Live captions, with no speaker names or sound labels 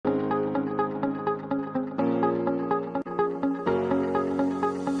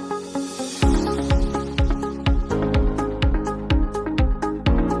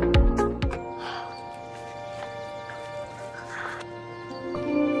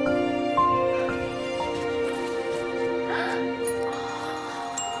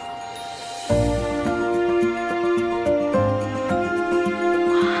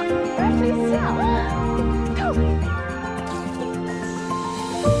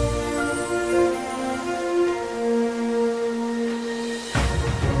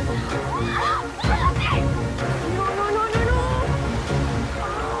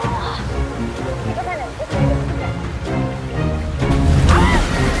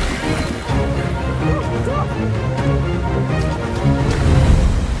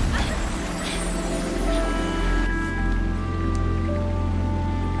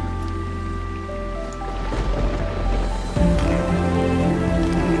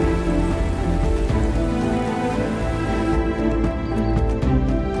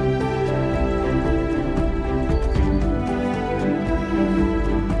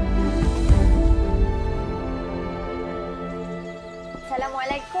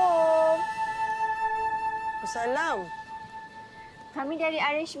Assalamualaikum. Assalam. Kami dari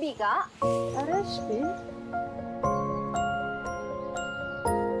RHB, Kak. RHB?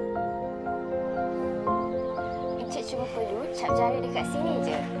 Encik cuma perlu cap jari dekat sini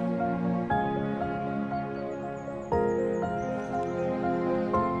je.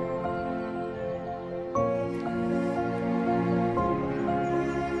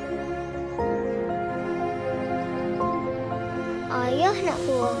 Ayah nak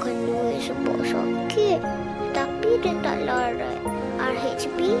keluarkan duit sebab sakit. Tapi dia tak larat.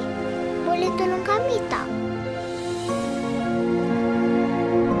 RHB, boleh tolong kami tak?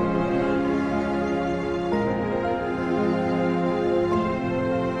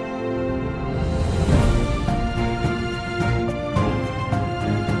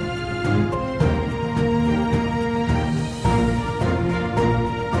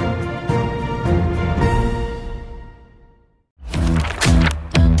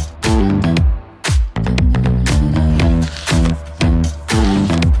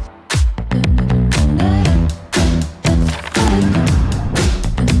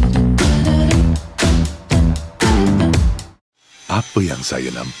 Apa yang saya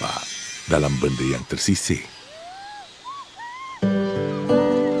nampak dalam benda yang tersisih?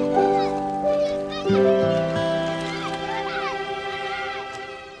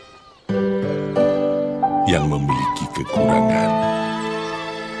 Yang memiliki kekurangan,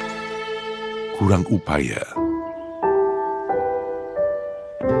 kurang upaya,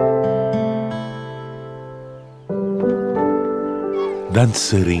 dan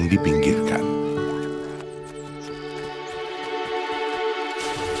sering dipinggirkan.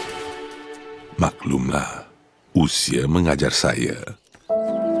 Maklumlah, usia mengajar saya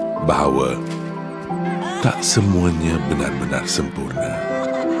bahawa tak semuanya benar-benar sempurna.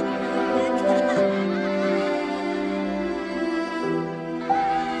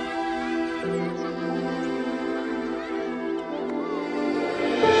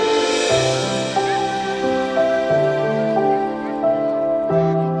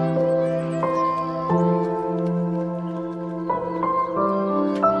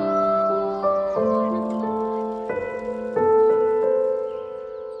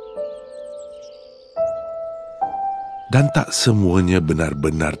 Dan tak semuanya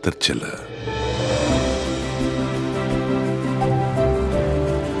benar-benar tercela.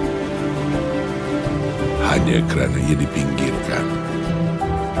 Hanya kerana ia dipinggirkan.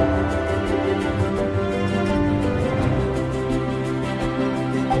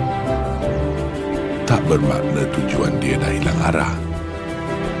 Tak bermakna tujuan dia dah hilang arah.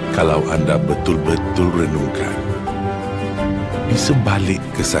 Kalau anda betul-betul renungkan, di sebalik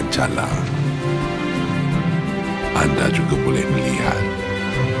kesan cala, anda juga boleh melihat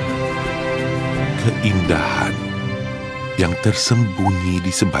keindahan yang tersembunyi di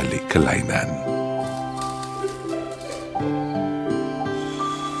sebalik kelainan.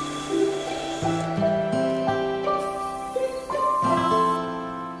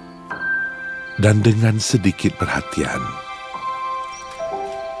 Dan dengan sedikit perhatian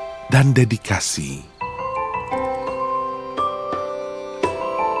dan dedikasi,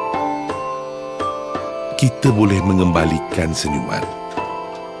 kita boleh mengembalikan senyuman.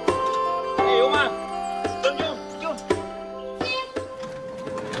 Omar, jom.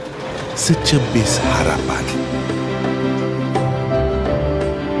 Secebis harapan.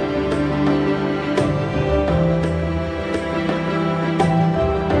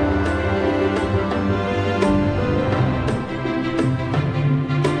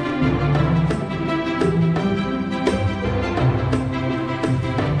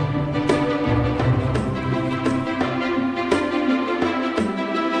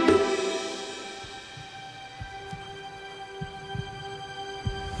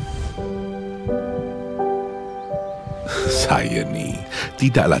 Saya ni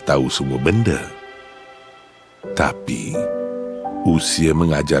tidaklah tahu semua benda. Tapi usia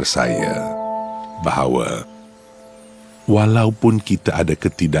mengajar saya bahawa walaupun kita ada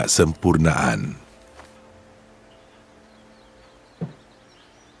ketidaksempurnaan,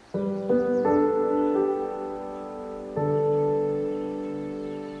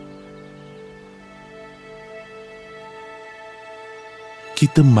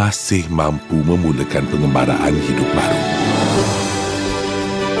 kita masih mampu memulakan pengembaraan hidup baru.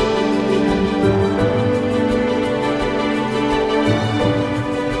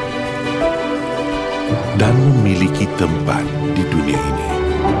 Dan memiliki tempat di dunia ini.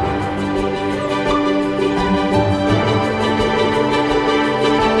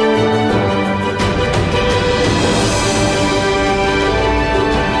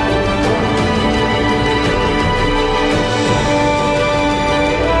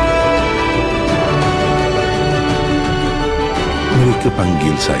 mereka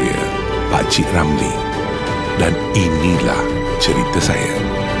panggil saya Pakcik Ramli. Dan inilah cerita saya.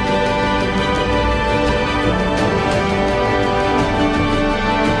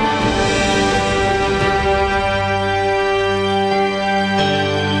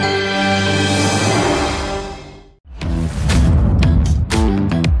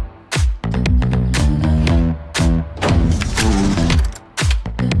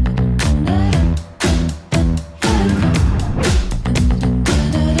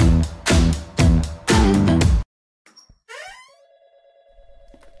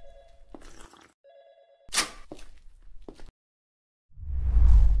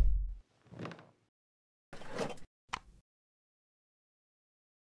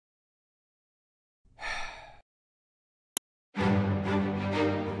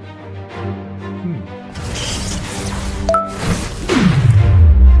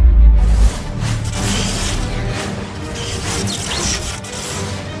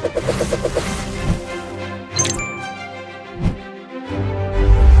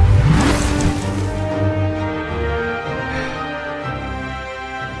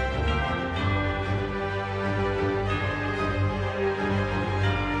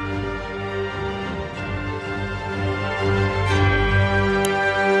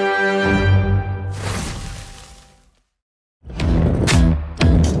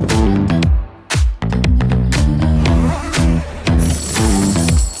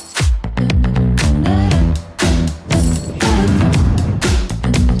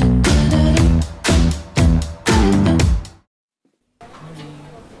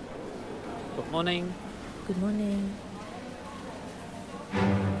 Morning. Good morning.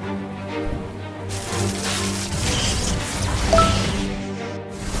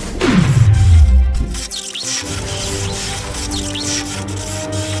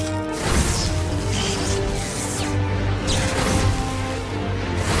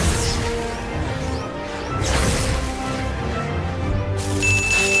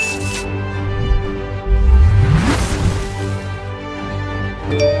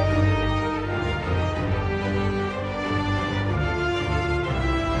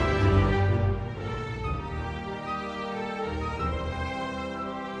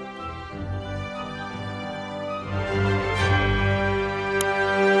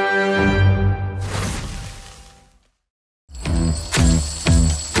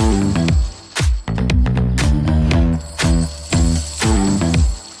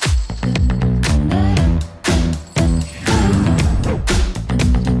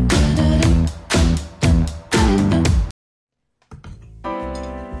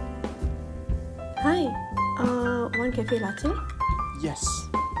 Hi, one cafe latte? Yes.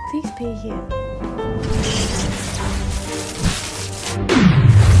 Please pay here.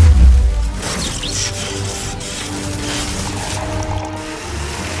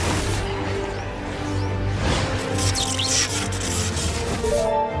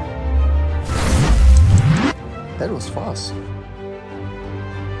 That was fast.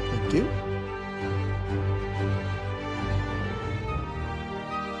 Thank you.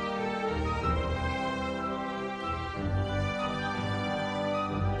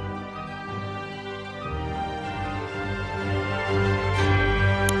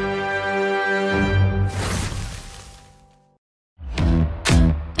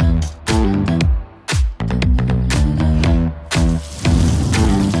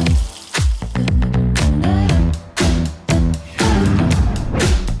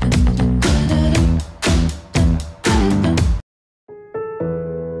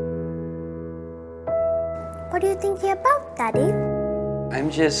 What are you thinking about, Daddy?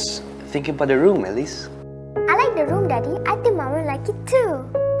 I'm just thinking about the room, Elise. I like the room, Daddy. I think Mommy will like it too.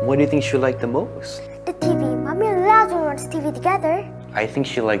 What do you think she'll like the most? The TV. Mommy loves when we watch TV together. I think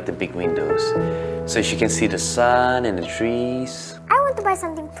she'll like the big windows, so she can see the sun and the trees. I want to buy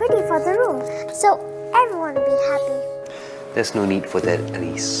something pretty for the room, so everyone will be happy. There's no need for that,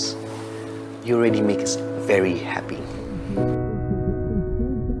 Elise. You already make us very happy.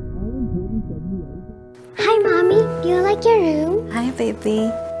 Hi, Mommy. Do you like your room? Hi,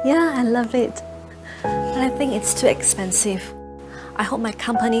 baby. Yeah, I love it. But I think it's too expensive. I hope my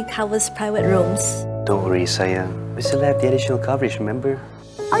company covers private rooms. Don't worry, sayang. We still have the additional coverage, remember?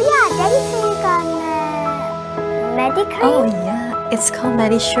 Oh yeah, Daddy think on Medicare. Oh, yeah. It's called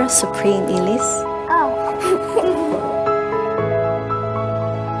Medisure Supreme, Elise. Oh.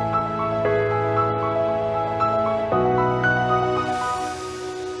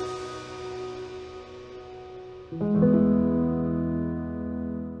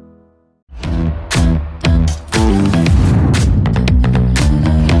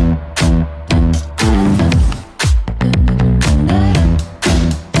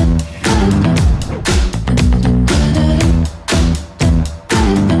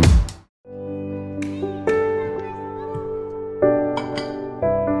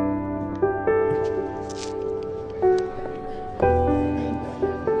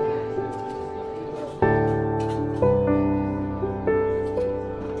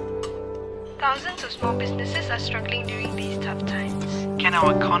 can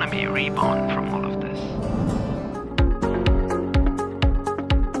our economy rebound from all of this?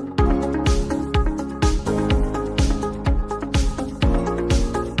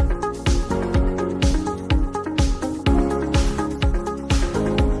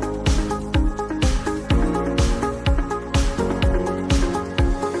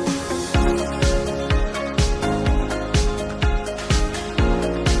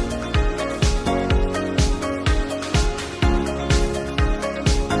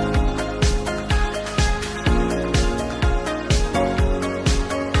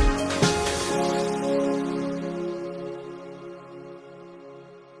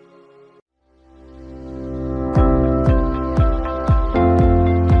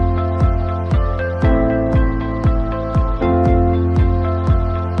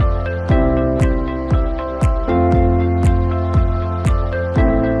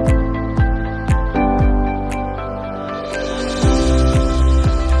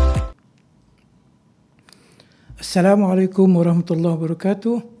 Assalamualaikum warahmatullahi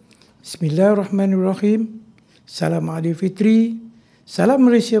wabarakatuh. Bismillahirrahmanirrahim. Salam Aidil Fitri. Salam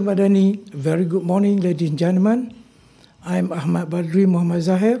Malaysia Madani. Very good morning, ladies and gentlemen. I'm Ahmad Badri Muhammad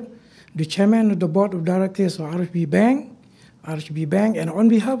Zahir, the chairman of the board of directors of RHB Bank, and on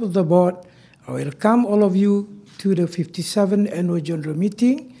behalf of the board, I welcome all of you to the 57th annual general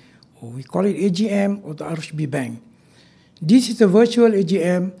meeting, or we call it AGM, of the RHB Bank. This is a virtual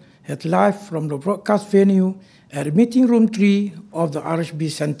AGM held live from the broadcast venue at meeting room 3 of the RHB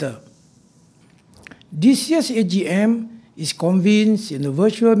Centre. This year's AGM is convened in a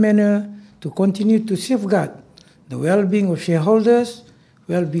virtual manner to continue to safeguard the well-being of shareholders,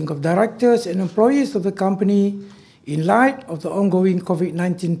 well-being of directors and employees of the company in light of the ongoing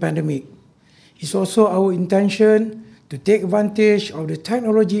COVID-19 pandemic. It's also our intention to take advantage of the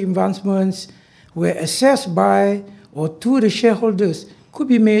technology advancements where access by or to the shareholders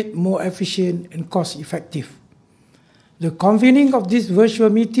could be made more efficient and cost-effective. The convening of this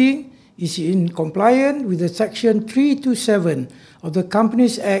virtual meeting is in compliance with the Section 327 of the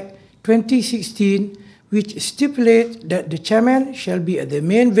Companies Act 2016, which stipulates that the chairman shall be at the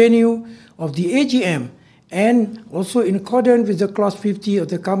main venue of the AGM, and also in accordance with the Clause 50 of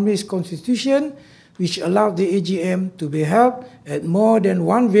the Company's Constitution, which allows the AGM to be held at more than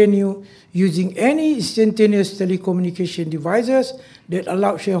one venue using any instantaneous telecommunication devices that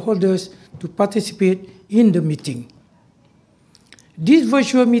allow shareholders to participate in the meeting. This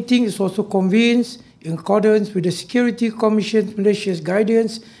virtual meeting is also convened in accordance with the Security Commission Malaysia's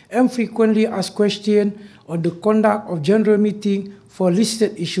guidance and frequently asked questions on the conduct of general meeting for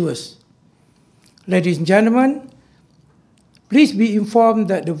listed issuers. Ladies and gentlemen, please be informed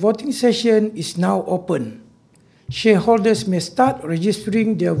that the voting session is now open. Shareholders may start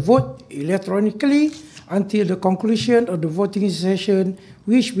registering their vote electronically until the conclusion of the voting session,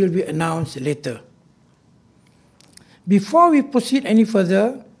 which will be announced later. Before we proceed any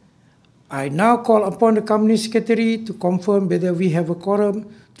further, I now call upon the Company Secretary to confirm whether we have a quorum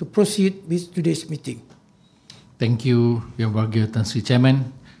to proceed with today's meeting. Thank you, Yang Berhad Tan Sri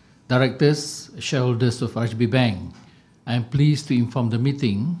Chairman, Directors, shareholders of RHB Bank. I am pleased to inform the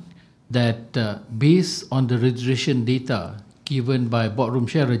meeting that based on the registration data given by Boardroom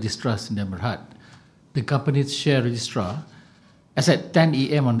Share Registrar Sdn Berhad, the company's share registrar, as at 10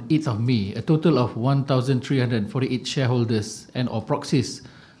 a.m. on 8th of May, a total of 1,348 shareholders and or proxies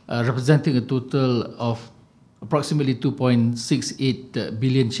representing a total of approximately 2.68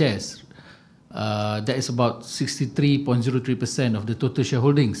 billion shares. That is about 63.03% of the total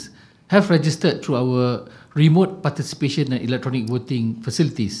shareholdings have registered through our remote participation and electronic voting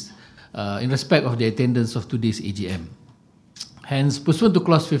facilities in respect of the attendance of today's AGM. Hence, pursuant to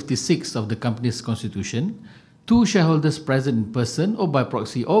Clause 56 of the company's constitution, 2 shareholders present in person or by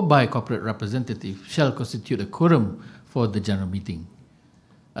proxy or by corporate representative shall constitute a quorum for the general meeting.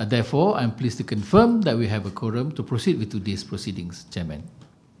 Therefore, I am pleased to confirm that we have a quorum to proceed with today's proceedings, Chairman.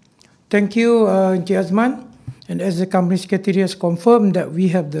 Thank you, Encik Azman. And as the Company Secretary has confirmed that we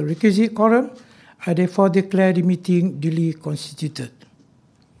have the requisite quorum, I therefore declare the meeting duly constituted.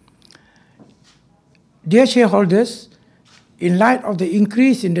 Dear shareholders, in light of the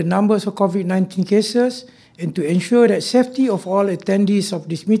increase in the numbers of COVID-19 cases and to ensure the safety of all attendees of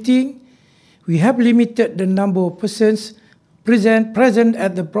this meeting, we have limited the number of persons present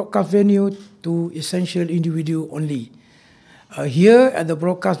at the broadcast venue to essential individual only. Here at the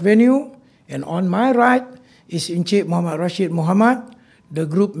broadcast venue, and on my right is Encik Muhammad Rashid Muhammad, the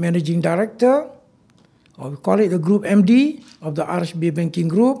Group Managing Director, or we call it the Group MD of the RHB Banking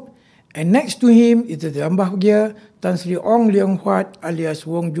Group, and next to him is the Yang Bahagia Tan Sri Ong Leong Huat alias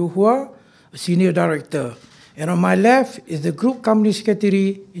Wong Ju Hua, Senior Director. And on my left is the Group Company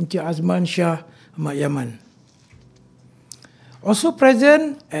Secretary, Encik Azman Shah Ahmad Yaman. Also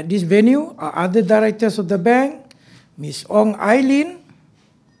present at this venue are other directors of the bank, Ms. Ong Aileen,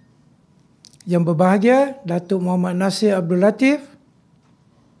 Yang berbahagia Datuk Muhammad Nasir Abdul Latif,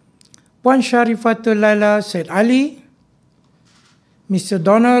 Puan Sharifatul Laila Said Ali, Mr.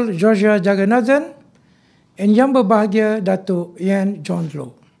 Donald Georgia Jagannathan, and Yang berbahagia Datuk Ian John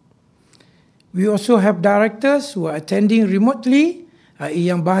Low. We also have directors who are attending remotely,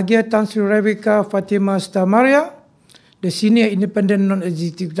 Yang Bahagia Tan Sri Rebecca Fatimah Stamaria, the Senior Independent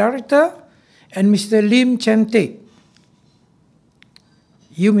Non-Executive Director, and Mr. Lim Chen Teck.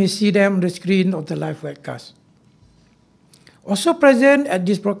 You may see them on the screen of the live webcast. Also present at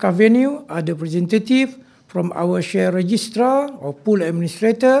this broadcast venue are the representatives from our share registrar or pool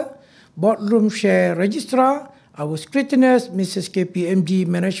administrator, boardroom share registrar, our scrutiners, Mrs. KPMG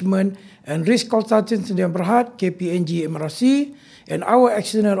Management and Risk Consultants Sdn Berhad, KPMG MRC, and our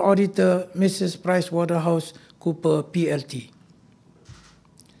external auditor, Mrs. PricewaterhouseCoopers PLT.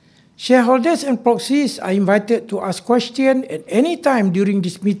 Shareholders and proxies are invited to ask questions at any time during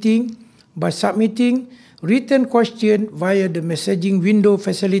this meeting by submitting written questions via the messaging window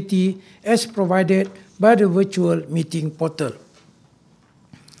facility as provided by the virtual meeting portal.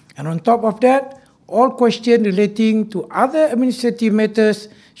 And on top of that, all questions relating to other administrative matters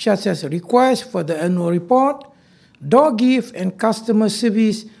such as requests for the annual report, door gift and customer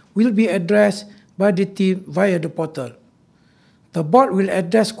service will be addressed by the team via the portal. The board will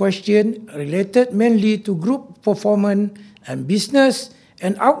address questions related mainly to group performance and business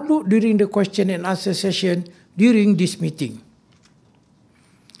and outlook during the question and answer session during this meeting.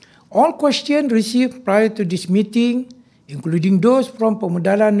 All questions received prior to this meeting, including those from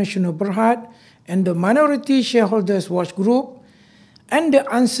Pemodalan Nasional Berhad and the Minority Shareholders Watch Group, and the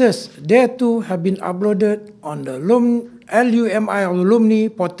answers thereto have been uploaded on the LUMI or Lumni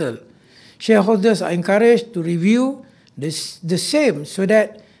portal. Shareholders are encouraged to review the same so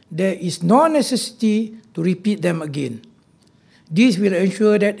that there is no necessity to repeat them again. This will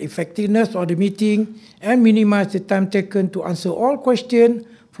ensure that effectiveness of the meeting and minimize the time taken to answer all questions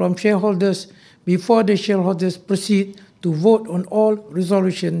from shareholders before the shareholders proceed to vote on all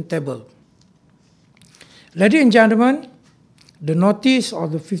resolution tabled. Ladies and gentlemen, the notice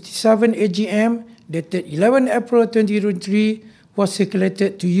of the 57 AGM dated 11 April 2023 was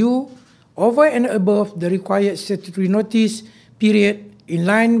circulated to you over and above the required statutory notice period in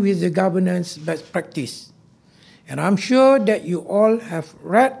line with the governance best practice. And I'm sure that you all have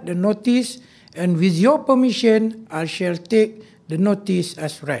read the notice, and with your permission, I shall take the notice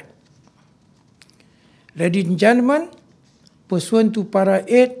as read. Ladies and gentlemen, pursuant to para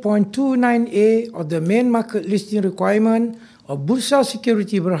 8.29A of the main market listing requirement of Bursa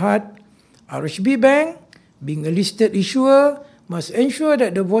Security Berhad, RHB Bank, being a listed issuer, must ensure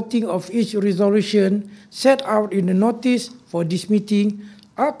that the voting of each resolution set out in the notice for this meeting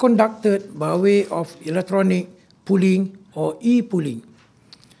are conducted by way of electronic polling or e-polling.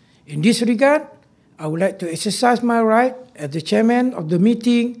 In this regard, I would like to exercise my right as the chairman of the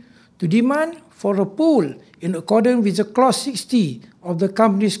meeting to demand for a poll in accordance with the Clause 60 of the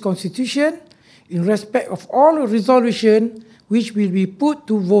company's constitution in respect of all resolutions which will be put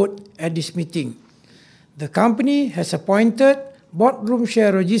to vote at this meeting. The company has appointed Boardroom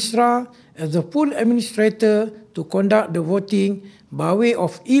Share Registrar as the pool administrator to conduct the voting by way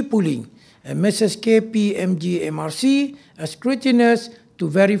of e-polling, and Messrs. KPMG MRC as scrutiners to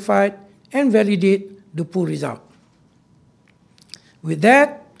verify and validate the poll result. With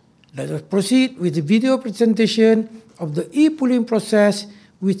that, let us proceed with the video presentation of the e-polling process,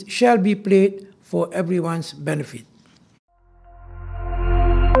 which shall be played for everyone's benefit.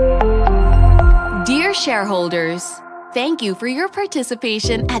 Dear shareholders, thank you for your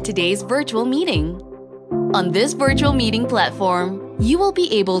participation at today's virtual meeting. On this virtual meeting platform, you will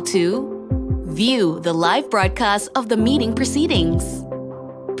be able to view the live broadcast of the meeting proceedings,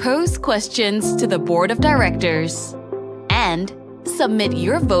 pose questions to the Board of Directors, and submit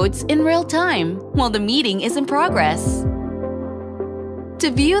your votes in real time while the meeting is in progress.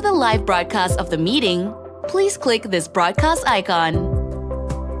 To view the live broadcast of the meeting, please click this broadcast icon.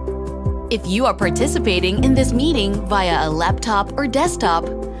 If you are participating in this meeting via a laptop or desktop,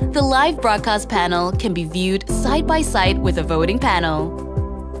 the live broadcast panel can be viewed side by side with the voting panel.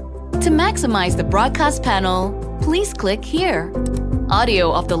 To maximize the broadcast panel, please click here.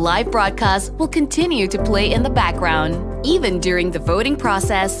 Audio of the live broadcast will continue to play in the background, even during the voting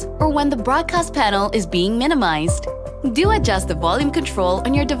process or when the broadcast panel is being minimized. Do adjust the volume control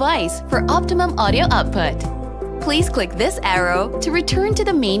on your device for optimum audio output. Please click this arrow to return to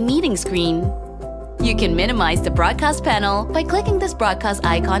the main meeting screen. You can minimize the broadcast panel by clicking this broadcast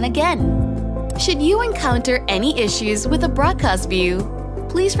icon again. Should you encounter any issues with the broadcast view,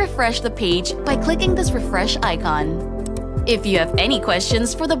 please refresh the page by clicking this refresh icon. If you have any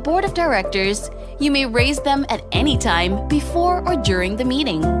questions for the Board of Directors, you may raise them at any time before or during the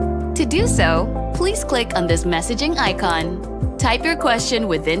meeting. To do so, please click on this messaging icon. Type your question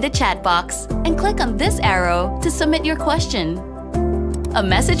within the chat box and click on this arrow to submit your question. A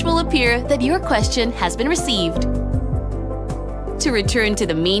message will appear that your question has been received. To return to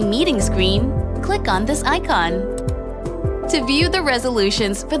the main meeting screen, click on this icon. To view the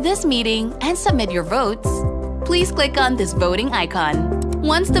resolutions for this meeting and submit your votes, please click on this voting icon.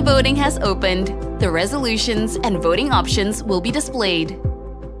 Once the voting has opened, the resolutions and voting options will be displayed.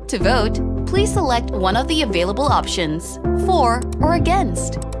 To vote, please select one of the available options, for or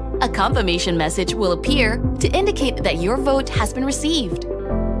against. A confirmation message will appear to indicate that your vote has been received.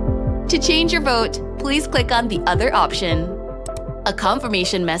 To change your vote, please click on the other option. A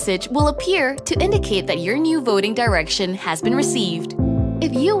confirmation message will appear to indicate that your new voting direction has been received.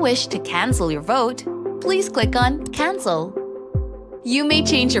 If you wish to cancel your vote, please click on Cancel. You may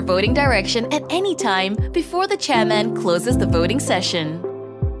change your voting direction at any time before the chairman closes the voting session.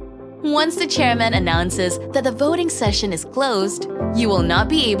 Once the chairman announces that the voting session is closed, you will not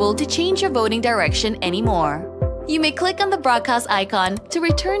be able to change your voting direction anymore. You may click on the broadcast icon to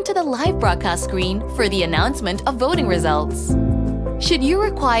return to the live broadcast screen for the announcement of voting results. Should you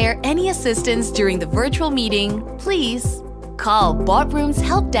require any assistance during the virtual meeting, please call Boardroom's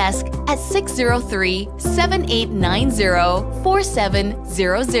help desk at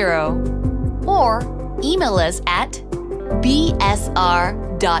 603-7890-4700 or email us at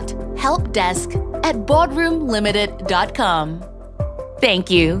bsr.helpdesk@boardroomlimited.com.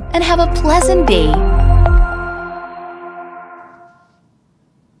 Thank you and have a pleasant day.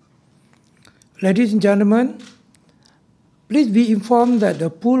 Ladies and gentlemen, please be informed that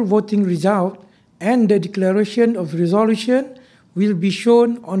the poll voting result and the declaration of resolution will be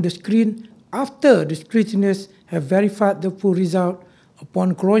shown on the screen after the scrutineers have verified the poll result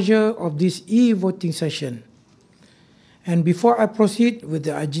upon closure of this e-voting session. And before I proceed with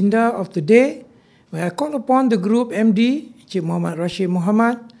the agenda of the day, may I call upon the Group MD, Encik Muhammad Rashid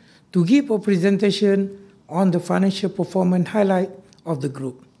Muhammad, to give a presentation on the financial performance highlight of the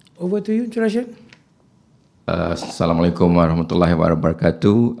group. Over to you, Encik Rashid. Assalamualaikum warahmatullahi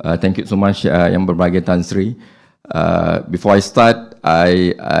wabarakatuh. Thank you so much, Yang Berbahagia Tan Sri. Before I start,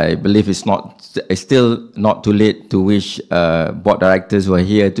 I believe it's still not too late to wish board directors who are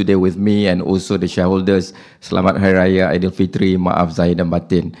here today with me and also the shareholders Selamat Hari Raya Aidilfitri, Maaf Zahir dan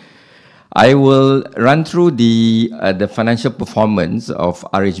Batin. I will run through the financial performance of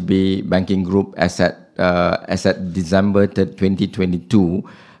RHB Banking Group as at December 2022.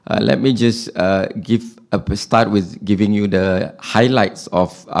 Let me just start with giving you the highlights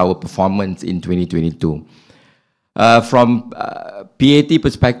of our performance in 2022. From PAT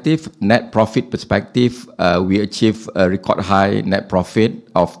perspective, net profit perspective, we achieved a record high net profit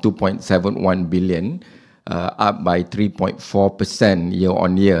of 2.71 billion, up by 3.4% year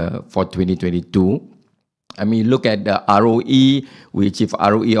on year for 2022. I mean, look at the ROE, we achieved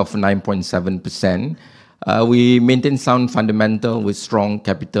ROE of 9.7%. We maintain sound fundamental with strong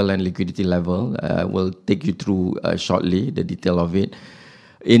capital and liquidity level. We'll take you through shortly the detail of it.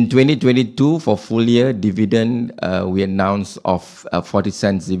 In 2022, for full year dividend, we announced of 40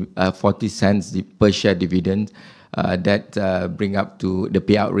 cents per share dividend. That bring up to the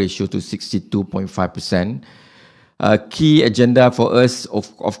payout ratio to 62.5%. Key agenda for us,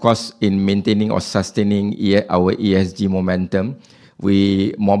 of course, in maintaining or sustaining our ESG momentum.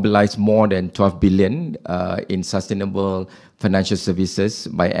 We mobilized more than 12 billion in sustainable financial services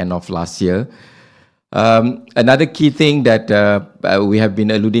by end of last year. Another key thing that we have been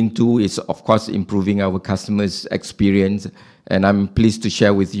alluding to is, of course, improving our customers' experience. And I'm pleased to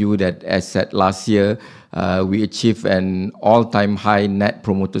share with you that as at last year, we achieved an all-time high net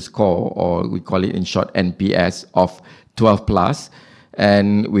promoter score, or we call it in short NPS, of 12 plus.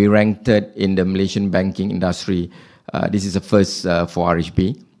 And we ranked third in the Malaysian banking industry. This is the first for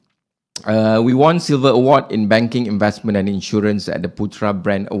RHB. We won Silver Award in Banking, Investment and Insurance at the Putra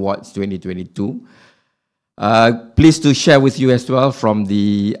Brand Awards 2022. Pleased to share with you as well from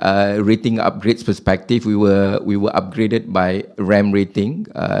the rating upgrades perspective, we were upgraded by RAM rating.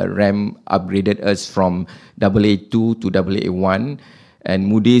 RAM upgraded us from AA2 to AA1, and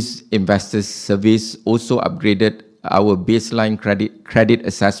Moody's Investors Service also upgraded our baseline credit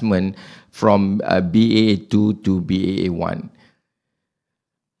assessment from BAA2 to BAA1.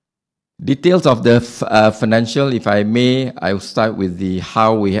 Details of the financial, if I may, I will start with the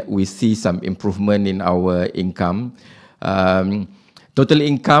how we see some improvement in our income. Total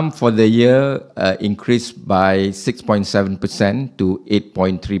income for the year increased by 6.7% to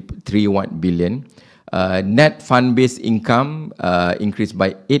 8.331 billion. Net fund-based income increased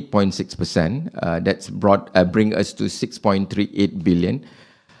by 8.6%. That's bring us to 6.38 billion.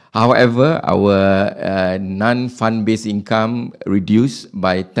 However, our non-fund-based income reduced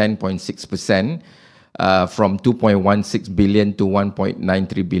by 10.6% from 2.16 billion to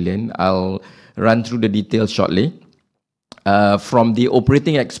 1.93 billion. I'll run through the details shortly. From the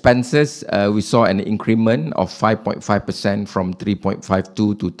operating expenses, we saw an increment of 5.5% from 3.52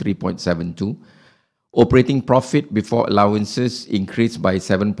 to 3.72. Operating profit before allowances increased by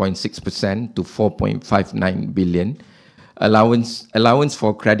 7.6% to 4.59 billion. Allowance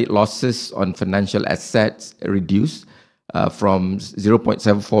for credit losses on financial assets reduced from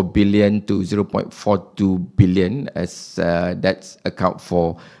 0.74 billion to 0.42 billion, as that's account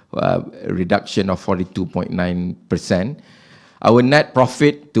for reduction of 42.9%. Our net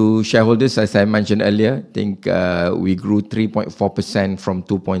profit to shareholders, as I mentioned earlier, I think we grew 3.4% from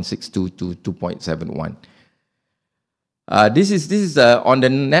 2.62 to 2.71. This is on the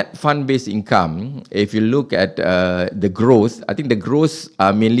net fund-based income. If you look at the growth, I think the growth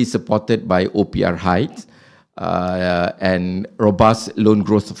are mainly supported by OPR heights and robust loan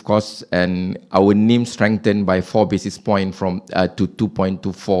growth, of course, and our NIM strengthened by 4 basis points from to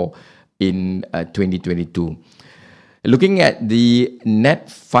 2.24 in 2022. Looking at the net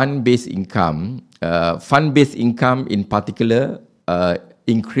fund-based income in particular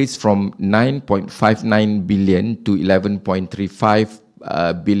increased from 9.59 billion to 11.35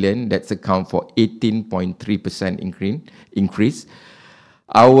 billion. That's account for 18.3% increase.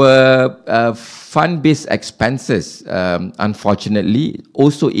 Our fund-based expenses, unfortunately,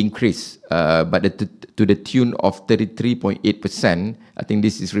 also increased, but to the tune of 33.8%. I think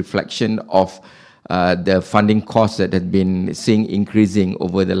this is reflection of the funding costs that have been seeing increasing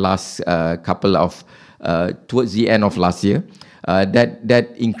over the last couple of towards the end of last year. That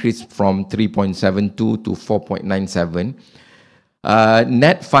increased from 3.72 to 4.97.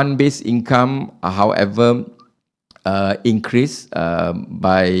 Net fund-based income, however, increased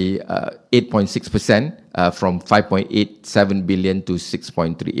by 8.6% from 5.87 billion to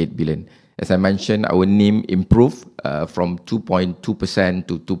 6.38 billion. As I mentioned, our NIM improved from 2.2%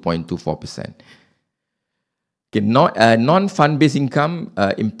 to 2.24%. Okay, non-fund-based income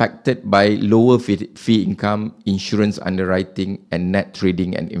impacted by lower fee income, insurance underwriting, and net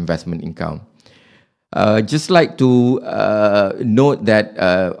trading and investment income. Just like to note that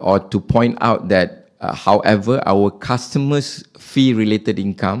or to point out that, however, our customers' fee-related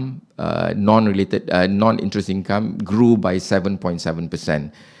income, non-interest income, grew by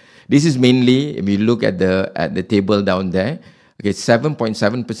 7.7%. This is mainly, if you look at the table down there. Okay,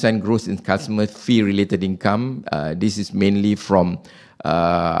 7.7% growth in customer fee-related income. This is mainly from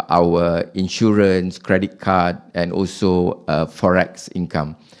our insurance, credit card, and also forex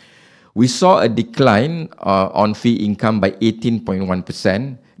income. We saw a decline on fee income by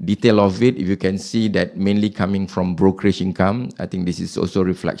 18.1%. Detail of it, if you can see that mainly coming from brokerage income. I think this is also a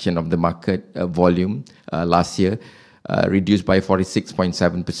reflection of the market volume last year, reduced by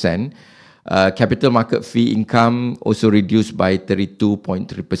 46.7%. Capital market fee income also reduced by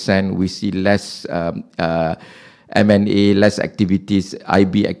 32.3%. We see less M&A, less activities,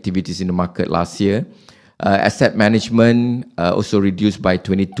 IB activities in the market last year. Asset management also reduced by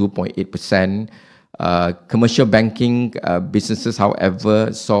 22.8%. Commercial banking businesses,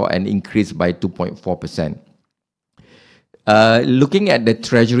 however, saw an increase by 2.4%. Looking at the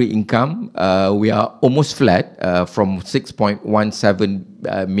treasury income, we are almost flat from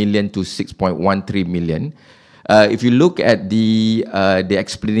 6.17 million to 6.13 million. If you look at the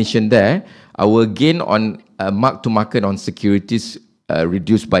explanation there, our gain on mark-to-market on securities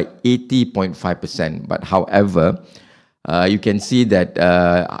reduced by 80.5%. But however, you can see that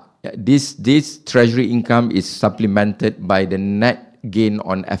this treasury income is supplemented by the net gain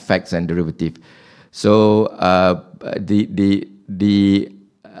on FX and derivative. So the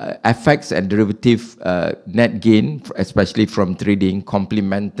FX and derivative net gain, especially from trading,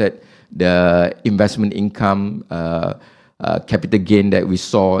 complemented the investment income capital gain that we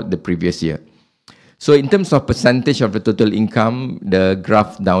saw the previous year. So in terms of percentage of the total income, the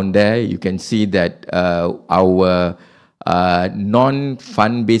graph down there, you can see that our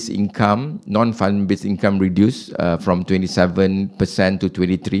non-fund-based income reduced from 27% to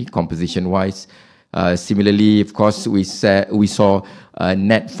 23% composition-wise. Similarly, of course, we saw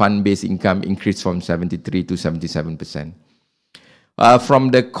net fund-based income increase from 73% to 77%. From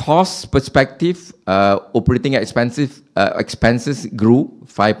the cost perspective, operating expenses grew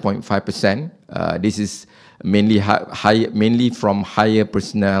 5.5%. This is mainly from higher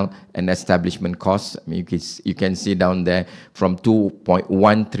personnel and establishment costs. I mean, you can see down there from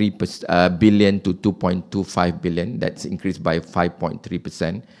 2.13 billion to 2.25 billion. That's increased by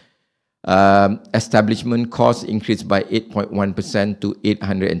 5.3%. Establishment costs increased by 8.1% to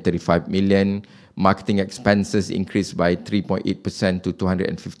 835 million. Marketing expenses increased by 3.8% to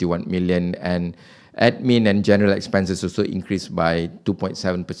 251 million, and admin and general expenses also increased by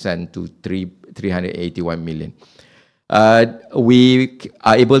 2.7% to 381 million. We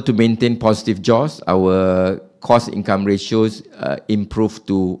are able to maintain positive jaws. Our cost-income ratios improved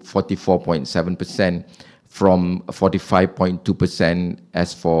to 44.7% from 45.2%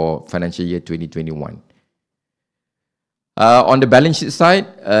 as for financial year 2021. On the balance sheet side,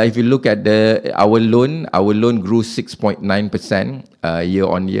 if you look at our loan grew 6.9% year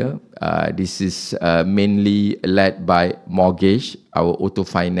on year. This is mainly led by mortgage, our auto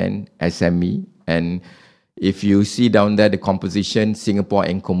finance, SME, and if you see down there the composition, Singapore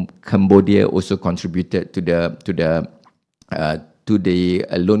and Cambodia also contributed to the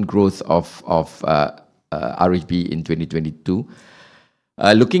loan growth of RHB in 2022.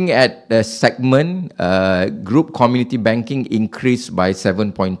 Looking at the segment, group community banking increased by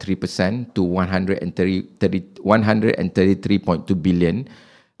 7.3% to 133.2 billion.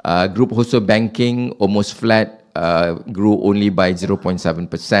 Group wholesale banking almost flat, grew only by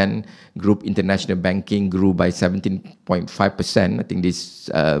 0.7%. Group international banking grew by 17.5%. I think this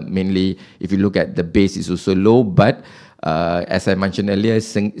mainly, if you look at the base, is also low, but as I mentioned earlier,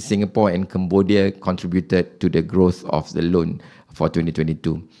 Singapore and Cambodia contributed to the growth of the loan for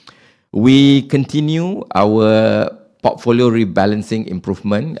 2022. We continue our portfolio rebalancing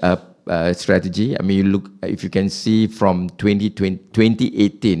improvement strategy. I mean, if you can see from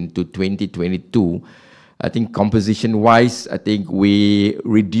 2018 to 2022, I think composition-wise, I think we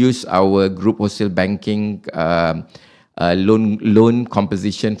reduced our group wholesale banking loan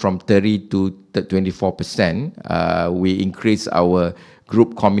composition from 30 to 24%. We increased our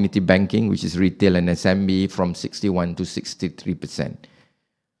group community banking, which is retail and SME, from 61 to 63%.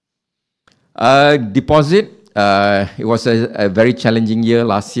 Deposit, it was a very challenging year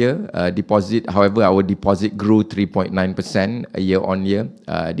last year. However, our deposit grew 3.9% year on year.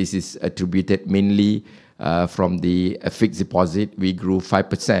 This is attributed mainly from the fixed deposit. We grew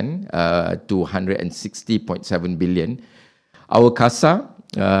 5% to 160.7 billion. Our CASA,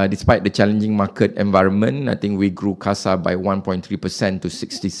 despite the challenging market environment, I think we grew CASA by 1.3% to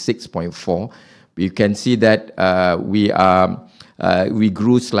 66.4. You can see that we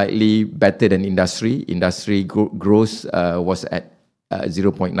grew slightly better than industry. Industry growth was at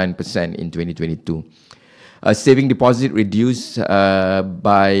 0.9% in 2022. Saving deposit reduced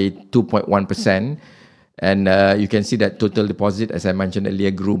by 2.1%. And you can see that total deposit, as I mentioned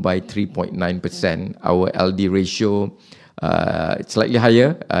earlier, grew by 3.9%. Our LD ratio, it's slightly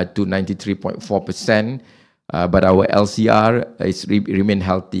higher to 93.4%, but our LCR remain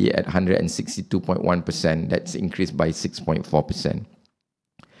healthy at 162.1%. That's increased by 6.4%.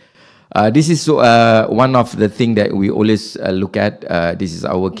 This is one of the things that we always look at. This is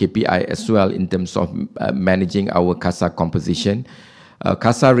our KPI as well in terms of managing our CASA composition.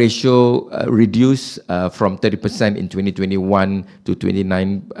 CASA ratio reduced from 30% in 2021 to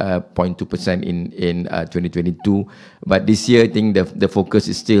 29.2% in 2022. But this year, I think the focus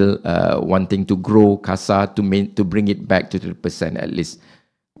is still wanting to grow CASA to bring it back to 30% at least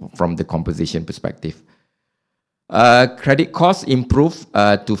from the composition perspective. Credit costs improved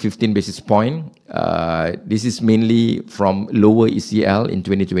to 15 basis points. This is mainly from lower ECL in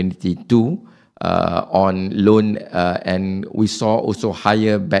 2022. On loan, and we saw also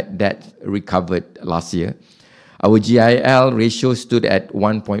higher bad debt recovered last year. Our GIL ratio stood at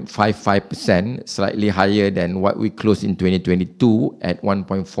 1.55%, slightly higher than what we closed in 2022 at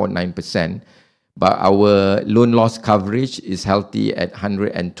 1.49%. But our loan loss coverage is healthy at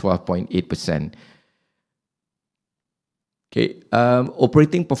 112.8%. Okay,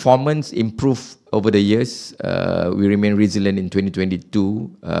 operating performance improved over the years. We remain resilient in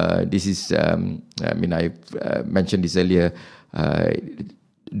 2022. This is, I mean, I mentioned this earlier,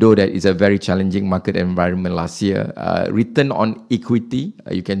 though that is a very challenging market environment last year. Return on equity,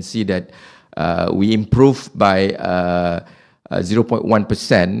 you can see that we improved by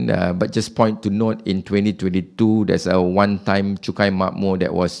 0.1%, but just point to note in 2022, there's a one-time Cukai Makmur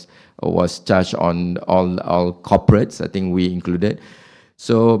that was charged on all corporates. I think we included.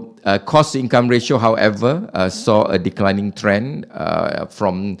 So cost-to-income ratio, however, saw a declining trend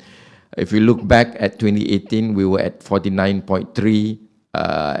from If we look back at 2018, we were at 49.3,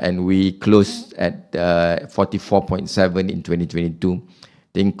 and we closed at 44.7 in 2022.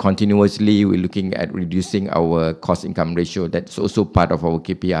 Then continuously, we're looking at reducing our cost-income ratio. That's also part of our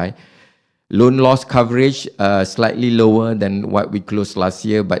KPI. Loan loss coverage, slightly lower than what we closed last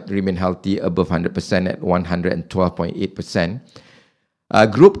year, but remain healthy above 100% at 112.8%.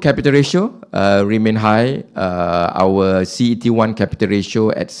 Group capital ratio remain high. Our CET1 capital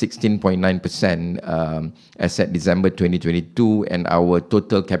ratio at 16.9% as at December 2022, and our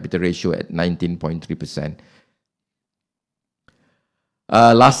total capital ratio at 19.3%.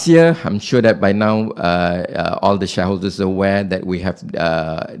 Last year, I'm sure that by now all the shareholders are aware that we have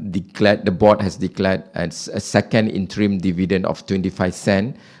declared, the board has declared a second interim dividend of 25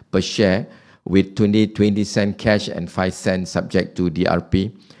 cents per share, with 20 cent cash and 5 cents subject to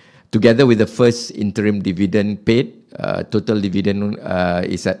DRP. Together with the first interim dividend paid, total dividend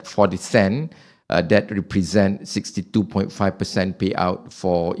is at 40 cents. That represents 62.5% payout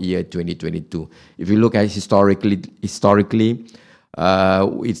for year 2022. If you look at historically,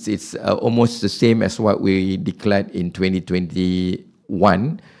 it's almost the same as what we declared in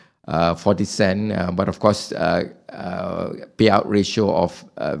 2021, 40 cents, but of course, payout ratio of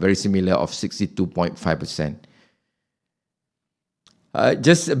very similar of 62.5%.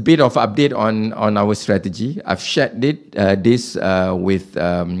 Just a bit of update on our strategy. I've shared this with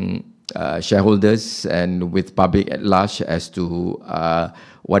shareholders and with public at large as to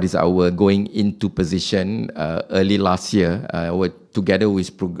what is our going into position early last year. Together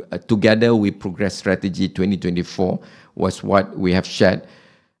with Progress Strategy 2024 was what we have shared.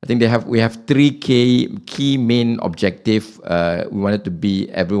 I think we have three key main objectives. We wanted to be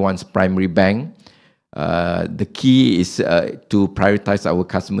everyone's primary bank. The key is to prioritize our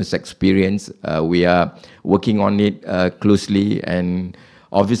customers' experience. We are working on it closely, and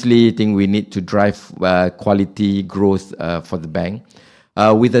obviously, I think we need to drive quality growth for the bank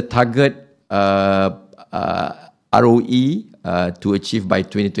with a target ROE to achieve by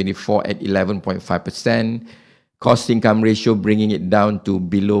 2024 at 11.5%. Cost-income ratio bringing it down to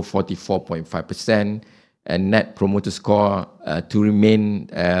below 44.5%, and net promoter score to remain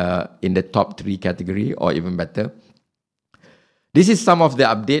in the top 3 category or even better. This is some of the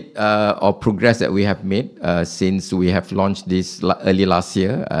update or progress that we have made since we have launched this early last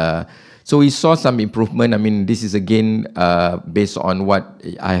year. So we saw some improvement. I mean, this is again based on what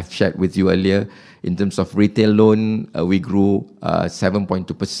I have shared with you earlier. In terms of retail loan, we grew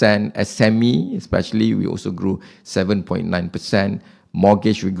 7.2%. SME, especially, we also grew 7.9%.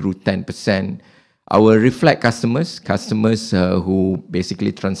 Mortgage, we grew 10%. Our Reflect customers who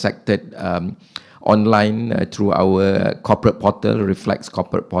basically transacted online through our corporate portal, Reflect's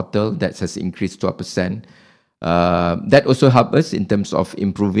corporate portal, that has increased 12%. That also helped us in terms of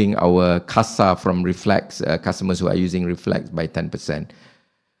improving our CASA from Reflect's customers who are using Reflect by 10%.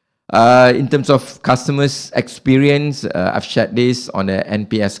 In terms of customers' experience, I've shared this on the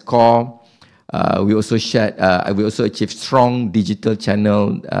NPS score. We also achieved strong digital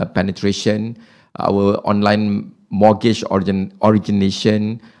channel penetration. Our online mortgage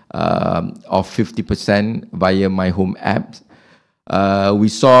origination of 50% via My Home app. We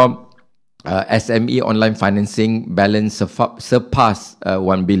saw SME online financing balance surpass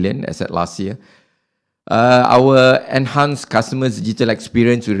 1 billion as at last year. Our enhanced customers' digital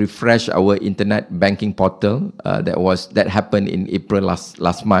experience, we refreshed our internet banking portal. That happened in April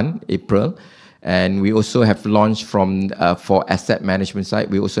last month, April. And we also have launched for asset management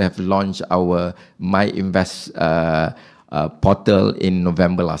side, we also have launched our My Invest portal in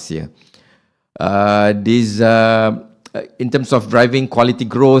November last year. In terms of driving quality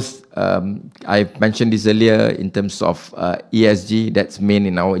growth, I mentioned this earlier in terms of ESG, that's main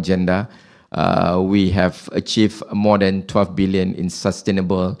in our agenda. We have achieved more than 12 billion in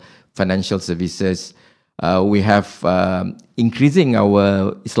sustainable financial services. We have increasing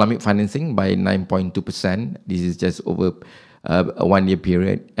our Islamic financing by 9.2%. This is just over a 1-year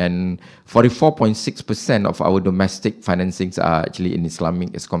period. And 44.6% of our domestic financings are actually in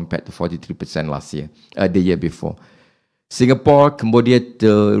Islamic as compared to 43% last year, the year before. Singapore, Cambodia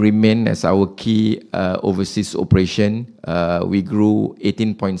to remain as our key overseas operation. We grew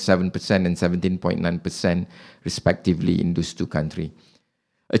 18.7% and 17.9% respectively in those two countries.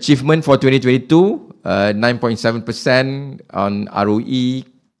 Achievement for 2022, 9.7% on ROE,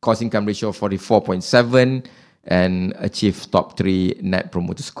 cost-income ratio of 44.7%, and achieved top 3 net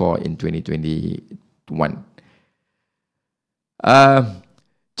promoter score in 2021.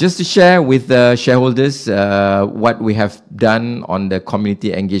 Just to share with the shareholders what we have done on the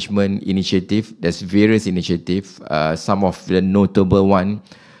community engagement initiative. There's various initiatives. Some of the notable one,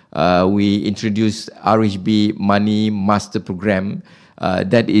 we introduced RHB Money Master Program.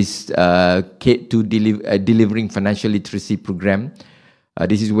 That is delivering financial literacy program.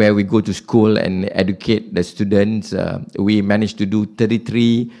 This is where we go to school and educate the students. We managed to do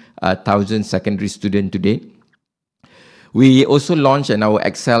 33,000 secondary students today. We also launched our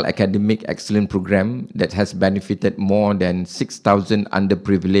Excel Academic Excellence Program that has benefited more than 6,000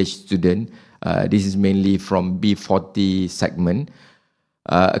 underprivileged students. This is mainly from B40 segment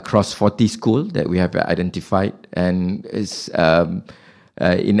across 40 schools that we have identified. And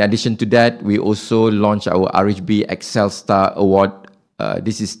in addition to that, we also launched our RHB Excel Star Award.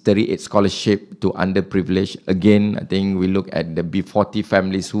 This is 38 scholarship to underprivileged. Again, I think we look at the B40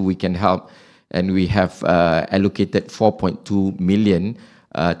 families who we can help, and we have allocated 4.2 million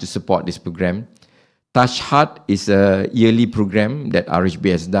to support this program. Touch Heart is a yearly program that RHB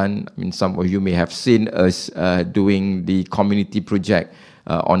has done. I mean, some of you may have seen us doing the community project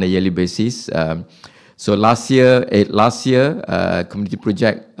on a yearly basis. So last year, community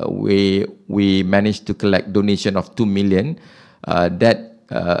project, we managed to collect donation of 2 million that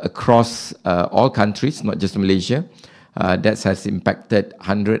across all countries, not just Malaysia. That has impacted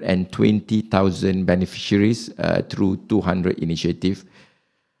 120,000 beneficiaries through 200 initiatives.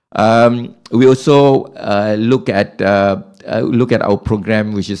 We also look at our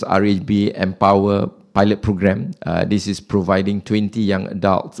program, which is RHB Empower Pilot Program. This is providing 20 young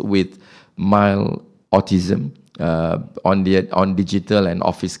adults with mild autism on digital and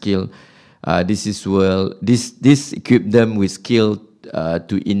office skill. This equip them with skill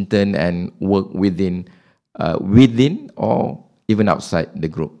to intern and work within or even outside the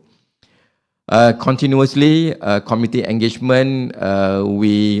group. Continuously, community engagement,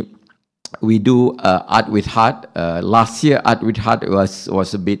 we do Art with Heart. Last year, Art with Heart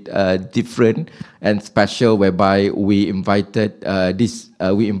was a bit different and special, whereby we invited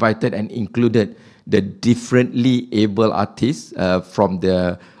and included the differently able artists from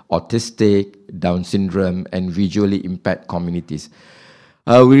the autistic, Down syndrome, and visually impaired communities.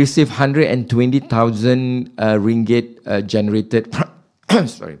 We received 120,000 ringgit generated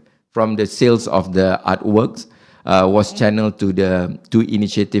from the sales of the artworks, was channeled to the two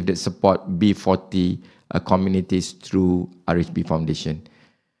initiatives that support B40 communities through RHB Foundation.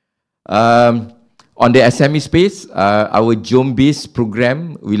 On the SME space, our Jombis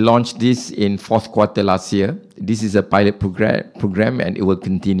program, we launched this in 4th quarter last year. This is a pilot program and it will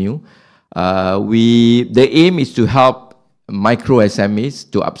continue. The aim is to help micro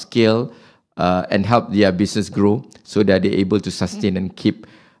SMEs to upscale and help their business grow so that they're able to sustain and keep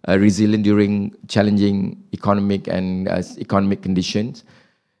resilient during challenging economic conditions.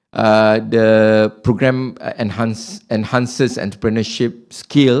 The program enhances entrepreneurship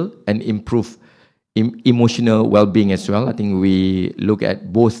skill and improve emotional well-being as well. I think we look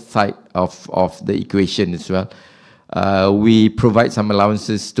at both sides of the equation as well. We provide some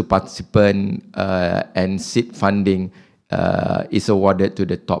allowances to participants and seed funding is awarded to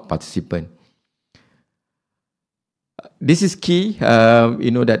the top participant. This is key.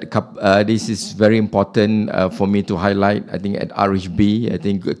 You know that this is very important for me to highlight. I think at RHB, I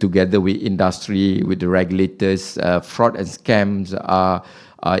think together with industry, with the regulators, fraud and scams are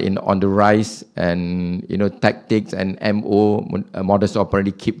on the rise, and tactics and modus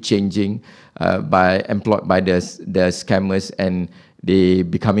operandi keep changing employed by the scammers, and they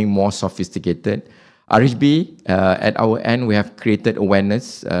becoming more sophisticated. RHB, at our end, we have created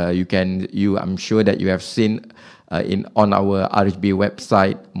awareness. I'm sure that you have seen on our RHB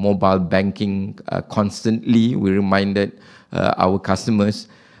website, mobile banking. Constantly, we reminded our customers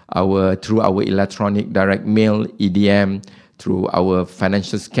through our electronic direct mail, EDM, through our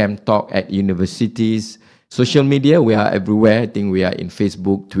financial scam talk at universities. Social media, we are everywhere. I think we are in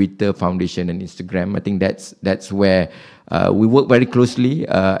Facebook, Twitter, Foundation, and Instagram. I think that's where we work very closely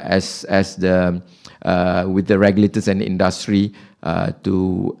with the regulators and the industry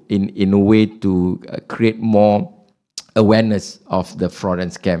in a way to create more awareness of the fraud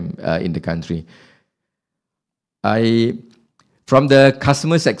and scam in the country. From the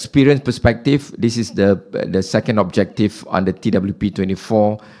customer's experience perspective, this is the second objective on the TWP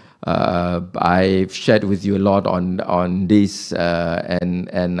 24. I've shared with you a lot on this,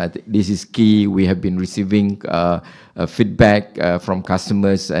 and I think this is key. We have been receiving feedback from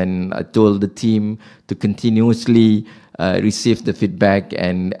customers, and I told the team to continuously receive the feedback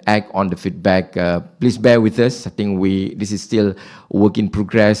and act on the feedback. Please bear with us. I think this is still a work in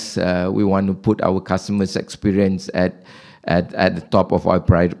progress. We want to put our customers' experience at the top of our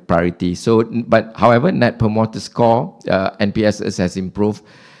priority. However, Net Promoter Score, NPS has improved,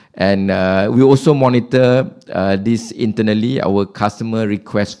 And we also monitor this internally, our customer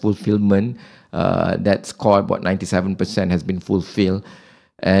request fulfillment, that score about 97% has been fulfilled.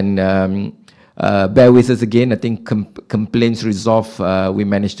 And bear with us again, I think complaints resolved, we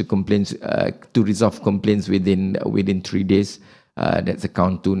managed to resolve complaints within 3 days. That's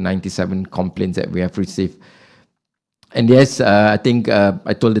account to 97 complaints that we have received. And yes, I think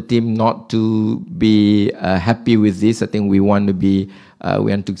I told the team not to be happy with this. I think we want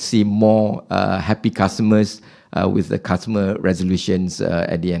to see more happy customers with the customer resolutions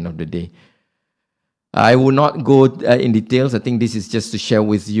at the end of the day. I will not go in details. I think this is just to share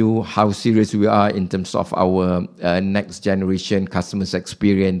with you how serious we are in terms of our next generation customers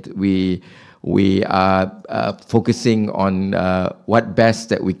experience. We are focusing on what best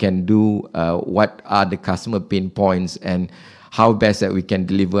that we can do, what are the customer pain points, and how best that we can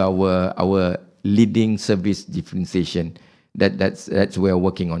deliver our leading service differentiation. That's we are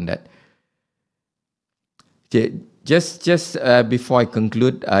working on that. Just before I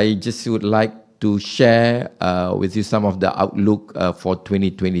conclude, I just would like to share with you some of the outlook for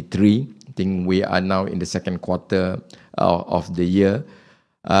 2023. I think we are now in the second quarter of the year.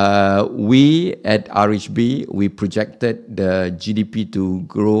 We at RHB, we projected the GDP to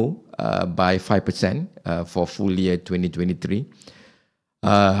grow by 5% for full year 2023.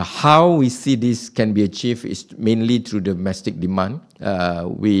 How we see this can be achieved is mainly through domestic demand.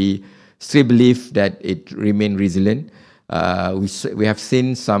 We still believe that it remains resilient. We have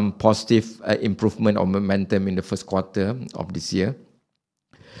seen some positive improvement or momentum in the first quarter of this year.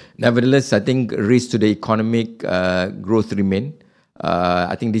 Nevertheless, I think risk to the economic growth remain.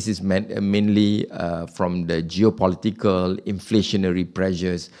 I think this is mainly from the geopolitical, inflationary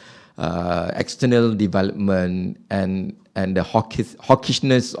pressures, external development, and the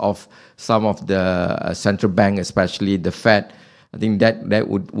hawkishness of some of the central bank, especially the Fed. I think that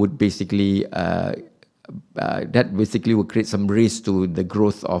would basically will create some risk to the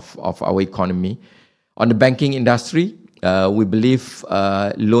growth of our economy. On the banking industry, we believe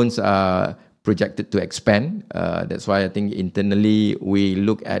loans are projected to expand. That's why I think internally we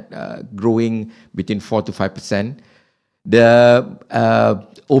look at growing between 4 to 5%. The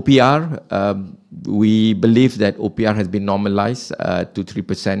OPR, we believe that OPR has been normalized to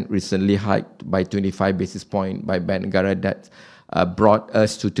 3%, recently hiked by 25 basis points by Bank Negara. That brought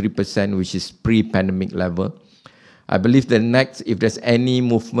us to 3%, which is pre-pandemic level. I believe the next, if there's any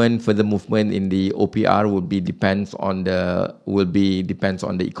further movement in the OPR, depends on the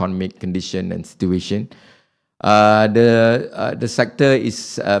economic condition and situation. The sector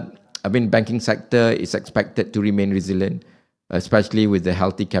is, banking sector is expected to remain resilient, especially with the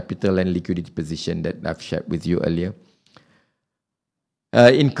healthy capital and liquidity position that I've shared with you earlier.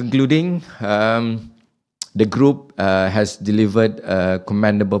 In concluding, the group has delivered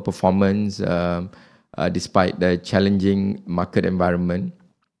commendable performance despite the challenging market environment.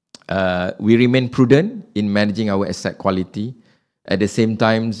 We remain prudent in managing our asset quality. At the same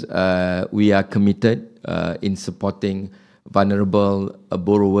time, we are committed in supporting vulnerable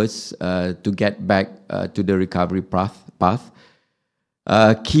borrowers to get back to the recovery path.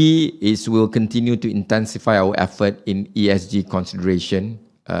 Key is we'll continue to intensify our effort in ESG consideration.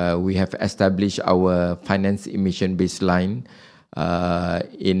 We have established our finance emission baseline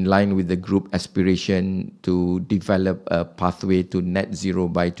in line with the group aspiration to develop a pathway to net zero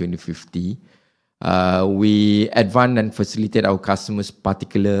by 2050. We advance and facilitate our customers,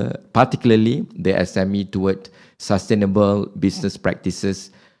 particularly the SME, toward sustainable business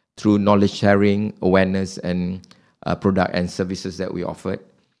practices through knowledge sharing, awareness, and product and services that we offered.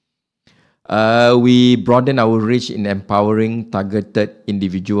 We broaden our reach in empowering targeted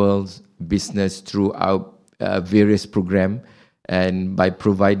individuals, business through our various programs, and by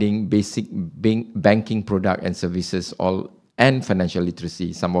providing basic banking product and services, and financial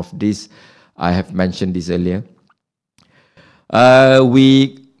literacy. Some of this, I have mentioned this earlier.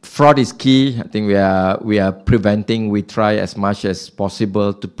 Fraud is key. I think we are preventing. We try as much as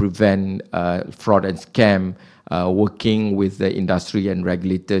possible to prevent fraud and scam, working with the industry and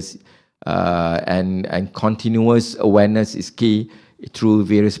regulators, and continuous awareness is key through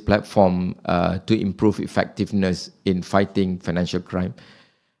various platforms to improve effectiveness in fighting financial crime.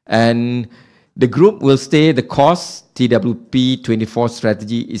 And the group will stay the course. TWP 24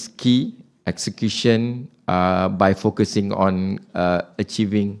 strategy is key. Execution by focusing on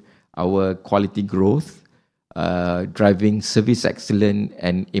achieving our quality growth, driving service excellence,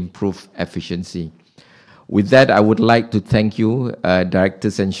 and improve efficiency. With that, I would like to thank you,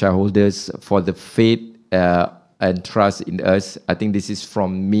 directors and shareholders, for the faith and trust in us. I think this is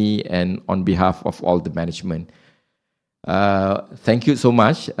from me and on behalf of all the management. Thank you so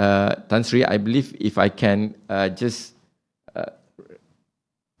much, Tan Sri. I believe if I can just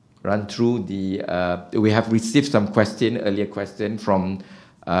run through the, we have received some earlier question from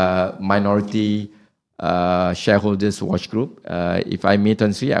minority shareholders watch group. If I may,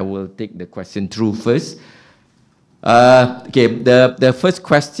 Tan Sri, I will take the question through first. Okay, the first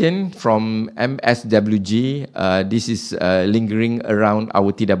question from MSWG, this is lingering around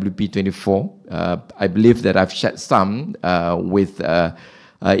our TWP24. I believe that I've shared some with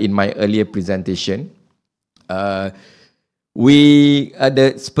in my earlier presentation. The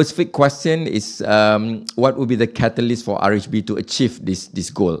specific question is what would be the catalyst for RHB to achieve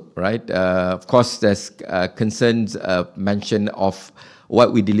this goal, right? Of course, there's concerns mentioned of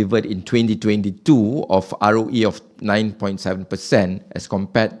what we delivered in 2022 of ROE of 9.7% as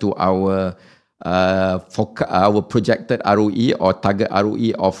compared to our projected ROE or target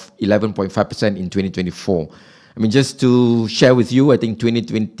ROE of 11.5% in 2024. I mean, just to share with you, I think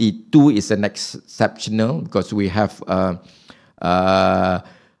 2022 is an exceptional because we have cukai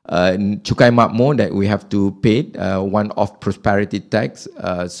makmur that we have to pay, one-off prosperity tax.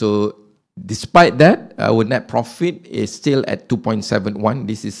 So despite that, our net profit is still at 2.71.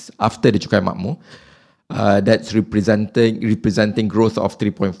 This is after the cukai makmur. That's representing growth of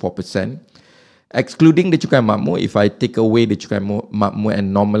 3.4%. Excluding the cukai makmur, if I take away the cukai makmur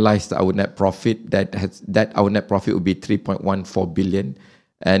and normalize our net profit, our net profit would be 3.14 billion,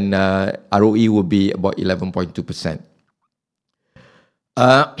 and ROE will be about 11.2%.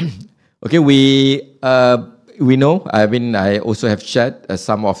 Okay, we know, I mean, I also have shared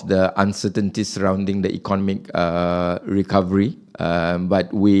some of the uncertainties surrounding the economic recovery,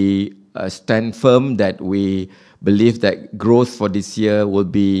 but we stand firm that we believe that growth for this year will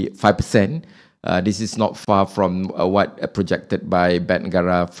be 5%. This is not far from what projected by Bank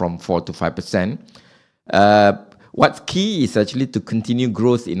Negara from 4 to 5%. What's key is actually to continue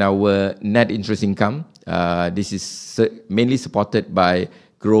growth in our net interest income. This is mainly supported by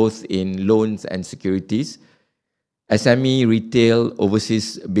growth in loans and securities. SME, retail,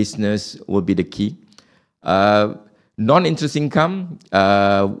 overseas business will be the key. Non-interest income,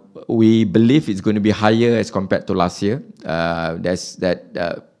 we believe it's going to be higher as compared to last year.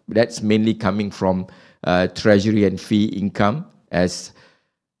 That's mainly coming from treasury and fee income. As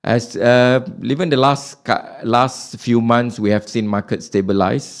even the last few months, we have seen markets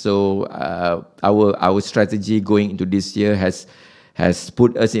stabilize. So our strategy going into this year has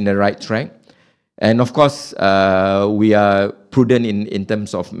put us in the right track. And of course, we are prudent in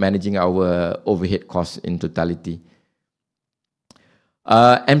terms of managing our overhead costs in totality.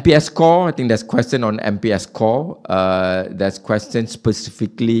 NPS score, I think there's question on NPS score. There's question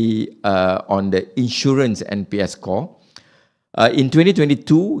specifically on the insurance NPS score. In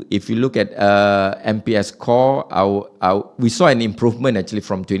 2022, if you look at NPS score, we saw an improvement actually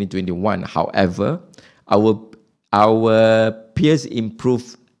from 2021. However, our peers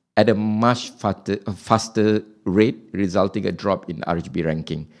improved at a much faster rate, resulting a drop in RHB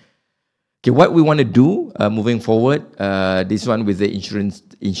ranking. Okay, what we want to do moving forward, this one with the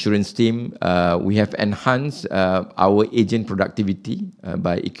insurance team, we have enhanced our agent productivity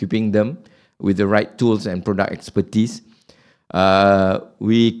by equipping them with the right tools and product expertise.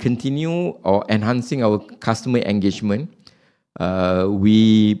 We continue enhancing our customer engagement.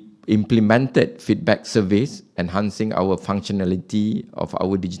 We implemented feedback surveys, enhancing our functionality of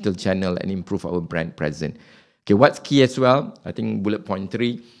our digital channel and improve our brand presence. Okay, what's key as well, I think bullet point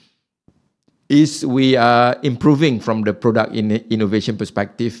 3, is we are improving from the product innovation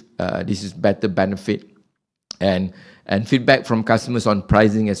perspective. This is better benefit and feedback from customers on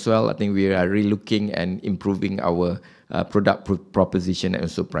pricing as well. I think we are really looking and improving our product proposition and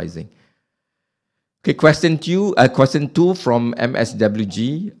also pricing. Okay, question 2 from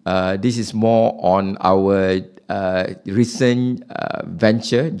MSWG. This is more on our recent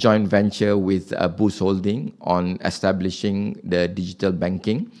joint venture with Boost Holding on establishing the digital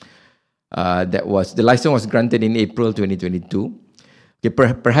banking. The license was granted in April 2022.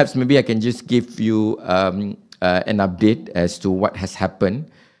 Okay, perhaps maybe I can just give you an update as to what has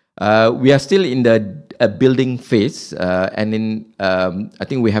happened. We are still in the building phase, and I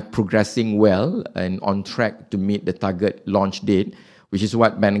think we have progressing well and on track to meet the target launch date, which is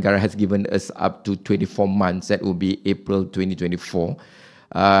what Bank Negara has given us up to 24 months. That will be April 2024.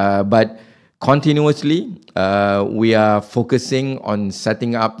 But continuously, we are focusing on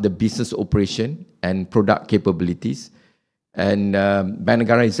setting up the business operation and product capabilities. And Bank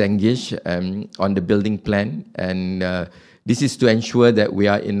Negara is engaged on the building plan, and this is to ensure that we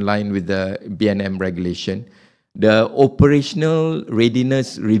are in line with the BNM regulation. The operational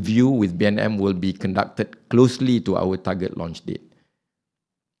readiness review with BNM will be conducted closely to our target launch date.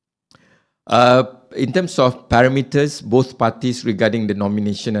 In terms of parameters, both parties regarding the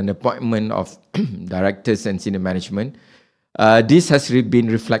nomination and appointment of directors and senior management, this has been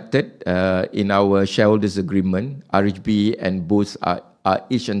reflected in our shareholders agreement. RHB and Boost are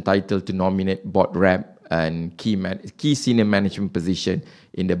each entitled to nominate board rep and key senior management position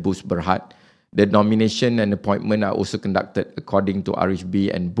in the Boost Berhad. The nomination and appointment are also conducted according to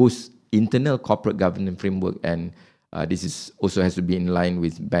RHB and Boost internal corporate governance framework, and this is also has to be in line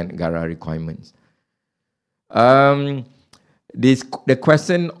with Bank Negara requirements. The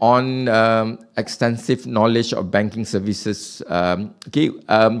question on extensive knowledge of banking services.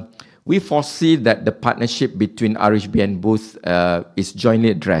 We foresee that the partnership between RHB and Boost is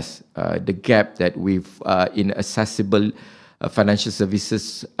jointly addressed. The gap that we've in accessible financial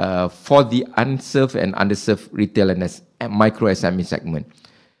services for the unserved and underserved retail and micro SME segment.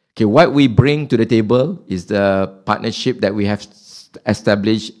 What we bring to the table is the partnership that we have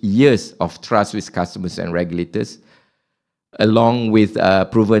established years of trust with customers and regulators, along with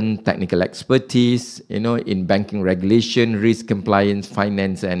proven technical expertise, in banking regulation, risk compliance,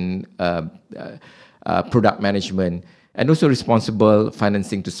 finance, and product management, and also responsible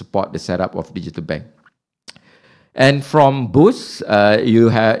financing to support the setup of digital bank. And from Boost,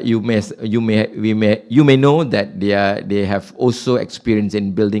 you may know that they have also experience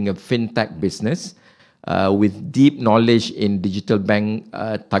in building a fintech business with deep knowledge in digital bank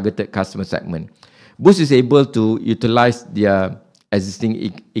targeted customer segment. Boost is able to utilize their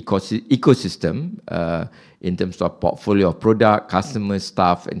existing ecosystem in terms of portfolio of product, customers,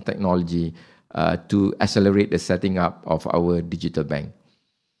 staff, and technology to accelerate the setting up of our digital bank.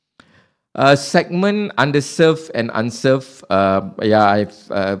 Segment underserved and unserved. I've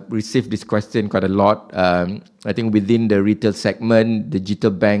received this question quite a lot. I think within the retail segment,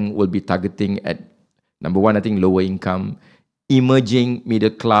 digital bank will be targeting at number one, I think lower income, emerging middle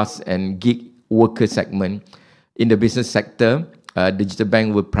class and gig worker segment. In the business sector, digital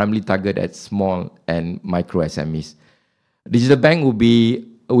bank will primarily target at small and micro SMEs. Digital bank will be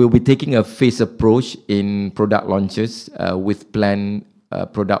taking a phased approach in product launches with planned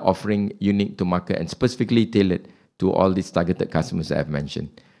product offering unique to market and specifically tailored to all these targeted customers that I've mentioned.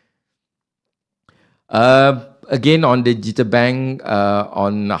 Again, on the digital bank,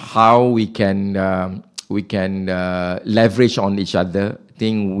 on how we can leverage on each other. I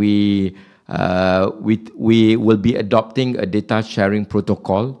think we will be adopting a data sharing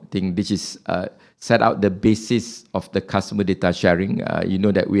protocol. I think this is set out the basis of the customer data sharing. You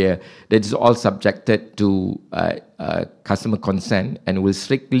know that that is all subjected to customer consent and will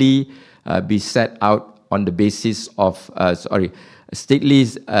strictly be set out on the basis of strictly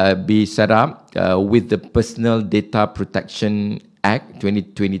be set up with the Personal Data Protection Act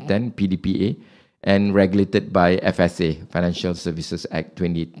 2010 PDPA and regulated by FSA Financial Services Act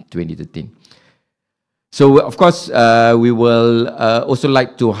 2013. So, of course, we will also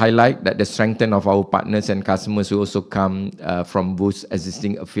like to highlight that the strength of our partners and customers will also come from Boost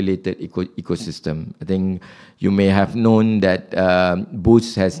existing affiliated ecosystem. I think you may have known that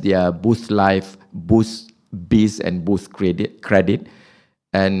Boost has their Boost Life, Boost Biz, and Boost Credit.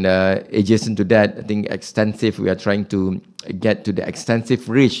 And adjacent to that, I think we are trying to get to the extensive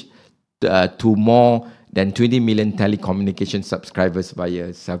reach to more than 20 million telecommunication subscribers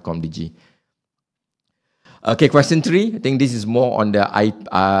via CelcomDigi. Okay, question 3. I think this is more on the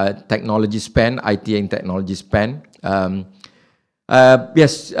technology spend, IT and technology spend.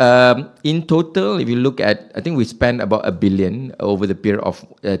 Yes, in total, if you look at, I think we spent about $1 billion over the period of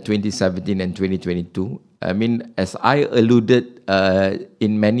 2017 and 2022. I mean, as I alluded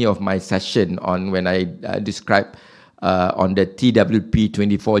in many of my sessions on when I described on the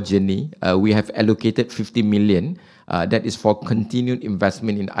TWP24 journey, we have allocated 50 million. That is for continued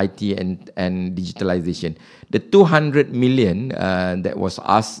investment in IT and digitalization. The 200 million that was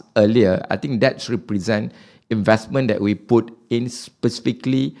asked earlier, I think that represent investment that we put in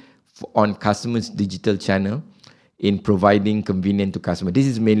specifically on customers' digital channel in providing convenience to customers. This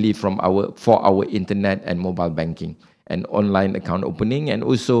is mainly for our internet and mobile banking and online account opening and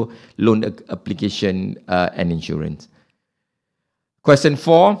also loan application and insurance. Question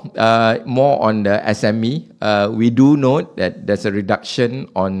 4, more on the SME. We do note that there's a reduction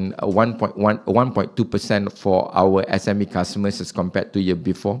on 1.2% for our SME customers as compared to year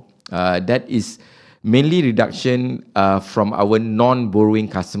before. That is mainly reduction from our non-borrowing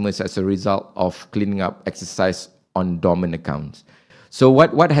customers as a result of cleaning up exercise on dormant accounts. So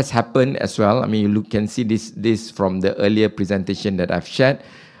what has happened as well, I mean, you can see this from the earlier presentation that I've shared.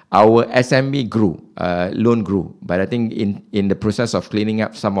 Our SME grew, loan grew, but I think in the process of cleaning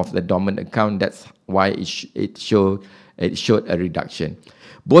up some of the dormant account, that's why it showed a reduction.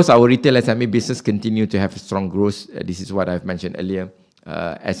 Both our retail SME business continue to have strong growth. This is what I've mentioned earlier.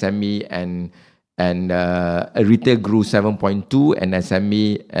 SME and retail grew 7.2%, and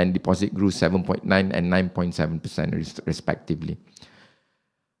SME and deposit grew 7.9% and 9.7% respectively.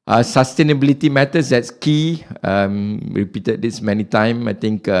 Sustainability matters, that's key. Repeated this many times. I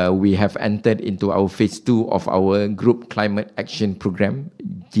think we have entered into our phase 2 of our Group Climate Action Program,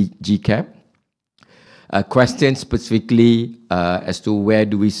 GCAP. Questions specifically as to where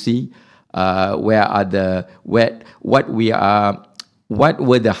do we see, what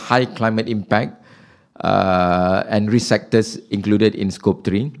were the high climate impact and risk sectors included in Scope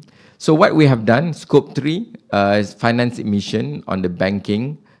 3. So what we have done, Scope 3 is finance emission on the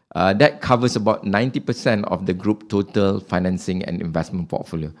banking. That covers about 90% of the group total financing and investment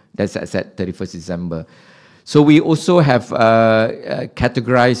portfolio. That's as at 31st December. So we also have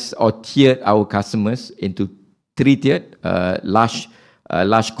categorized or tiered our customers into 3 tiered, large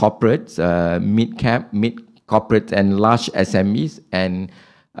corporates, mid-cap, mid-corporate and large SMEs, and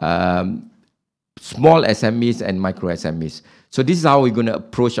small SMEs and micro SMEs. So this is how we're going to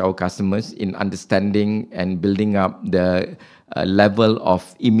approach our customers in understanding and building up the level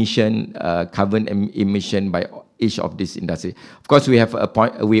of emission, carbon emission by each of these industries. Of course,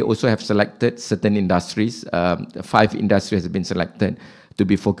 we also have selected certain industries. 5 industries have been selected to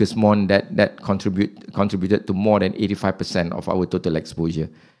be focused more on that contributed to more than 85% of our total exposure.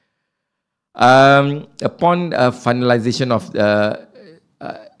 Upon finalization of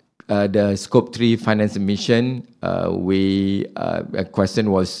the Scope 3 finance emission, a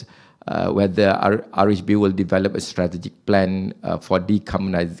question was whether RHB will develop a strategic plan for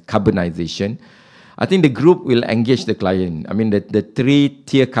decarbonization. I think the group will engage the client. I mean, the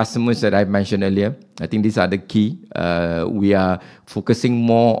 3-tier customers that I mentioned earlier, I think these are the key. We are focusing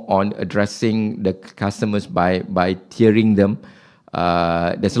more on addressing the customers by tiering them.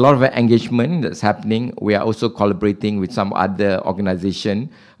 There's a lot of engagement that's happening. We are also collaborating with some other organization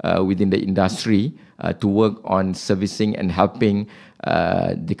within the industry to work on servicing and helping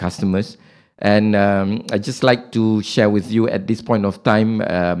the customers. And I'd just like to share with you at this point of time,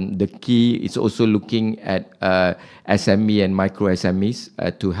 the key is also looking at SME and micro SMEs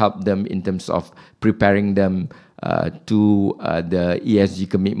to help them in terms of preparing them to the ESG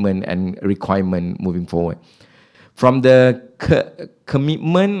commitment and requirement moving forward. From the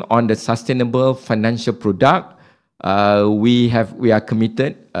commitment on the sustainable financial product, we are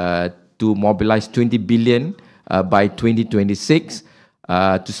committed to mobilize 20 billion by 2026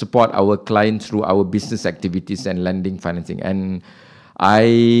 to support our clients through our business activities and lending financing. And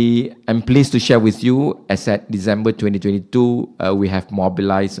I am pleased to share with you, as at December 2022, we have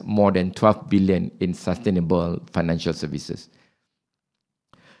mobilized more than 12 billion in sustainable financial services.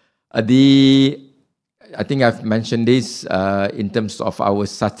 I think I've mentioned this in terms of our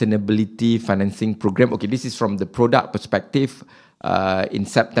sustainability financing program. Okay, this is from the product perspective. In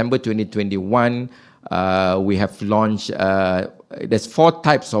September 2021, we have launched, there's 4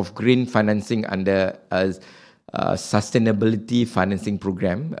 types of green financing under sustainability financing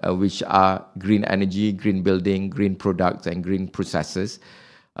program, which are green energy, green building, green products, and green processes.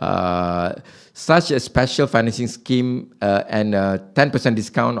 Such a special financing scheme and a 10%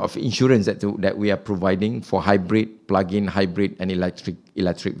 discount of insurance that we are providing for hybrid, plug-in hybrid, and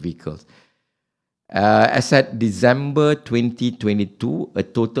electric vehicles. As at December 2022, a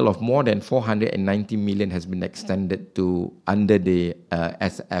total of more than 490 million has been extended to under the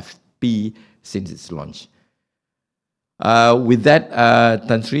SFP since its launch. With that,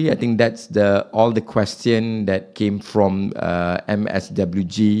 Tan Sri, I think that's all the question that came from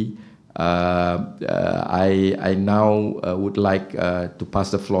MSWG. I now would like to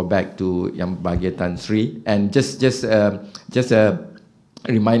pass the floor back to Yang Berhad Tan Sri, and just a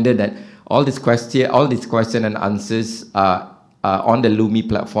reminder that all these question and answers are on the Lumi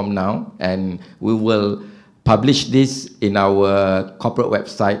platform now, and we will publish this in our corporate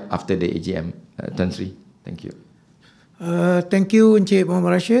website after the AGM. Tan Sri, thank you. Thank you, Encik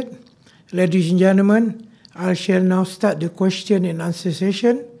Muhammad Rashid. Ladies and gentlemen, I shall now start the question and answer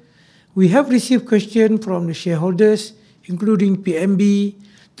session. We have received questions from the shareholders, including PMB,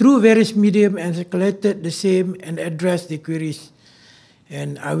 through various mediums, and collected the same and addressed the queries.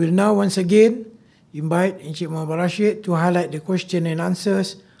 And I will now once again invite Encik Muhammad Rashid to highlight the question and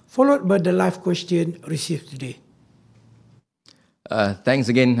answers, followed by the live question received today. Thanks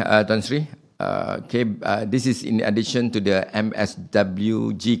again, Tan Sri. Okay, this is in addition to the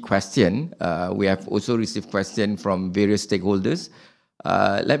MSWG question. We have also received questions from various stakeholders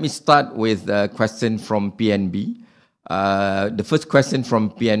Let me start with a question from PNB. The first question from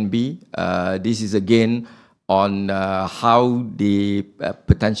PNB, this is again on how they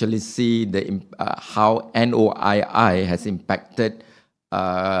potentially see how NOII has impacted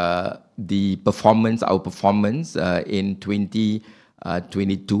the performance, our performance in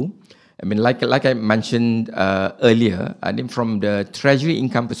 2022. I mean, like I mentioned earlier, I think from the treasury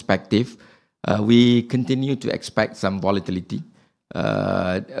income perspective, we continue to expect some volatility.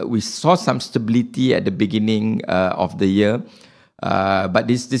 We saw some stability at the beginning of the year, but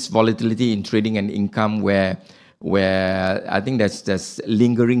this volatility in trading and income where I think there's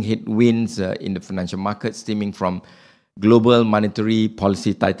lingering headwinds in the financial market stemming from global monetary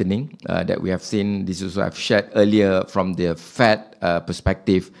policy tightening that we have seen. This is what I've shared earlier from the Fed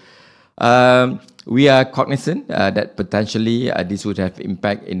perspective. We are cognizant that potentially this would have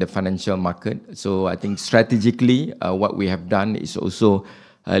impact in the financial market. So I think strategically, what we have done is also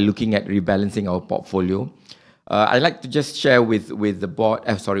looking at rebalancing our portfolio. I'd like to just share with the board,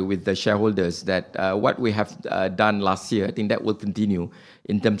 with the shareholders that what we have done last year, I think that will continue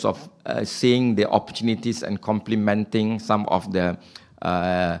in terms of seeing the opportunities and complementing some of the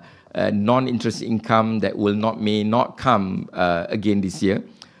non-interest income that may not come again this year.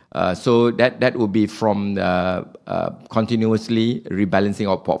 So that will be from continuously rebalancing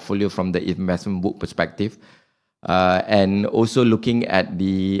our portfolio from the investment book perspective, and also looking at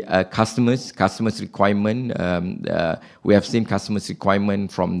the customers' requirement. We have seen customers' requirement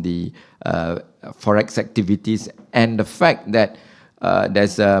from the forex activities and the fact that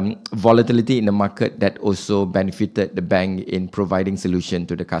there's volatility in the market that also benefited the bank in providing solution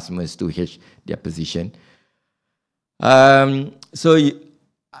to the customers to hedge their position.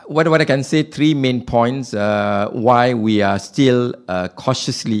 What I can say, three main points why we are still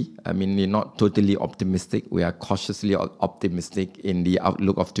cautiously, I mean, we're not totally optimistic, we are cautiously optimistic in the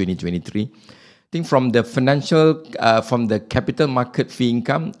outlook of 2023. I think from the capital market fee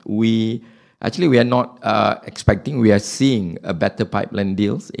income, we are not expecting, we are seeing a better pipeline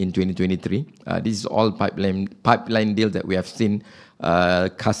deals in 2023. This is all pipeline deals that we have seen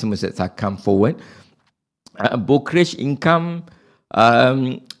customers that have come forward. Brokerage income,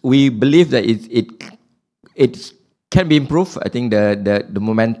 we believe that it can be improved. I think the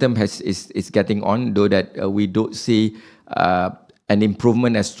momentum is getting on, though that we don't see an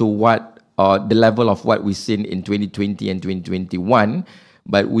improvement as to what the level of what we've seen in 2020 and 2021.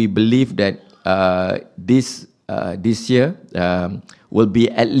 But we believe that this year will be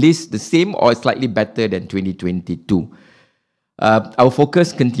at least the same or slightly better than 2022. Our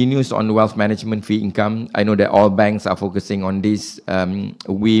focus continues on wealth management fee income. I know that all banks are focusing on this.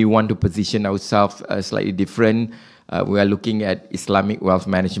 We want to position ourselves slightly different. We are looking at Islamic wealth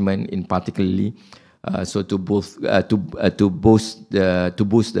management in particularly, so to boost the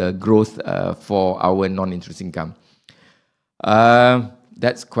growth for our non-interest income.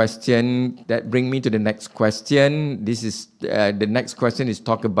 That's question. That brings me to the next question. This is the next question is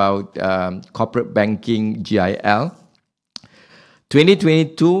talk about corporate banking GIL.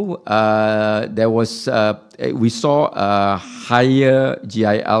 2022, we saw a higher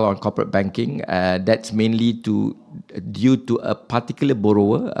GIL on corporate banking. That's mainly due to a particular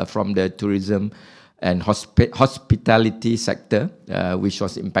borrower from the tourism and hospitality sector, which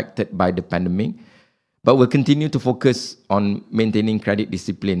was impacted by the pandemic. But we'll continue to focus on maintaining credit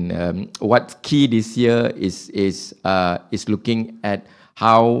discipline. What's key this year is looking at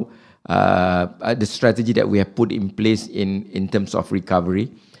how the strategy that we have put in place in terms of recovery.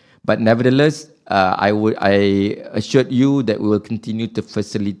 But nevertheless, I assure you that we will continue to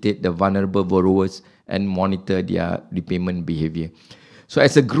facilitate the vulnerable borrowers and monitor their repayment behavior. So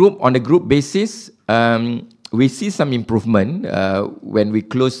as a group, on a group basis, we see some improvement when we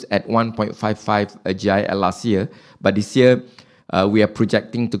closed at 1.55 GIL last year. But this year, we are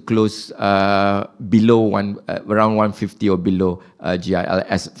projecting to close below around 150 or below GIL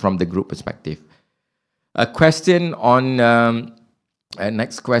as from the group perspective. A question on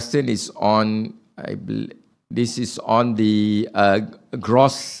next question is on this is on the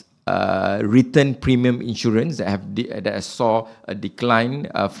gross written premium insurance that saw a decline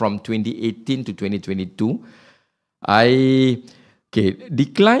from 2018 to 2022.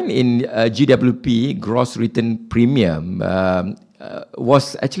 Decline in GWP, gross written premium,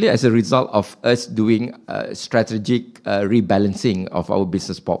 was actually as a result of us doing strategic rebalancing of our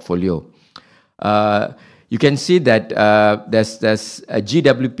business portfolio. You can see that there's a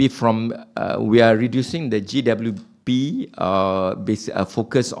GWP from, we are reducing the GWP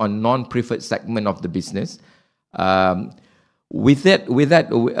focus on non-preferred segment of the business. With that,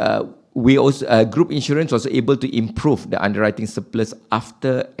 we also group insurance was able to improve the underwriting surplus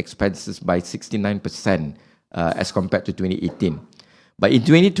after expenses by 69% as compared to 2018. But in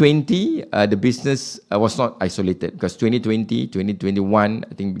 2020, the business was not isolated because 2020, 2021,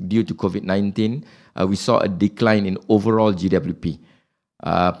 I think due to COVID-19, we saw a decline in overall GWP.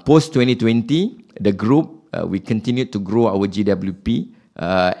 Post 2020, the group, we continued to grow our GWP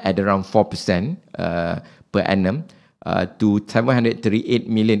at around 4% per annum to 738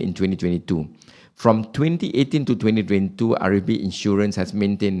 million in 2022. From 2018 to 2022, RHB Insurance has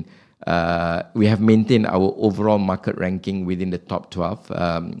maintained, we have maintained our overall market ranking within the top 12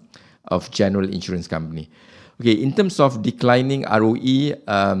 of general insurance company. Okay, in terms of declining ROE,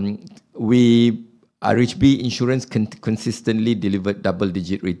 RHB Insurance consistently delivered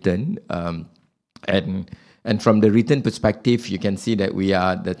double-digit return, and from the return perspective, you can see that we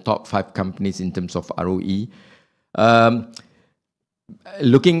are the top 5 companies in terms of ROE.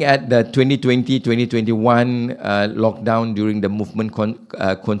 Looking at the 2020-2021 lockdown during the movement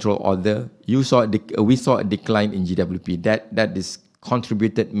control order, we saw a decline in GWP. That is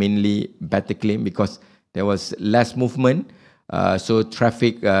contributed mainly better claim because there was less movement, so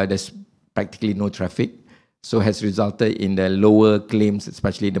traffic, there's practically no traffic, so has resulted in the lower claims,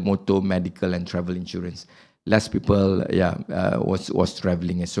 especially the motor, medical and travel insurance. Less people was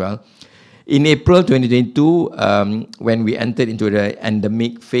traveling as well. In April 2022, when we entered into the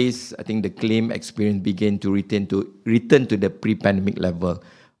endemic phase, I think the claim experience began to return to the pre-pandemic level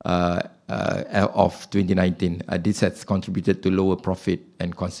of 2019. This has contributed to lower profit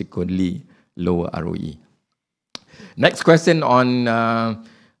and consequently lower ROE. Next question on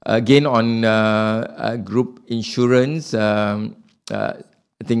again on group insurance. I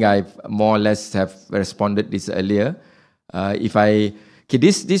think I've more or less have responded this earlier.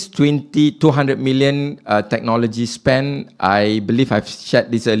 This 200 million technology spend, I believe I've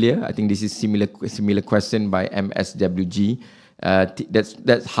shared this earlier. I think this is similar question by MSWG.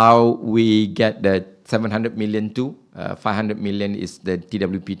 That's how we get the 700 million to 500 million is the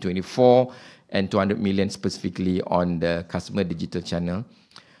TWP 24 and 200 million specifically on the customer digital channel.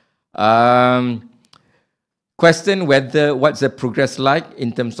 Question what's the progress like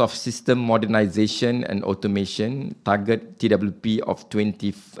in terms of system modernization and automation, target TWP of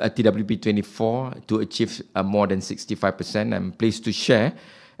TWP 24 to achieve more than 65%. I'm pleased to share,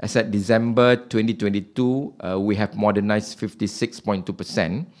 as at December 2022, we have modernized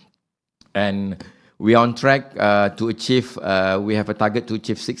 56.2%. And we are on track to achieve, we have a target to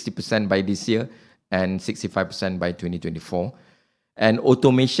achieve 60% by this year and 65% by 2024. And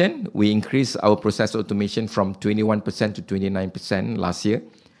automation, we increased our process automation from 21% to 29% last year.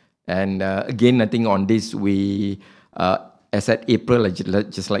 And again, I think on this, we, as at April, I'd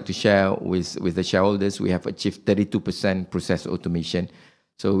just like to share with the shareholders, we have achieved 32% process automation.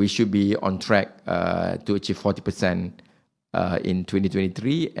 So we should be on track to achieve 40% in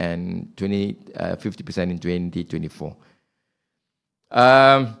 2023 and 50% in 2024.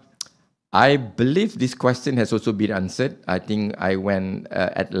 I believe this question has also been answered. I think I went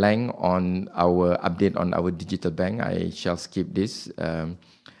at length on our update on our digital bank. I shall skip this.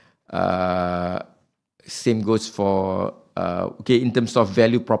 Same goes for, in terms of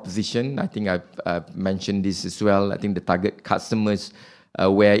value proposition, I think I've mentioned this as well. I think the target customers,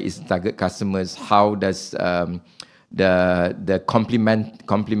 where is the target customers? How does the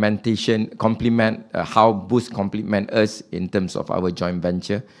how Boost complement us in terms of our joint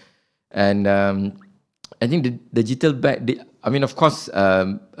venture? And I think the digital bank, of course,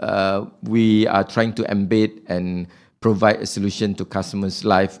 we are trying to embed and provide a solution to customers'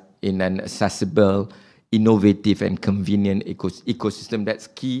 life in an accessible, innovative and convenient ecosystem. That's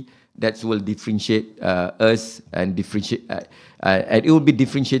key. That will differentiate us and differentiate. And it will be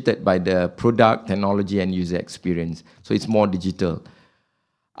differentiated by the product, technology and user experience. So it's more digital.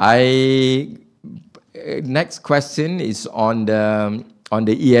 Next question is on the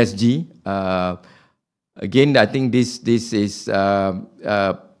ESG. Again, I think this is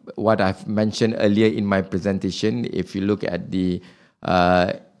what I've mentioned earlier in my presentation. If you look at the,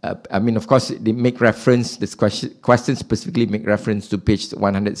 of course, they make reference, this question specifically make reference to page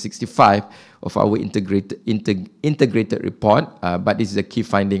 165 of our integrated report, but this is a key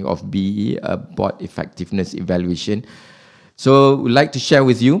finding of BE, Board Effectiveness Evaluation. So we'd like to share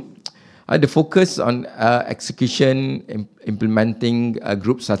with you the focus on execution, implementing a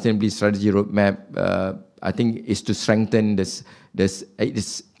group sustainability strategy roadmap, I think, is to strengthen our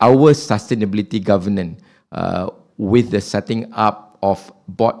sustainability governance with the setting up of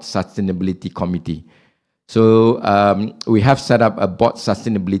Board Sustainability Committee. So we have set up a board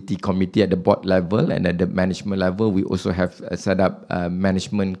sustainability committee at the board level, and at the management level, we also have set up a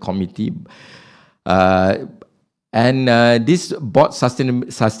management committee. This board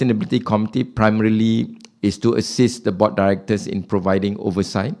sustainability committee primarily is to assist the board directors in providing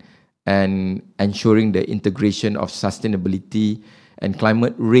oversight and ensuring the integration of sustainability and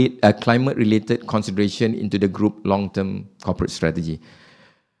climate-related consideration into the group long-term corporate strategy.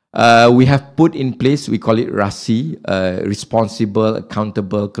 We have put in place, we call it RASI, responsible,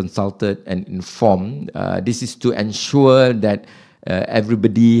 accountable, consulted, and informed. This is to ensure that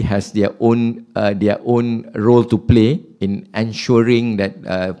everybody has their own role to play in ensuring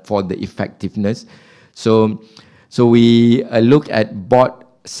that for the effectiveness. So we look at board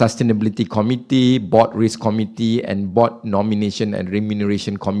sustainability committee, board risk committee, and board nomination and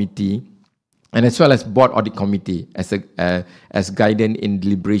remuneration committee, and as well as board audit committee as guidance in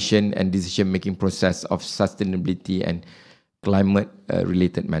deliberation and decision-making process of sustainability and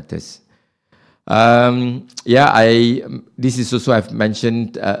climate-related matters. This is also I've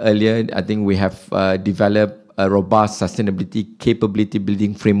mentioned earlier. I think we have developed a robust sustainability capability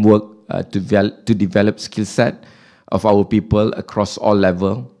building framework to develop skill set of our people across all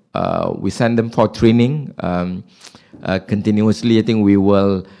level. We send them for training continuously. I think we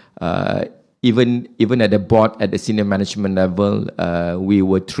will even at the board, at the senior management level, we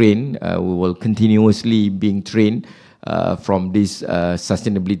will train. We will continuously being trained from this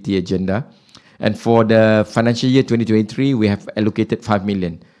sustainability agenda. And for the financial year 2023, we have allocated 5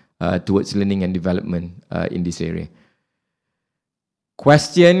 million towards learning and development in this area.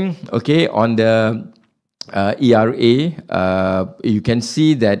 Question, okay, on the ERA, you can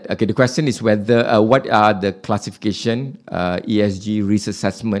see that, okay, the question is whether, what are the classification, ESG risk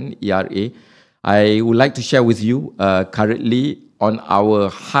assessment, ERA. I would like to share with you, currently on our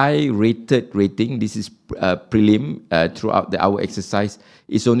high rated rating, this is prelim throughout our exercise,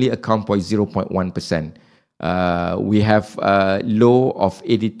 is only account for 0.1%. We have a low of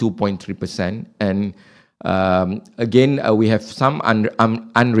 82.3%, and again, we have some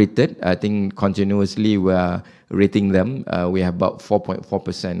unrated. I think continuously we are rating them. We have about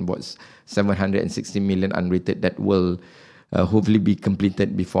 4.4%, what's 760 million unrated that will hopefully be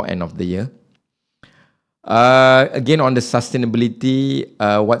completed before end of the year. Again, on the sustainability,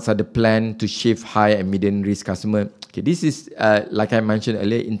 what are the plan to shift high and medium risk customer? Okay, this is like I mentioned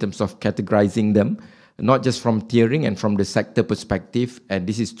earlier in terms of categorizing them, not just from tiering and from the sector perspective, and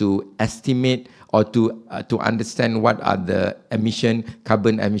this is to estimate or to understand what are the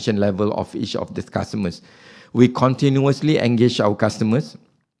carbon emission level of each of the customers. We continuously engage our customers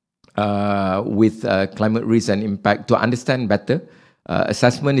with climate risk and impact to understand better.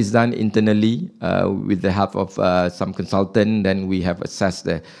 Assessment is done internally with the help of some consultant. Then we have assessed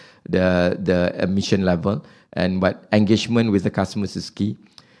the emission level, but engagement with the customers is key.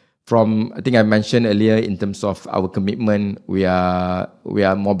 From, I think I mentioned earlier, in terms of our commitment, we are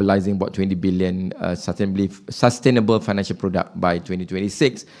mobilizing about 20 billion sustainable financial product by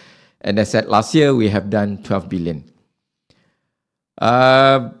 2026. And as said, last year we have done 12 billion.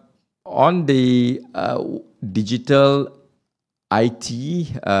 On the digital IT,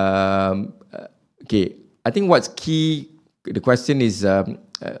 okay, I think what's key, the question is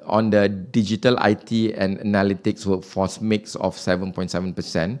on the digital IT and analytics workforce mix of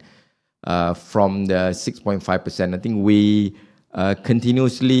 7.7% from the 6.5%. I think we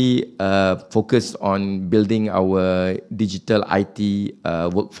continuously focus on building our digital IT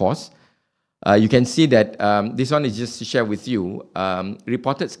workforce. You can see that this one is just to share with you.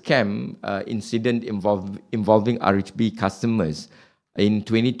 Reported scam incident involving RHB customers in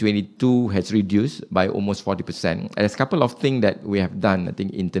 2022 has reduced by almost 40%. And there's a couple of things that we have done, I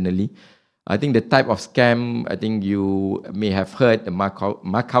think, internally. I think the type of scam, I think you may have heard, the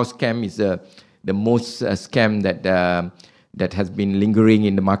Macau scam is the most scam that has been lingering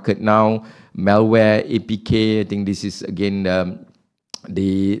in the market now. Malware, APK, I think this is again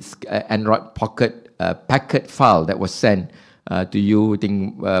the Android packet file that was sent to you. I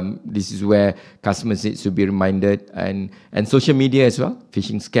think this is where customers need to be reminded, and social media as well,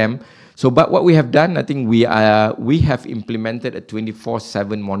 phishing scam. So, but what we have done, I think we have implemented a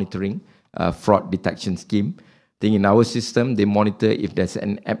 24/7 monitoring fraud detection scheme. I think in our system, they monitor if there's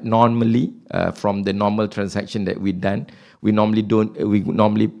an abnormally from the normal transaction that we've done. We normally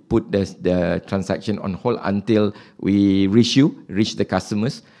put the transaction on hold until we reach the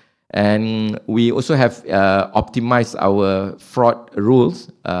customers. And we also have optimized our fraud rules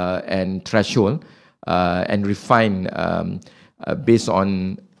and threshold and refine based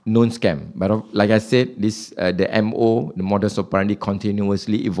on known scam. But like I said, this the MO, the modus operandi,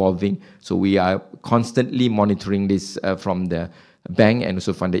 continuously evolving. So we are constantly monitoring this from the bank and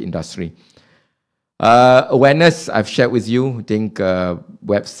also from the industry. Awareness, I've shared with you. I think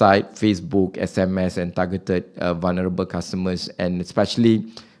website, Facebook, SMS, and targeted vulnerable customers, and especially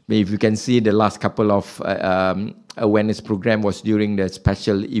if you can see the last couple of awareness program was during the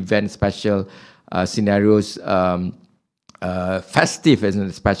special event, special scenarios, festive,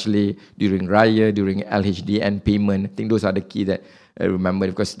 especially during Raya, during LHD and payment. I think those are the key that I remember,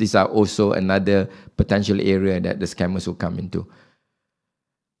 because these are also another potential area that the scammers will come into.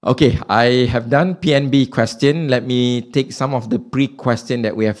 Okay, I have done PNB question. Let me take some of the pre-question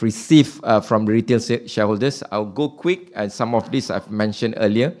that we have received from the retail shareholders. I'll go quick, and some of this I've mentioned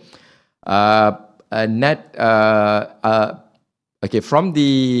earlier. Okay, from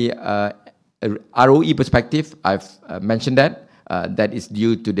the ROE perspective, I've mentioned that. That is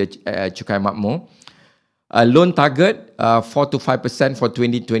due to the Cukai Makmur. Loan target 4 to 5% for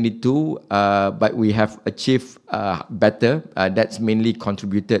 2022, but we have achieved better. That's mainly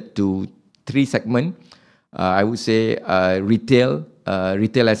contributed to 3 segments. I would say retail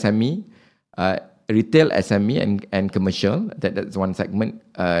SME, and commercial. That's one segment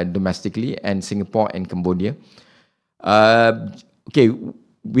domestically, and Singapore and Cambodia. Okay,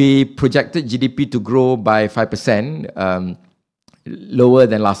 we projected GDP to grow by 5%, lower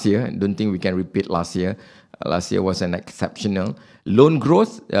than last year. I don't think we can repeat last year. Last year was an exceptional. Loan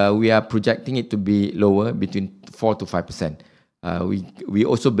growth, we are projecting it to be lower, between 4 to 5%. We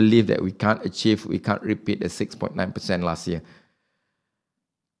also believe that we can't repeat the 6.9% last year.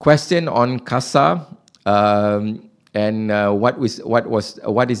 Question on CASA, and what is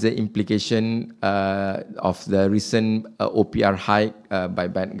the implication of the recent OPR hike by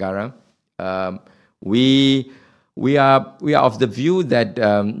Bank Negara? We are of the view that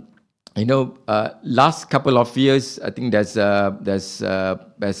last couple of years, I think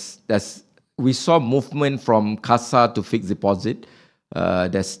we saw movement from CASA to fixed deposit.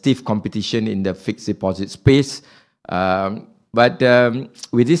 There's stiff competition in the fixed deposit space. But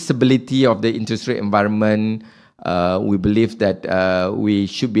with this stability of the interest rate environment, we believe that we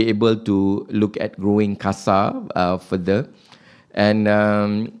should be able to look at growing CASA further. And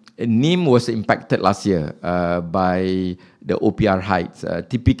NIM was impacted last year by the OPR hikes.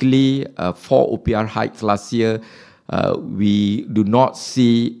 Typically, for OPR hikes last year, we do not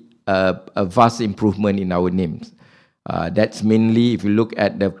see a vast improvement in our NIMs. That's mainly, if you look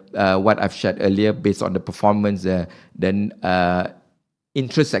at what I've shared earlier, based on the performance, then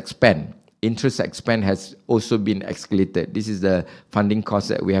interest expense has also been escalated. This is the funding cost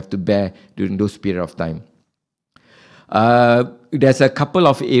that we have to bear during those period of time. There's a couple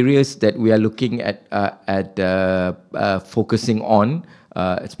of areas that we are looking at focusing on,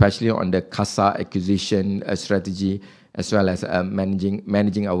 especially on the CASA acquisition strategy, as well as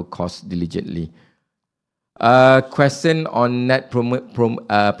managing our costs diligently. Question on net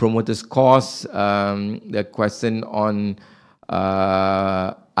promoters cost. The question on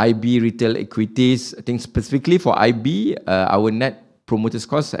IB retail equities. I think specifically for IB, our net promoters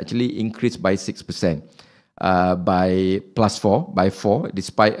cost actually increased by 6%. By +4,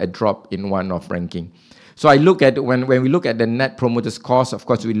 despite a drop in one-off ranking. So I look at when we look at the net promoters cost, of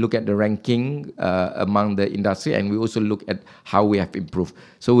course we look at the ranking among the industry, and we also look at how we have improved.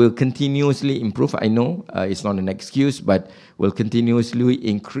 So we'll continuously improve. I know it's not an excuse, but we'll continuously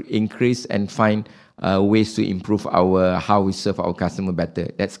increase and find ways to improve how we serve our customer better.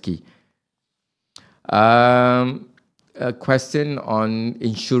 That's key. A question on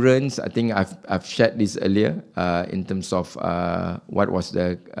insurance. I think I've shared this earlier in terms of what was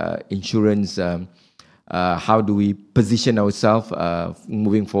the insurance, how do we position ourselves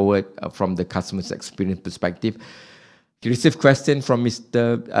moving forward from the customer's experience perspective. We received question from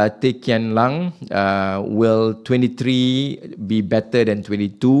Mr. Teh Kian Lang. Will 23 be better than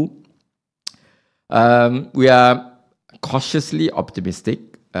 22? We are cautiously optimistic.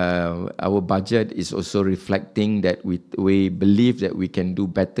 Our budget is also reflecting that we believe that we can do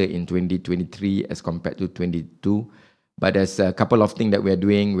better in 2023 as compared to 22. But there's a couple of things that we are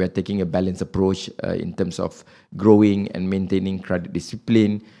doing. We are taking a balanced approach in terms of growing and maintaining credit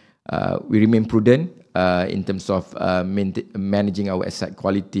discipline. We remain prudent in terms of managing our asset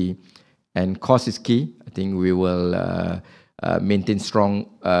quality, and cost is key. I think we will maintain strong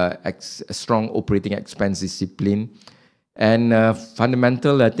operating expense discipline. And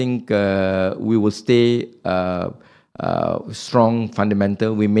fundamental, I think we will stay strong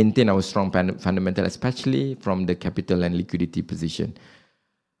fundamental. We maintain our strong fundamental, especially from the capital and liquidity position.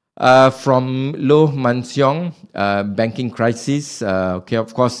 From Loh Man Siong, banking crisis. Okay,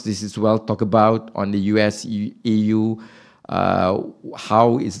 of course, this is well talked about on the US, EU.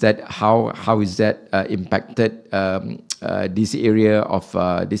 How is that impacted this area of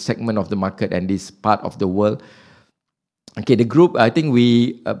this segment of the market and this part of the world? Okay, the group, I think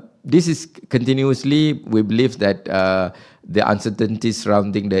this is continuously, we believe that the uncertainty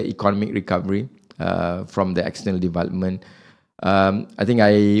surrounding the economic recovery from the external development. I think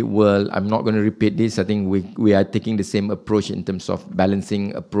I'm not going to repeat this. I think we are taking the same approach in terms of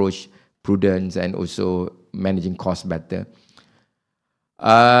balancing approach, prudence, and also managing costs better.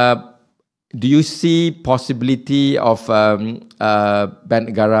 Do you see possibility of Bank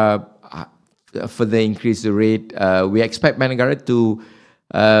Negara further increase the rate? We expect Bank Negara to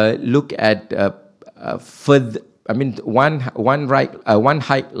look at further. I mean, one hike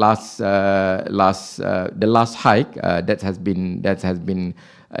the last hike that has been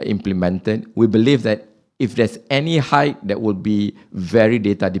implemented. We believe that if there's any hike, that will be very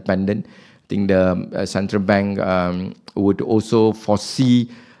data dependent. I think the central bank would also foresee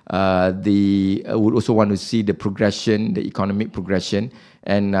would also want to see the progression, the economic progression,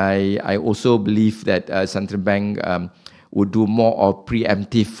 and I also believe that central bank would do more of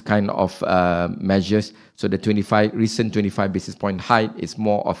preemptive kind of measures. So the recent 25 basis point hike is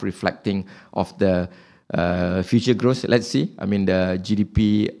more of reflecting of the future growth. Let's see. I mean, the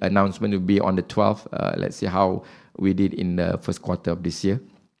GDP announcement will be on the 12th. Let's see how we did in the first quarter of this year.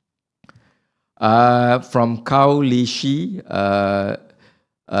 From Kao Li Shi,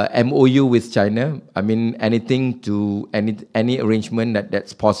 MOU with China. I mean, any arrangement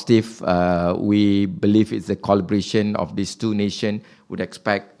that's positive. We believe it's a collaboration of these two nations.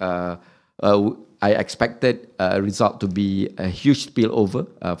 I expected a result to be a huge spillover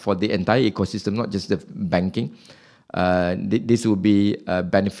for the entire ecosystem, not just the banking. This will be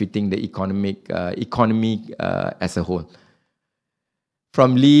benefiting the economy as a whole.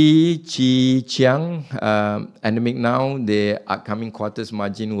 From Lee Chi Chiang, endemic now, the upcoming quarters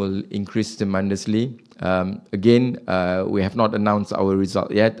margin will increase tremendously. Again, we have not announced our result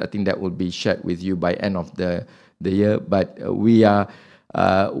yet. I think that will be shared with you by end of the year. But we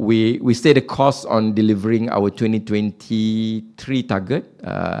stay the course on delivering our 2023 target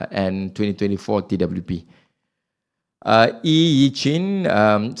and 2024 TWP. Yi Chin,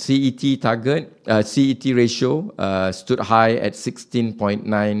 CET target, CET ratio stood high at 16.9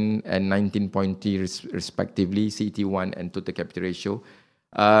 and 19.3 respectively, CET1 and total capital ratio.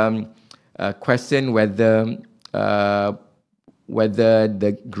 Question whether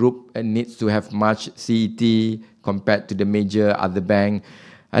the group needs to have much CET compared to the major other bank.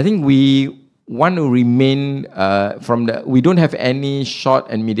 I think we want to remain we don't have any short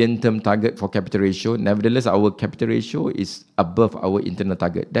and medium term target for capital ratio. Nevertheless, our capital ratio is above our internal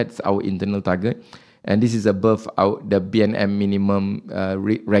target. That's our internal target, and this is above the BNM minimum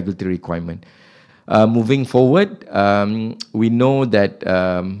regulatory requirement. Moving forward, we know that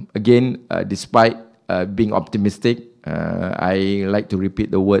again, despite being optimistic, I like to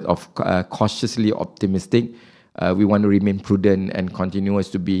repeat the word of cautiously optimistic. We want to remain prudent and continuous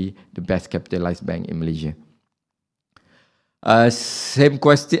to be the best capitalized bank in Malaysia. Same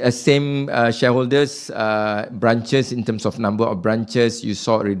question, same shareholders, branches in terms of number of branches, you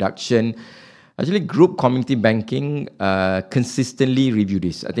saw a reduction. Actually, group community banking consistently review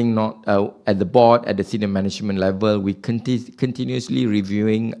this. I think not at the board, at the senior management level, we continuously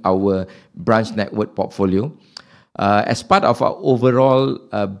reviewing our branch network portfolio. As part of our overall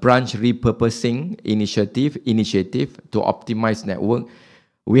branch repurposing initiative to optimize network,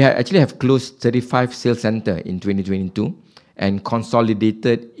 we actually have closed 35 sales centers in 2022 and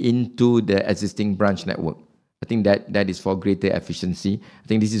consolidated into the existing branch network. I think that is for greater efficiency. I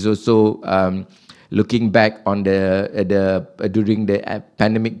think this is also looking back on during the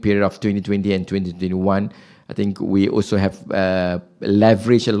pandemic period of 2020 and 2021. I think we also have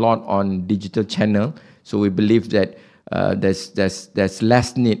leveraged a lot on digital channel. So we believe that there's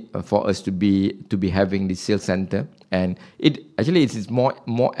less need for us to be having this sales center, and it is more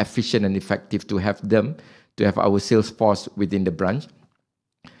efficient and effective to have our sales force within the branch.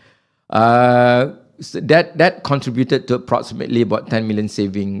 So that contributed to approximately about 10 million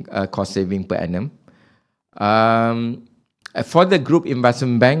cost saving per annum. For the group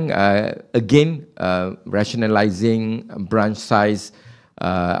investment bank, again, rationalizing branch size.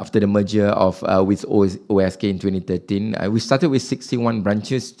 After the merger with OSK in 2013. We started with 61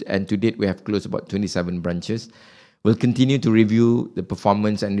 branches, and to date we have closed about 27 branches. We'll continue to review the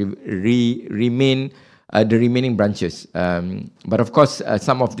performance and remain the remaining branches. But of course,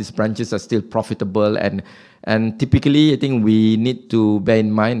 some of these branches are still profitable, and typically, I think we need to bear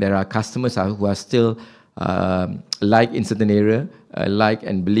in mind there are customers who are still like in certain area, like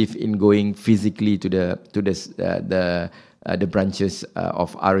and believe in going physically to the branches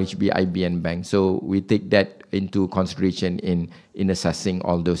of RHB, IB, and bank. So we take that into consideration in assessing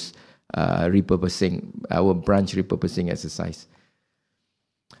all those repurposing, our branch repurposing exercise.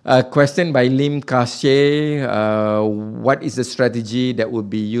 Question by Lim Kashe. What is the strategy that will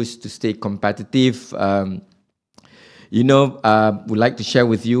be used to stay competitive? Would like to share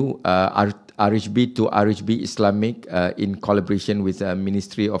with you RHB to RHB Islamic in collaboration with the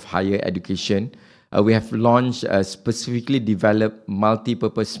Ministry of Higher Education. We have launched a specifically developed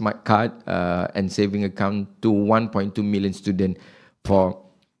multi-purpose smart card and saving account to 1.2 million students for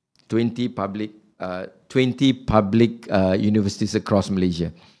 20 public universities across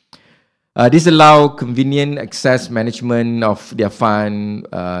Malaysia. This allows convenient access management of their fund.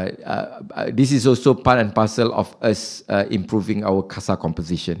 This is also part and parcel of us improving our CASA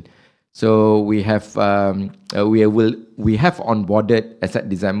composition. So we have onboarded as at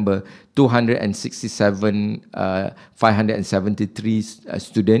December 573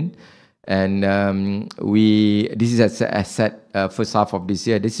 students, and this is as at first half of this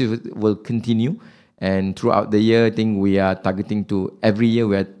year. This will continue, and throughout the year, I think we are targeting to every year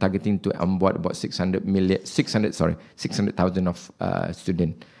we are targeting to onboard about 600,000 of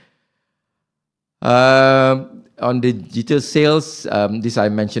students. On the digital sales, this I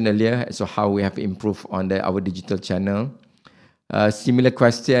mentioned earlier, so how we have improved on our digital channel. Similar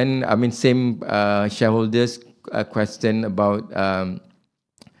question, same shareholders question about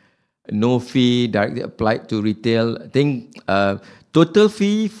no fee directly applied to retail. I think total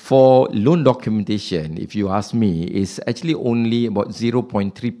fee for loan documentation, if you ask me, is actually only about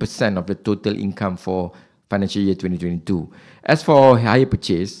 0.3% of the total income for financial year 2022. As for hire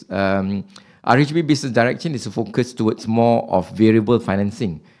purchase, RHB business direction is focused towards more of variable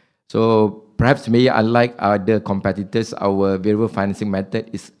financing. So perhaps maybe unlike other competitors, our variable financing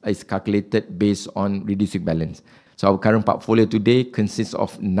method is calculated based on reducing balance. So our current portfolio today consists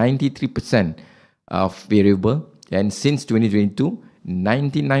of 93% of variable, and since 2022,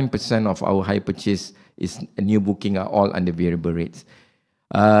 99% of our hire purchase is new booking are all under variable rates.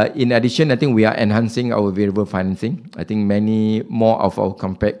 In addition, I think we are enhancing our variable financing. I think many more of our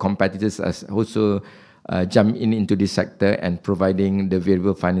competitors are also jumped into this sector and providing the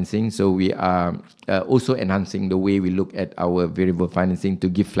variable financing. So we are also enhancing the way we look at our variable financing to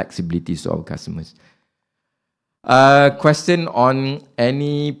give flexibility to our customers. Question on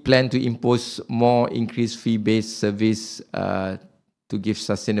any plan to impose more increased fee-based service to give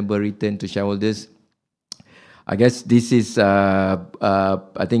sustainable return to shareholders. I guess this is, I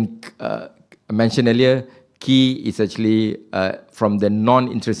think, I mentioned earlier, key is actually from the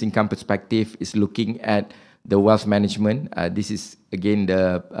non-interest income perspective is looking at the wealth management. This is, again,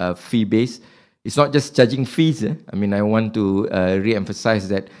 the fee base. It's not just charging fees. I want to re-emphasize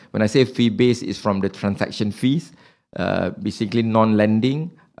that when I say fee base, it's from the transaction fees, basically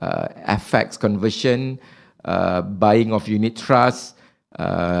non-lending, FX conversion, buying of unit trusts,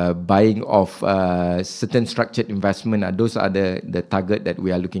 buying of certain structured investment. Those are the target that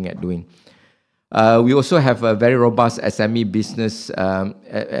we are looking at doing. We also have a very robust SME business, and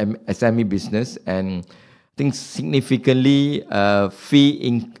I think significantly fee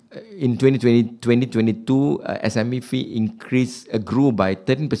in 2022 SME fee grew by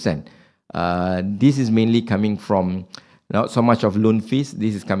 13%. This is mainly coming from not so much of loan fees.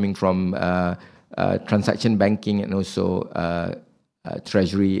 This is coming from transaction banking and also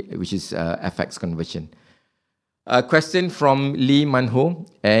treasury, which is FX conversion. A question from Lee Manho.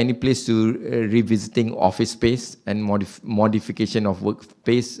 Any place to revisiting office space and modification of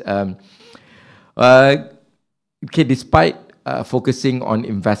workspace? Okay, despite focusing on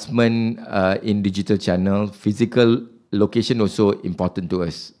investment in digital channel, physical location also important to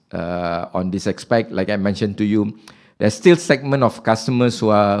us. On this aspect, like I mentioned to you, there's still segment of customers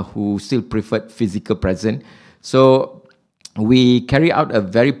who still prefer physical presence. So we carry out a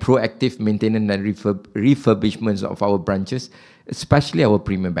very proactive maintenance and refurbishments of our branches, especially our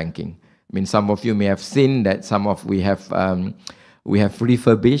premium banking. Some of you may have seen that we have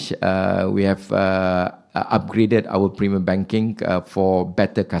refurbished, we have upgraded our premium banking for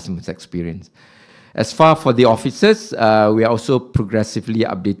better customer experience. As far for the offices, we are also progressively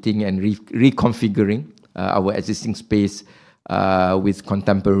updating and reconfiguring our existing space with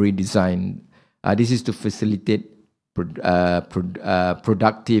contemporary design. This is to facilitate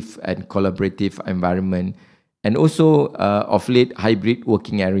productive and collaborative environment, and also of late hybrid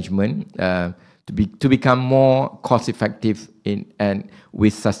working arrangement. to become more cost effective and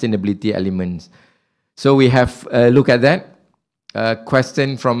with sustainability elements. So we have a look at that.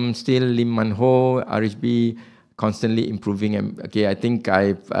 Question from still Lim Man Ho, RHB, constantly improving. Okay, I think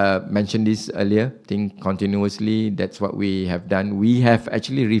I've mentioned this earlier. I think continuously, that's what we have done. We have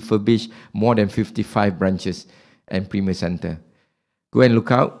actually refurbished more than 55 branches and Premier Center. Go and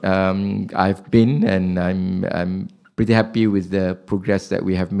look out. I've been, and I'm pretty happy with the progress that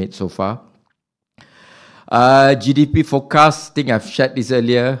we have made so far. GDP forecast, I think I've shared this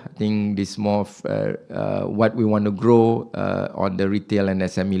earlier. I think this is more of what we want to grow on the retail and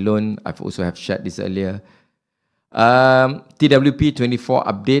SME loan. I've also have shared this earlier. TWP 24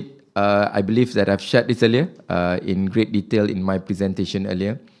 update, I believe that I've shared this earlier in great detail in my presentation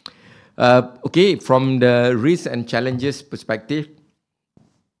earlier. Okay, from the risks and challenges perspective,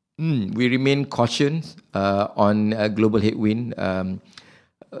 we remain cautious on global headwind.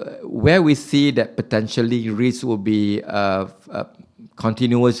 Where we see that potentially risk will be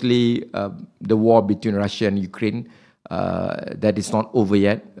continuously the war between Russia and Ukraine. That is not over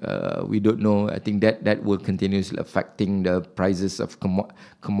yet. We don't know. I think that will continuously affecting the prices of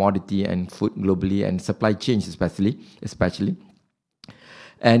commodity and food globally and supply chains especially.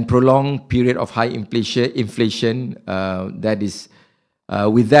 And prolonged period of high inflation, that is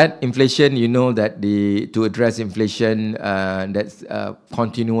with that inflation, you know that to address inflation, that's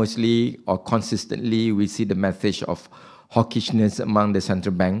continuously or consistently, we see the message of hawkishness among the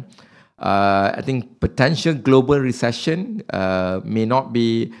central bank. I think potential global recession may not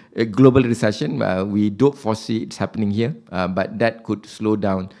be a global recession. We don't foresee it's happening here, but that could slow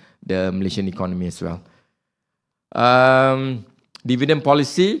down the Malaysian economy as well. Dividend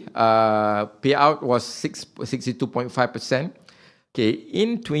policy, payout was 62.5%. Okay,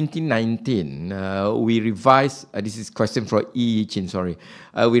 in 2019, we revised, this is a question for E. Chin, sorry.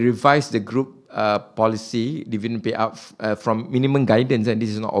 We revised the group policy, dividend payout from minimum guidance, and this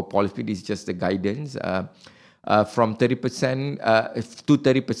is not our policy, this is just the guidance, from 30% to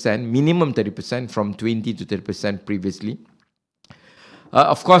 30%, minimum 30%, from 20 to 30% previously.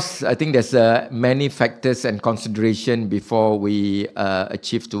 Of course, I think there's many factors and consideration before we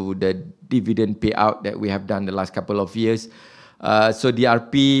achieve to the dividend payout that we have done the last couple of years. So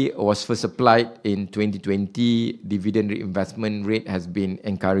DRP was first applied in 2020. Dividend reinvestment rate has been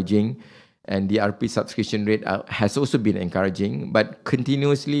encouraging, and DRP subscription rate has also been encouraging, but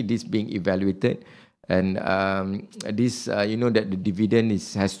continuously this being evaluated. And this, you know, that the dividend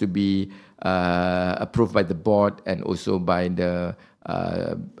has to be approved by the board and also by the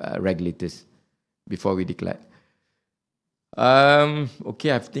regulators before we declare.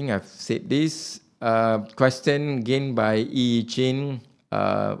 Okay, I think I've said this. Question again by E. Chin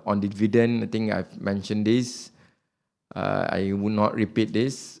on dividend. I think I've mentioned this. I will not repeat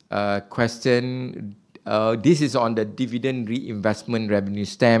this. Question. This is on the dividend reinvestment revenue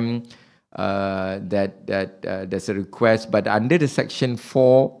stamp. There's a request, but under the section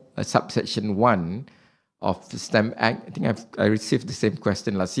 4, subsection 1 of the Stamp Act, I think I received the same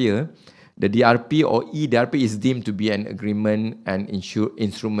question last year. The DRP or e-DRP is deemed to be an agreement and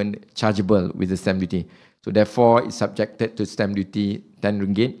instrument chargeable with the stamp duty. So therefore, it's subjected to stamp duty 10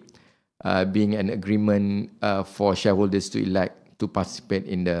 ringgit, being an agreement for shareholders to elect to participate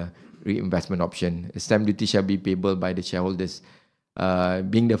in the reinvestment option. The stamp duty shall be payable by the shareholders,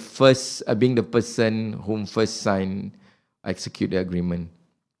 being the person whom first signed, execute the agreement.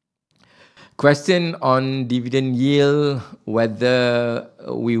 Question on dividend yield, whether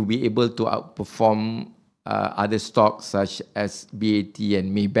we will be able to outperform other stocks such as BAT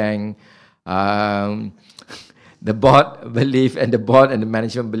and Maybank. The board believe, and the board and the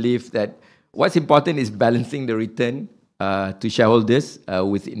management believe that what's important is balancing the return to shareholders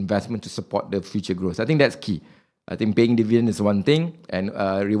with investment to support the future growth. I think that's key. I think paying dividend is one thing, and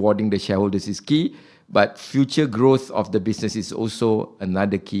rewarding the shareholders is key. But future growth of the business is also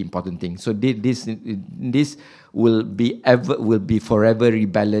another key important thing. So this will be forever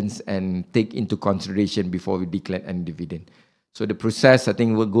rebalanced and take into consideration before we declare any dividend. So the process, I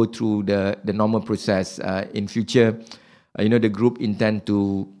think, will go through the normal process in future. You know, the group intend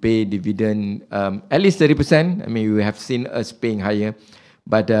to pay dividend at least 30%. I mean, we have seen us paying higher.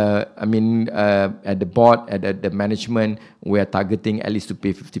 But I mean, at the board, at the management, we are targeting at least to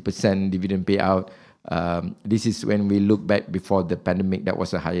pay 50% dividend payout. This is when we look back before the pandemic, that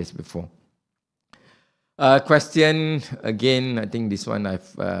was the highest before. Question, again, I think this one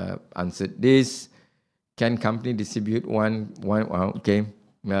I've answered this. Can company distribute one? Okay,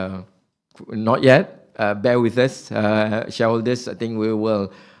 not yet. Bear with us, shareholders. I think we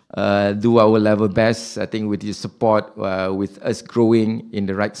will do our level best. I think with your support, with us growing in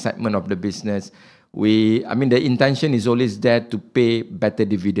the right segment of the business, the intention is always there to pay better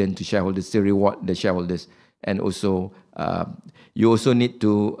dividend to shareholders, to reward the shareholders. And also, you also need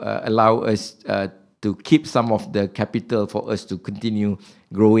to allow us to keep some of the capital for us to continue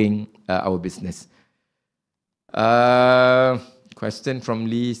growing our business. Question from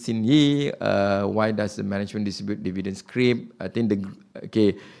Lee Sin Yi, why does the management distribute dividend scrip? I think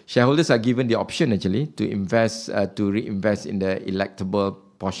shareholders are given the option actually to reinvest in the electable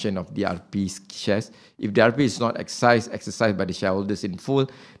portion of the DRP shares. If the DRP is not exercised by the shareholders in full,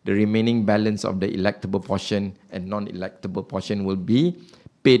 the remaining balance of the electable portion and non-electable portion will be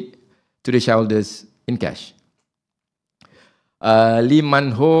paid to the shareholders in cash. Lee Man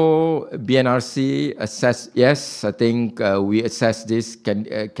Ho, BNRC assess, yes, I think we assess this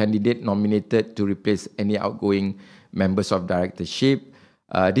candidate nominated to replace any outgoing members of directorship.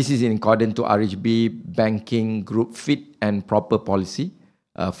 This is in accordance to RHB Banking Group Fit and Proper Policy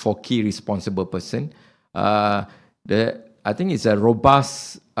for key responsible person. I think it's a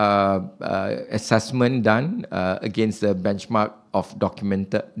robust assessment done against the benchmark of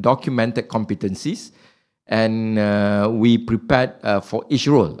documented competencies. And we prepared for each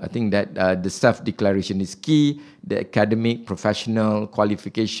role. I think that the self-declaration is key, the academic, professional,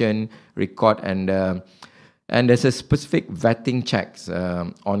 qualification, record, and there's a specific vetting checks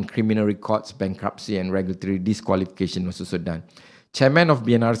on criminal records, bankruptcy, and regulatory disqualification was also done. Chairman of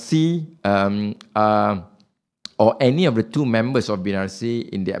BNRC or any of the two members of BNRC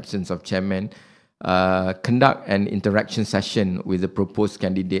in the absence of chairman conduct an interaction session with the proposed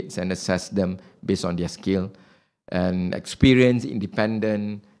candidates and assess them based on their skill and experience,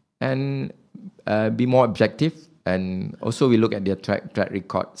 independent, and be more objective. And also we look at their track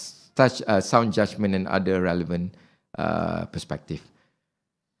records, such as sound judgment and other relevant perspective.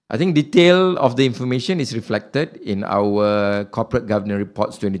 I think detail of the information is reflected in our Corporate Governance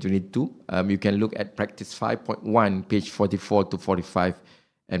Reports 2022. You can look at Practice 5.1, page 44 to 45,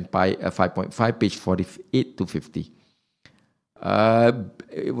 and 5.5, page 48 to 50.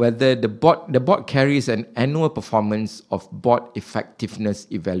 Whether the board carries an annual performance of board effectiveness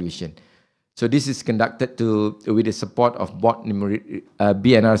evaluation. So this is conducted with the support of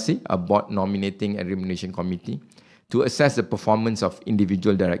BNRC, a board nominating and remuneration committee, to assess the performance of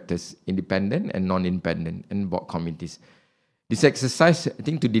individual directors, independent and non-independent, and board committees. This exercise, I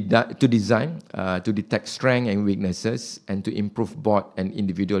think, to detect strengths and weaknesses and to improve board and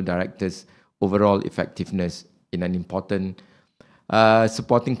individual directors' overall effectiveness in an important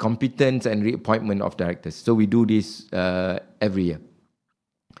supporting competence and reappointment of directors. So we do this every year.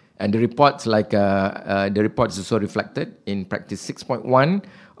 And the reports, the report is also reflected in Practice 6.1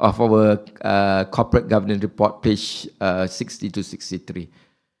 of our Corporate Governance Report, page 60 to 63.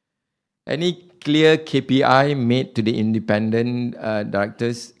 Any clear KPI made to the independent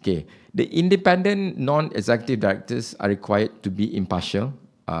directors? Okay, the independent non-executive directors are required to be impartial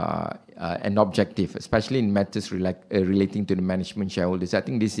and objective, especially in matters relating to the management shareholders. I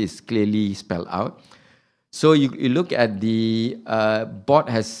think this is clearly spelled out. So you look at the board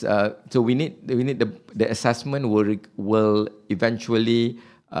has. So we need the assessment will eventually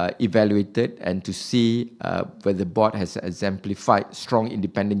evaluated and to see whether the board has exemplified strong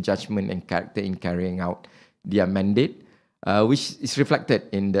independent judgment and character in carrying out their mandate, which is reflected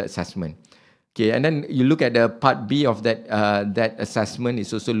in the assessment. Okay, and then you look at the part B of that assessment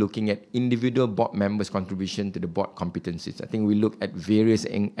is also looking at individual board members' contribution to the board competencies. I think we look at various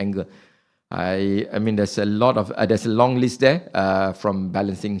angles. I mean, there's a long list there from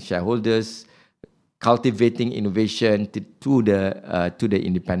balancing shareholders, cultivating innovation to the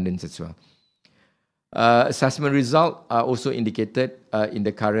independence as well. Assessment results are also indicated in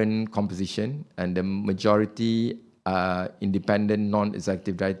the current composition, and the majority independent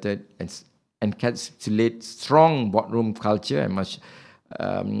non-executive director encapsulate strong boardroom culture. I must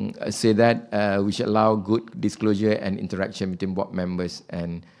say that which allow good disclosure and interaction between board members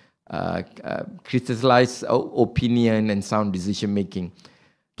and crystallize opinion and sound decision making.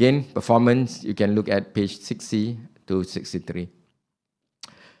 Again, performance, you can look at page 60 to 63.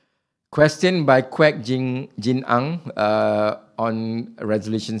 Question by Kwek Jin Ang on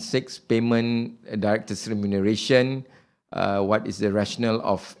Resolution 6, Payment Directors Remuneration. What is the rationale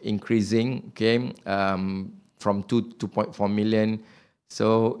of increasing from 2.4 million?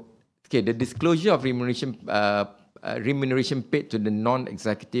 So, the disclosure of remuneration paid to the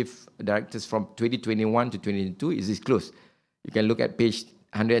non-executive directors from 2021 to 2022 is disclosed. You can look at page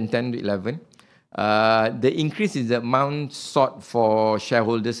 110 to 11. The increase in the amount sought for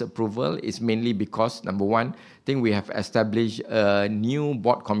shareholders' approval is mainly because, number one, I think we have established a new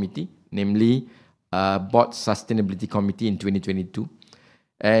board committee, namely Board Sustainability Committee in 2022.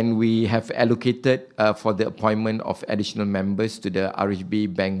 And we have allocated for the appointment of additional members to the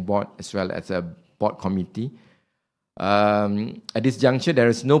RHB Bank Board as well as a board committee. At this juncture, there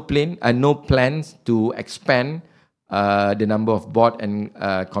is no plans to expand the number of board and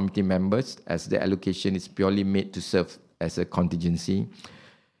committee members, as the allocation is purely made to serve as a contingency.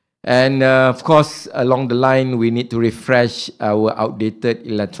 And of course, along the line, we need to refresh our outdated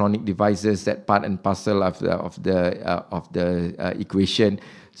electronic devices, that part and parcel of the equation.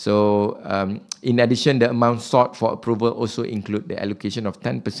 So, in addition, the amount sought for approval also include the allocation of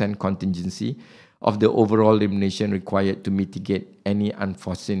 10% contingency of the overall remuneration required to mitigate any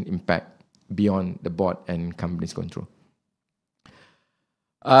unforeseen impact beyond the board and company's control.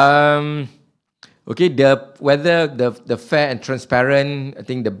 Okay, whether the fair and transparent, I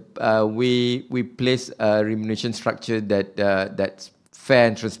think we place a remuneration structure that's fair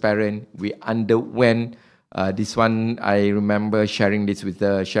and transparent. We underwent this one. I remember sharing this with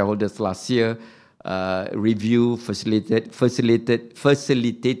the shareholders last year. Review facilitated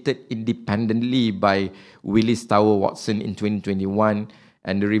independently by Willis Tower Watson in 2021,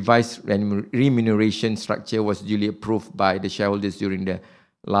 and the revised remuneration structure was duly approved by the shareholders during the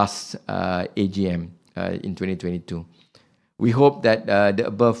last AGM in 2022. We hope that the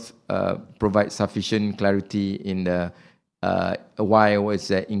above provides sufficient clarity in the why was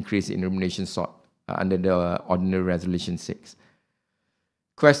the increase in remuneration sought under the Ordinary Resolution 6.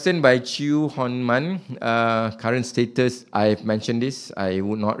 Question by Chew Hon Man. Current status, I've mentioned this. I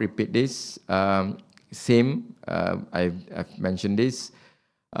would not repeat this. Same, I've mentioned this.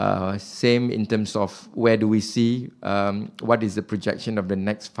 Same in terms of where do we see, what is the projection of the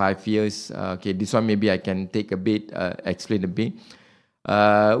next 5 years. Okay, this one maybe I can take a bit, explain a bit.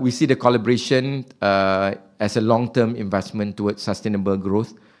 We see the collaboration as a long-term investment towards sustainable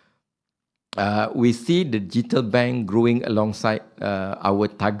growth. We see the digital bank growing alongside our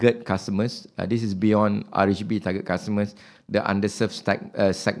target customers. This is beyond RHB target customers, the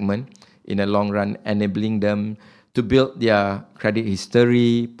underserved segment in the long run, enabling them to build their credit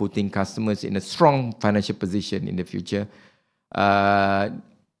history, putting customers in a strong financial position in the future.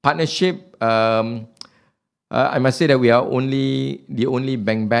 Partnership, I must say that we are the only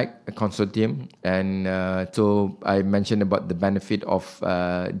bank-backed consortium, and so I mentioned about the benefit of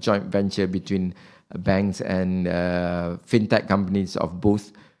joint venture between banks and fintech companies of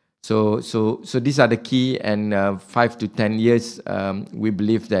both. So these are the key, and 5 to 10 years, we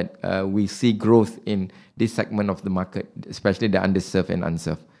believe that we see growth in this segment of the market, especially the underserved and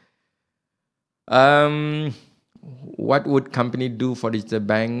unserved. What would company do for digital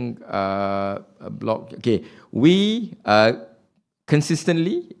bank block? Okay, we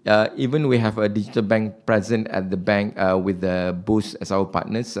consistently, even we have a digital bank present at the bank with the Boost as our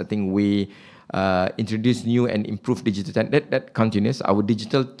partners. I think we introduce new and improved digital channel. That continues. Our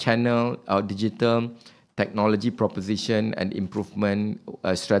digital channel, our digital technology proposition and improvement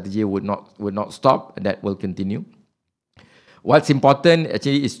strategy would not stop. That will continue. What's important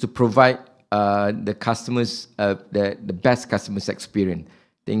actually is to provide the customers the best customers experience.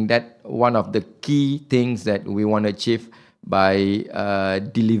 I think that one of the key things that we want to achieve by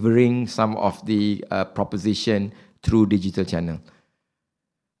delivering some of the proposition through digital channel.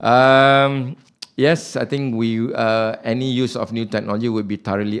 Yes, I think any use of new technology will be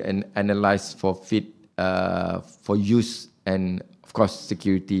thoroughly analyzed for fit for use, and of course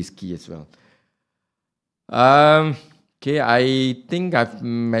security is key as well. Okay, I think I've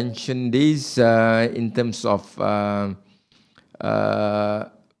mentioned this in terms of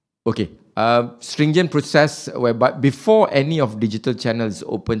stringent process whereby before any of digital channels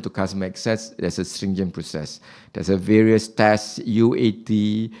open to customer access, there's a stringent process. There's a various tests,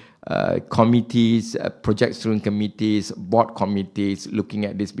 UAT, committees, project steering committees, board committees looking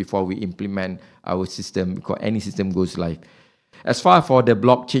at this before we implement our system, because any system goes live. As far for the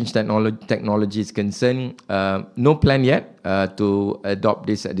blockchain technology is concerned, no plan yet to adopt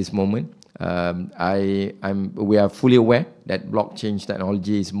this at this moment. We are fully aware that blockchain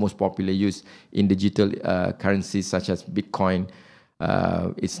technology is most popular used in digital currencies such as Bitcoin.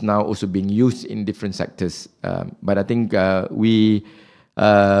 It's now also being used in different sectors. But I think we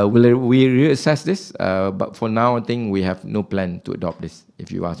reassess this. But for now, I think we have no plan to adopt this,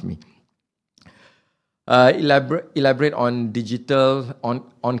 if you ask me. Elaborate on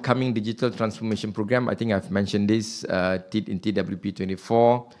oncoming digital transformation program. I think I've mentioned this in TWP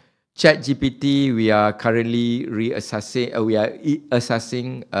 24. ChatGPT, we are currently reassessing. We are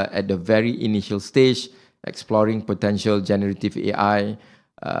assessing at the very initial stage, exploring potential generative AI,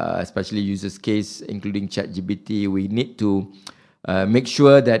 especially users case, including ChatGPT. We need to make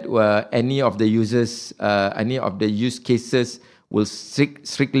sure that any of the use cases will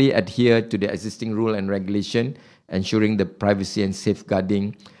strictly adhere to the existing rule and regulation, ensuring the privacy and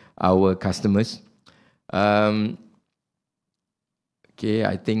safeguarding our customers. Okay,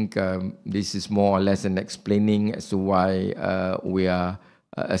 I think this is more or less an explaining as to why we are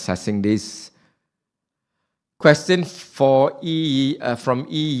assessing this. Question for from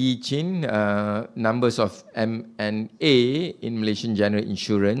Yi Chin, numbers of M&A in Malaysian General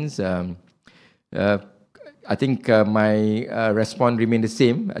Insurance. I think my response remain the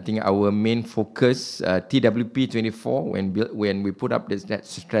same. I think our main focus, TWP 24, when we put up that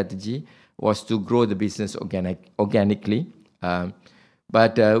strategy, was to grow the business organically.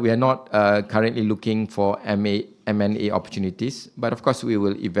 But we are not currently looking for M&A opportunities. But of course, we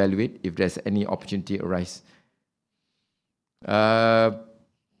will evaluate if there's any opportunity arise.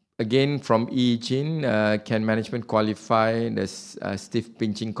 Again, from Yi Chin, can management qualify the stiff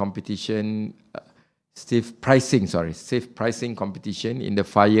pricing competition in the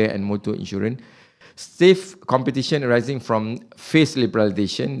fire and motor insurance? Stiff competition arising from phase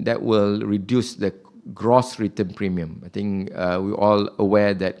liberalization that will reduce the gross written premium. I think we're all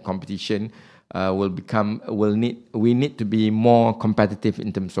aware that competition we need to be more competitive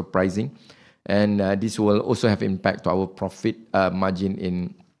in terms of pricing, and this will also have impact to our profit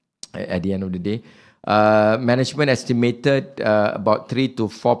margin at the end of the day. Management estimated about 3 to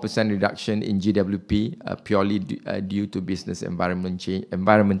 4% reduction in GWP purely due to business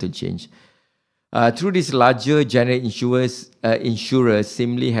environmental change. Through this larger general insurer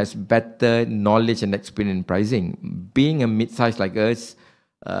seemingly has better knowledge and experience in pricing. Being a mid-size like us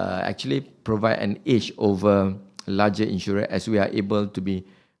actually provide an edge over larger insurer, as we are able to be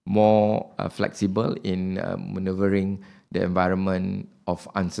more flexible in maneuvering the environment of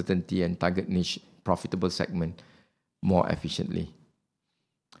uncertainty and target niche profitable segment more efficiently.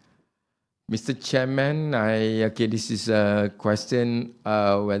 Mr. Chairman, this is a question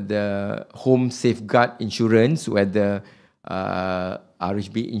whether home safeguard insurance, whether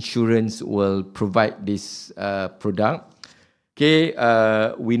RHB Insurance will provide this product. Okay,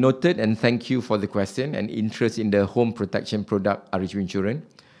 we noted and thank you for the question and interest in the home protection product RHB Insurance.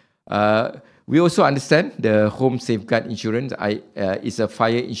 We also understand the home safeguard insurance is a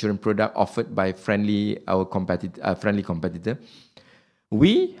fire insurance product offered by friendly competitor.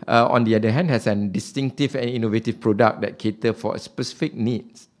 We, on the other hand, has a distinctive and innovative product that cater for specific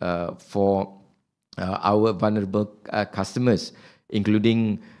needs for our vulnerable customers,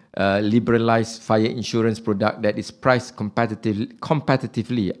 including liberalized fire insurance product that is priced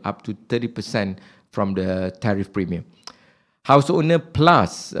competitively up to 30% from the tariff premium. House Owner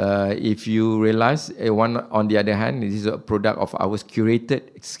Plus, if you realize, one on the other hand, this is a product of ours curated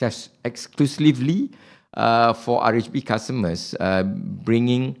exclusively for RHB customers,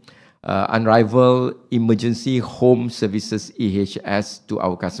 bringing unrivaled emergency home services EHS to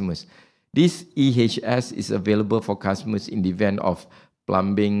our customers. This EHS is available for customers in the event of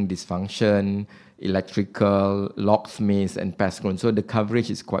plumbing dysfunction, electrical, locksmiths, and pest control. So the coverage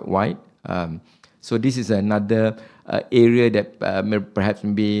is quite wide. So this is another area that perhaps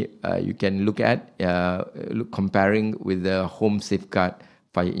maybe you can look at, comparing with the home safeguard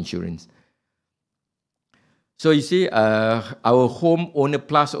fire insurance. So you see, our Home Owner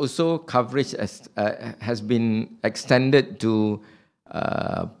Plus also coverage has been extended to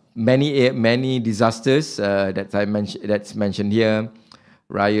many disasters that's mentioned here: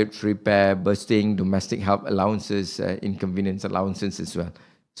 riots, repair, bursting, domestic help allowances, inconvenience allowances as well.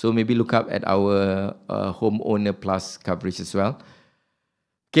 So maybe look up at our Home Owner Plus coverage as well.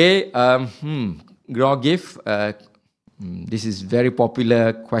 Okay, grow gift. This is very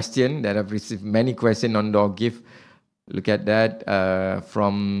popular question that I've received many questions on dog gift. Look at that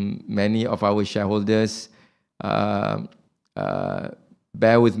from many of our shareholders. Bear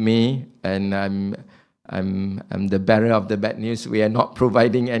with me, and I'm the bearer of the bad news. We are not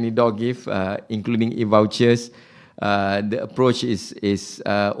providing any dog gift, including e-vouchers. The approach is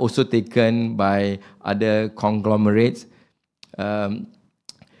also taken by other conglomerates.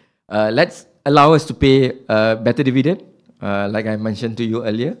 Let's allow us to pay better dividend, like I mentioned to you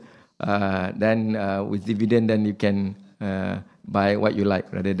earlier. Then with dividend, then you can buy what you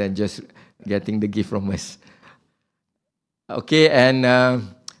like rather than just getting the gift from us. Okay, and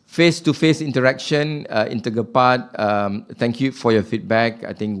face-to-face interaction, integral part. Thank you for your feedback.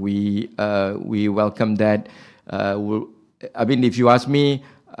 I think we welcome that. I mean, if you ask me,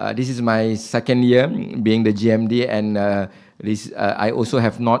 this is my second year being the GMD, and I also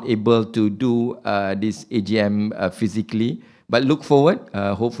have not able to do this AGM physically. But look forward.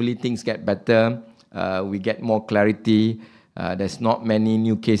 Hopefully things get better. We get more clarity. There's not many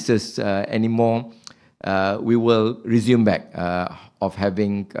new cases anymore. We will resume back of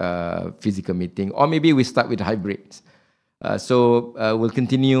having physical meeting, or maybe we start with hybrids. So we'll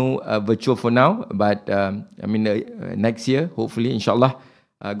continue virtual for now, but next year, hopefully, inshallah,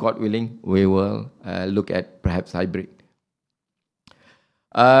 God willing, we will look at perhaps hybrid.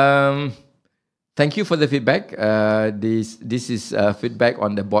 Thank you for the feedback. This is feedback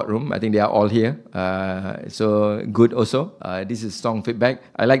on the boardroom. I think they are all here. So good also. This is strong feedback.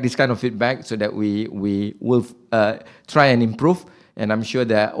 I like this kind of feedback so that we will try and improve. And I'm sure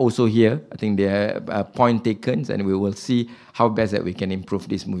they're also here. I think they're point taken, and we will see how best that we can improve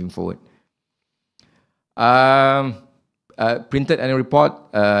this moving forward. Printed annual report.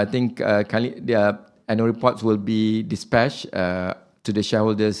 I think the annual reports will be dispatched to the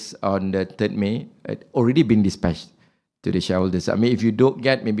shareholders on the 3rd May. It already been dispatched to the shareholders. I mean, if you don't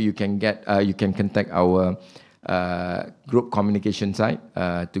get, maybe you can get, you can contact our group communication side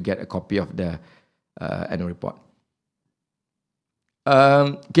to get a copy of the annual report.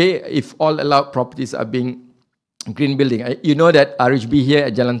 Okay, if all allowed properties are being green building, you know that RHB here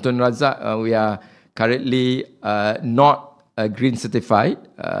at Jalan Tun Razak, we are currently not green certified.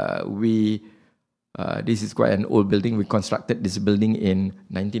 This is quite an old building. We constructed this building in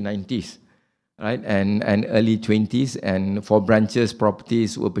 1990s, right, and early 20s, and 4 branches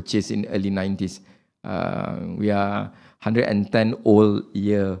properties were purchased in early 90s. We are 110 old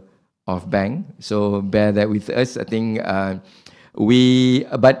year of bank, so bear that with us. I think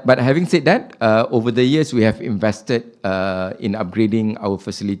but having said that, over the years we have invested in upgrading our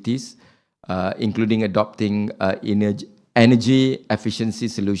facilities, including adopting energy efficiency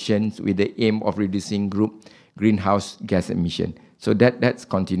solutions with the aim of reducing group greenhouse gas emission. So that's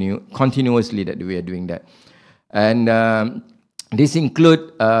continuously that we are doing that. And this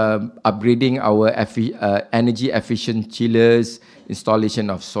include upgrading our energy efficient chillers, installation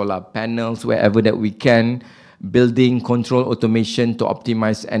of solar panels wherever that we can, building control automation to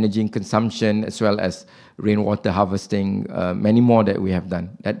optimize energy consumption, as well as rainwater harvesting, many more that we have done.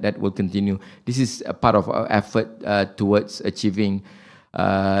 That will continue. This is a part of our effort towards achieving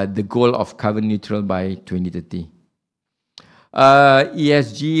the goal of carbon neutral by 2030.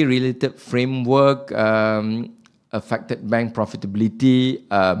 ESG related framework affected bank profitability.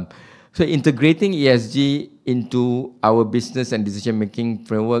 So integrating ESG into our business and decision making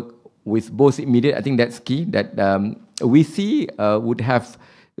framework with both immediate, I think that's key, that we see would have,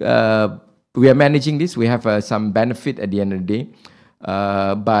 we are managing this, we have some benefit at the end of the day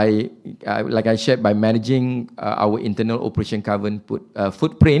by, like I shared, by managing our internal operation carbon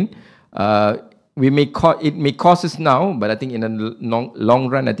footprint. It may cost us now, but I think in the long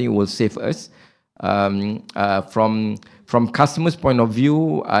run, I think it will save us. From customers' point of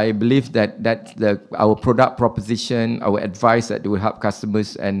view, I believe that that's our product proposition, our advice that will help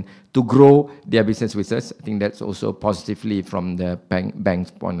customers and to grow their business with us. I think that's also positively from the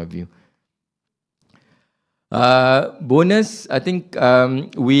bank's point of view. Bonus, I think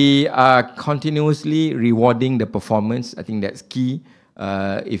we are continuously rewarding the performance. I think that's key.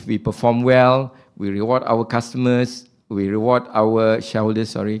 If we perform well, we reward our customers, we reward our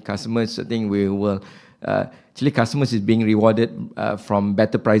shareholders, customers. I think we will, actually customers is being rewarded from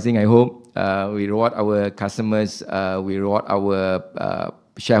better pricing, I hope. We reward our customers, we reward our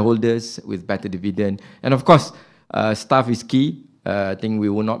shareholders with better dividend. And of course, staff is key. I think we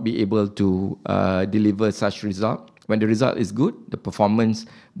will not be able to deliver such result. When the result is good, the performance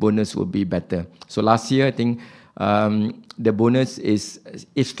bonus will be better. So last year, I think the bonus is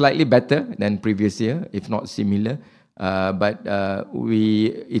slightly better than previous year, if not similar. But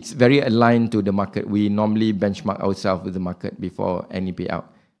it's very aligned to the market. We normally benchmark ourselves with the market before any payout,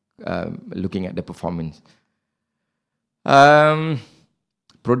 looking at the performance.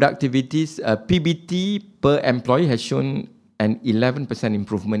 Productivities, PBT per employee has shown an 11%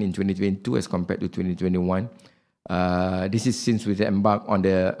 improvement in 2022 as compared to 2021. This is since we embarked on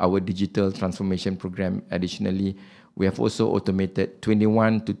our digital transformation program. Additionally, we have also automated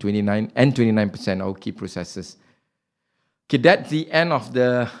 21 to 29 and 29% our key processes. Okay, that's the end of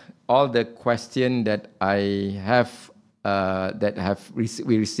all the questions that I have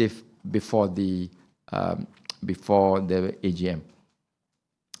we received before the AGM.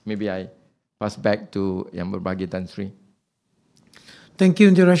 Maybe I pass back to Yang Berbahagia Tan Sri. Thank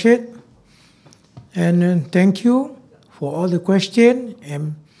you, Encik Rashid. And thank you for all the questions.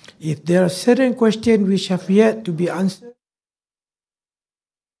 And if there are certain questions which have yet to be answered,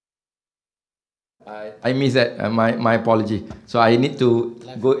 I missed that. My apology. So I need to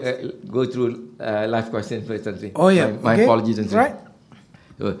go through live questions first, Tan Sri. Oh yeah. My okay. apologies, Tan Sri. Right.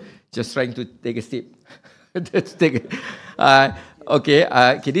 So, just trying to take a step. Let's take. Okay.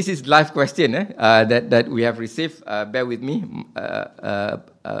 Okay. This is live question that we have received. Bear with me.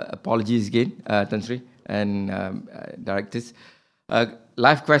 Apologies again, Tan Sri and directors.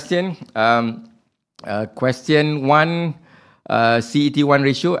 Live question. Question 1. CET1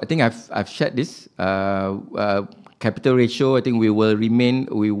 ratio. I think I've shared this. Capital ratio. I think we will remain.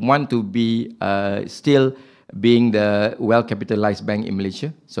 We want to be still being the well-capitalized bank in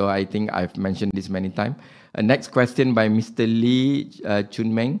Malaysia. So I think I've mentioned this many times. Next question by Mr. Lee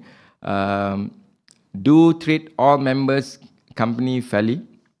Chun Meng. Do treat all members company fairly?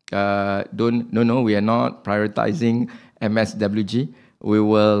 No, we are not prioritizing MSWG. We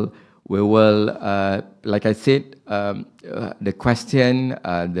will, like I said, the question,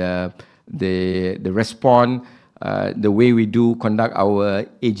 the response, the way we do conduct our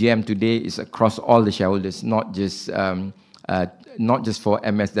AGM today is across all the shareholders, not just for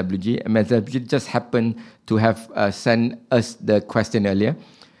MSWG. MSWG just happened to have sent us the question earlier.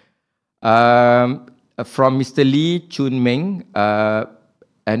 From Mr. Lee Chun Meng,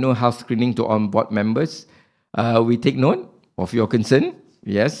 annual health screening to on-board members. We take note of your concern.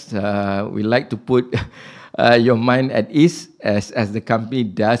 Yes, we like to put your mind at ease as the company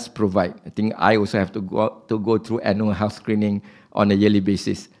does provide. I think I also have to go through annual health screening on a yearly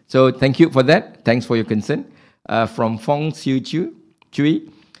basis. So thank you for that. Thanks for your concern. From Fong Siu Chui,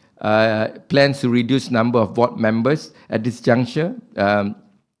 plans to reduce number of board members at this juncture.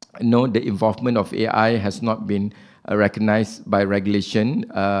 No, the involvement of AI has not been recognized by regulation.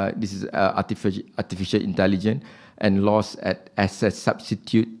 This is artificial intelligence and laws as a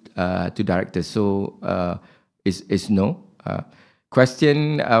substitute to directors. So is no.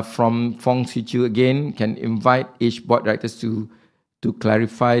 Question from Fong Siu Chu again. Can invite each board directors to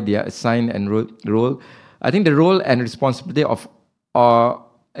clarify their assign and role. I think the role and responsibility of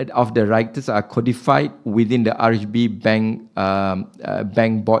the directors are codified within the RHB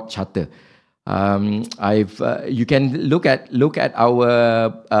Bank Board Charter. You can look at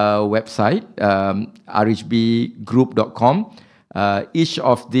our website, rhbgroup.com. Each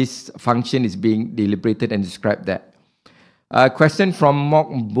of these function is being deliberated and described there. Question from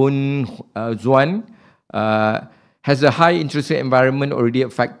Mok Bun Zuan. Has the high interest rate environment already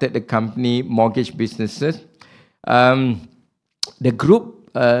affected the company mortgage businesses? The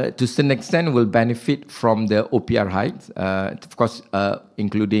group, to some extent, will benefit from the OPR hikes, of course,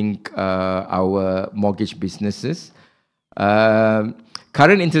 including our mortgage businesses.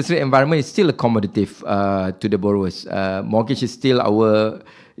 Current interest rate environment is still accommodative to the borrowers. Mortgage is still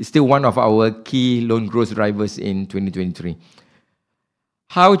one of our key loan growth drivers in 2023.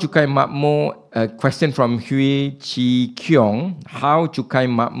 How Cukai Makmur, a question from Hui Chi Kiong, how Cukai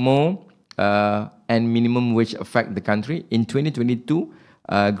Makmur and minimum wage affect the country? In 2022,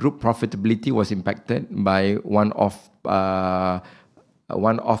 group profitability was impacted by one-off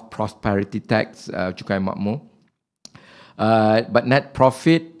prosperity tax, Cukai Makmur. But net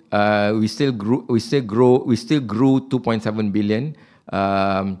profit, we still grew 2.7 billion.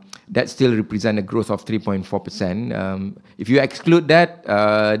 That still represent a growth of 3.4%. If you exclude that,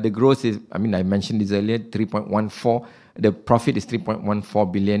 the growth is, I mentioned this earlier, 3.14. The profit is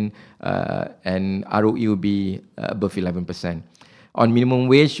 3.14 billion, and ROE will be above 11%. On minimum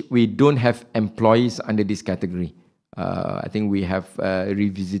wage, we don't have employees under this category. I think we have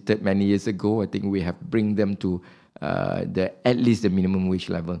revisited many years ago. I think we have bring them to at least the minimum wage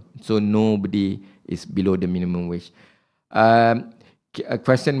level. So nobody is below the minimum wage. A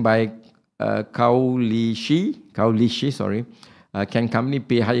question by Kao Li Shi, sorry. Can company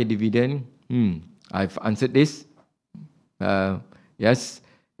pay higher dividend? I've answered this. Yes,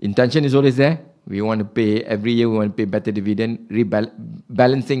 intention is always there. We want to pay every year. We want to pay better dividend,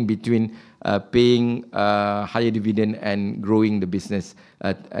 balancing between paying higher dividend and growing the business,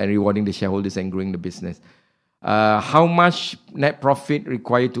 and rewarding the shareholders and growing the business. How much net profit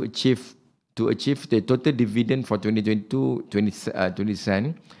required to achieve the total dividend for 2022, 20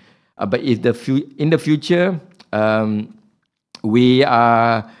 cents? But in the future, we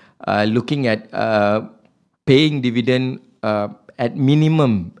are looking at paying dividend at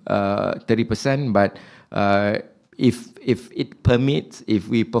minimum 30%, but if it permits, if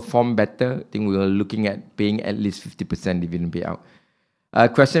we perform better, I think we are looking at paying at least 50% dividend payout.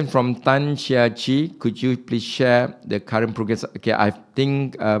 Question from Tan Chia Chi. Could you please share the current progress? Okay, I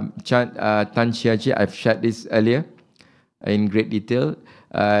think Tan Chia Chi, I've shared this earlier in great detail.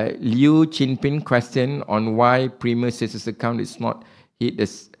 Liu Chinpin question on why Premier Status account is not hit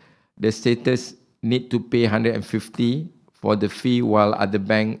the status need to pay 150 for the fee while other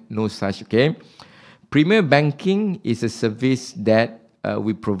bank no such. Okay. Premier banking is a service that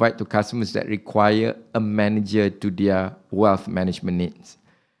we provide to customers that require a manager to their wealth management needs.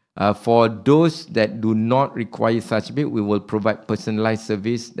 For those that do not require such bit, we will provide personalized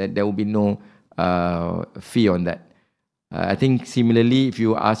service that there will be no fee on that. I think similarly, if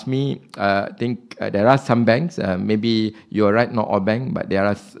you ask me, I think there are some banks, maybe you're right, not all banks, but there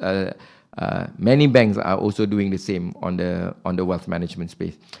are many banks are also doing the same on the wealth management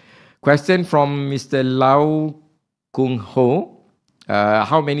space. Question from Mr. Lau Kung Ho.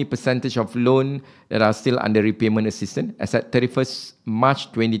 How many percentage of loan that are still under repayment assistance? As at 31st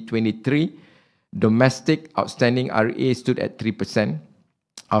March 2023, domestic outstanding RA stood at 3%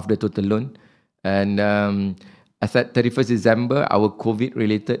 of the total loan. And as at 31st December, our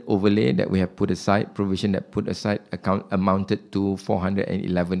COVID-related overlay that we have put aside, provision that put aside, account amounted to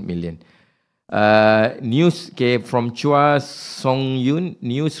 411 million. News from Chua Song Yun.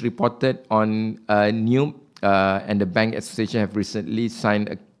 News reported on new and the Bank Association have recently signed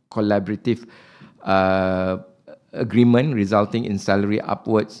a collaborative agreement resulting in salary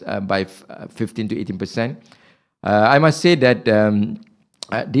upwards by 15 to 18%. I must say that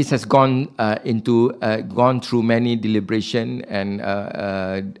this has gone through many deliberation and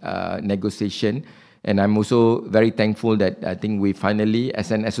negotiation, and I'm also very thankful that I think we finally,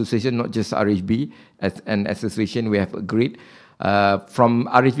 as an association, not just RHB, as an association, we have agreed. From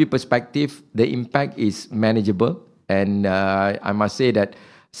RHB perspective, the impact is manageable, and I must say that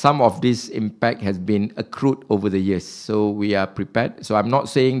some of this impact has been accrued over the years, so we are prepared. So I'm not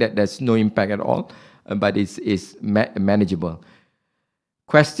saying that there's no impact at all, but it's manageable.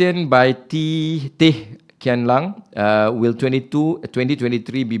 Question by T. Kian Lang. Will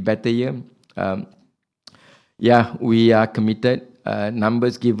 2023 be better year? Yeah, we are committed.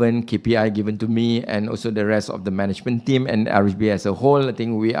 Numbers given, KPI given to me, and also the rest of the management team and RHB as a whole. I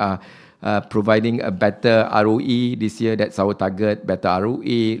think we are providing a better ROE this year. That's our target. Better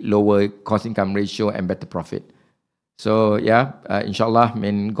ROE, lower cost-income ratio, and better profit. So yeah, inshallah,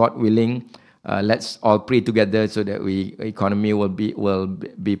 God willing, let's all pray together so that economy will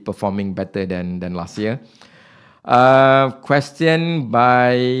be performing better than last year. Question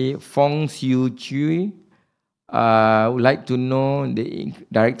by Fong Siu Chui. Would like to know the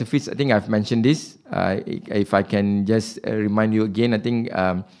director fees. I think I've mentioned this. If I can just remind you again, I think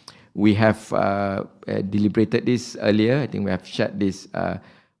we have deliberated this earlier. I think we have shared this.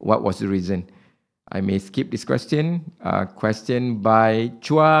 What was the reason? I may skip this question. Question by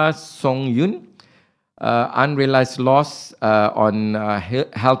Chua Song Yun. Unrealized loss on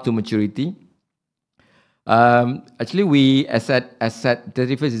held to maturity. Actually, we as at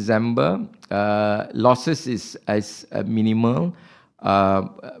 31st December, losses is minimal.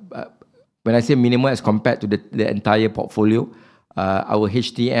 When I say minimal as compared to the entire portfolio, our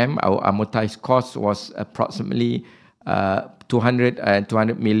HTM, our amortized cost was approximately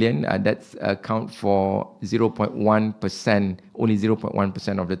 200 million. That's account for 0.1%, only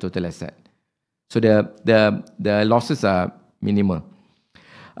 0.1% of the total asset. So the losses are minimal.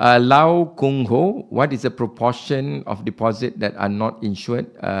 Lau Kung Ho, what is the proportion of deposit that are not insured?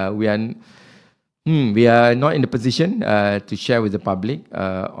 We are not in the position to share with the public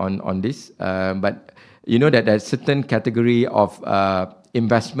on this, but you know that there's certain category of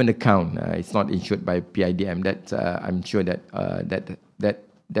investment account. It's not insured by PIDM. That I'm sure that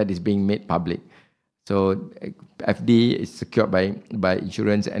that is being made public. So FD is secured by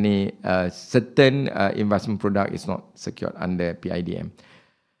insurance. Any certain investment product is not secured under PIDM.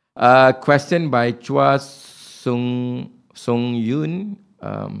 Question by Chua Song Yun.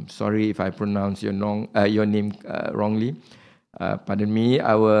 Sorry if I pronounce your name wrongly. Pardon me.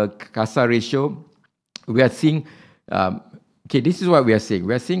 Our CASA ratio, we are seeing. Okay, this is what we are seeing.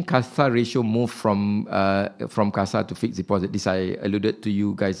 We are seeing CASA ratio move from CASA to fixed deposit. This I alluded to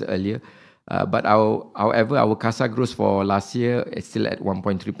you guys earlier. But however, our CASA growth for last year is still at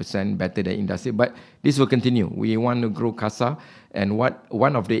 1.3%, better than industry. But this will continue. We want to grow CASA, and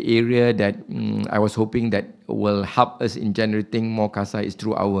one of the area that I was hoping that will help us in generating more CASA is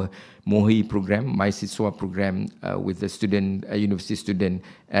through our MOHI program, My Siswa program, with the university student,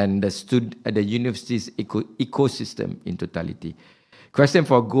 and the university's ecosystem in totality. Question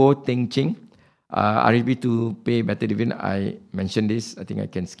for Goh Teng Ching. RHB to pay better dividend. I mentioned this. I think I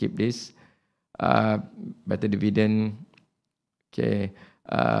can skip this. Better dividend. Okay.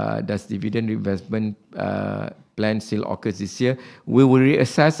 Does dividend reinvestment plan still occurs this year? We will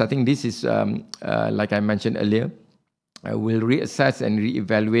reassess. I think this is like I mentioned earlier. will reassess and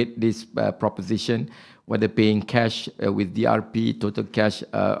reevaluate this proposition, whether paying cash with DRP, total cash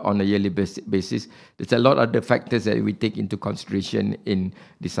on a yearly basis. There's a lot of the factors that we take into consideration in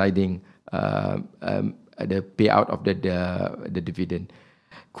deciding the payout of the dividend.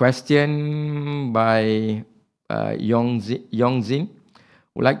 Question by Yongzin.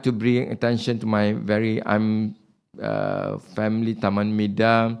 Would like to bring attention to my family Taman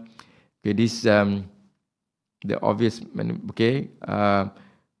Mida. Okay, this the obvious. Okay,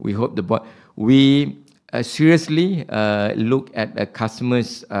 we hope we seriously look at a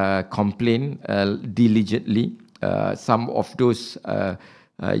customer's complaint diligently. Some of those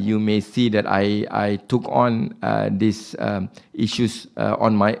you may see that I took on these issues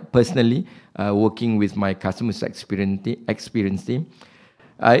on my personally working with my customers experience team.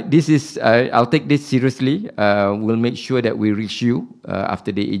 I'll take this seriously. We'll make sure that we reach you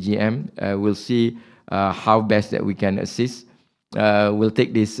after the AGM. We'll see how best that we can assist. We'll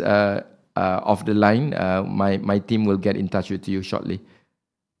take this off the line. My team will get in touch with you shortly.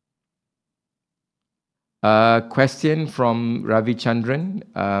 Question from Ravi Chandran.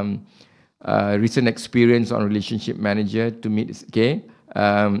 Recent experience on relationship manager to meet. Okay.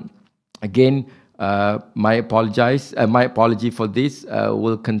 Again, my apology for this.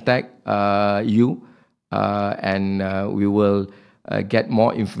 We'll contact you and we will get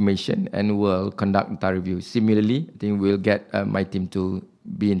more information and we'll conduct a review. Similarly, I think we'll get my team to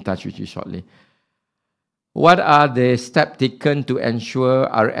be in touch with you shortly. What are the steps taken to ensure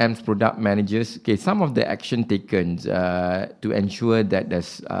RM's product managers? Okay, some of the action taken to ensure that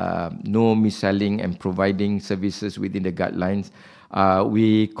there's no mis-selling and providing services within the guidelines.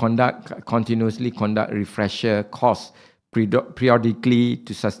 We continuously conduct refresher courses periodically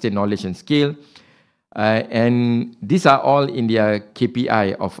to sustain knowledge and skill. And these are all in their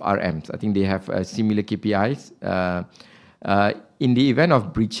KPI of RMs. I think they have similar KPIs. In the event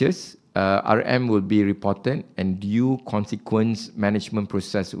of breaches, RM will be reported and due consequence management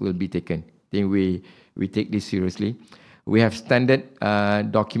process will be taken. I think we take this seriously. We have standard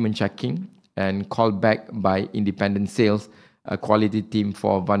document checking and call back by independent sales quality team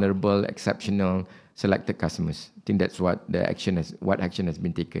for vulnerable, exceptional, selected customers. I think that's what action has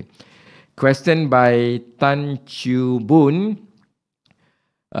been taken. Question by Tan Chu Boon.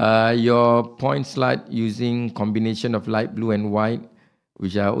 Your point slide using combination of light blue and white,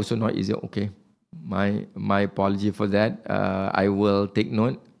 which are also not easy. Okay, my apology for that. I will take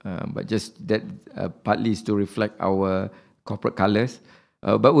note, but just that partly is to reflect our corporate colors.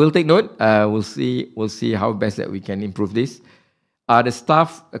 But we'll take note. We'll see how best that we can improve this. Are the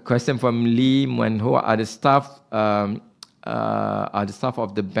staff? A question from Lee Manho. Are the staff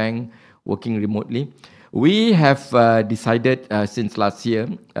of the bank working remotely? We have decided since last year,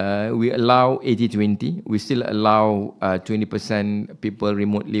 we allow 80-20. We still allow 20% people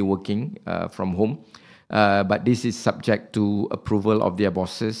remotely working from home. But this is subject to approval of their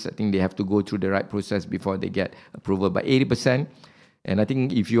bosses. I think they have to go through the right process before they get approval. But 80%, and I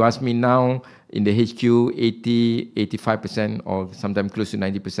think if you ask me now, in the HQ, 85% or sometimes close to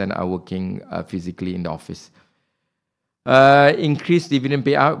 90% are working physically in the office. Increased dividend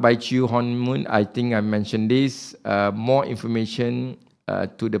payout by Chew Hon Moon. I think I mentioned this. More information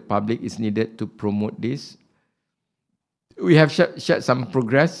to the public is needed to promote this. We have shared some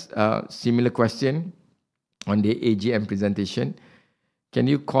progress. Similar question on the AGM presentation. Can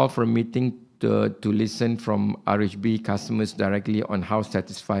you call for a meeting to listen from RHB customers directly on how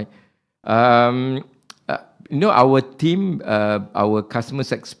satisfied? Our team, our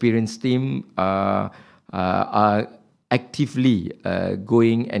customers experience team are actively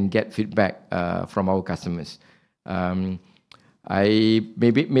going and get feedback from our customers.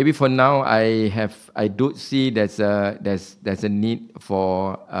 Maybe for now I don't see there's a need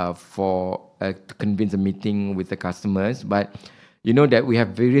for to convince a meeting with the customers, but you know that we have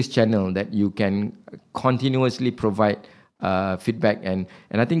various channels that you can continuously provide feedback, and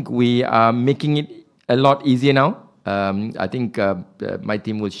I think we are making it a lot easier now. I think my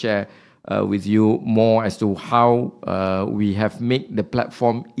team will share with you more as to how we have made the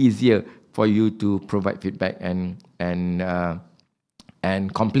platform easier for you to provide feedback and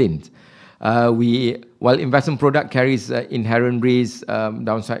complaints. While investment product carries inherent risk,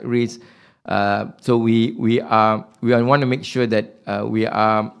 downside risk, so we want to make sure that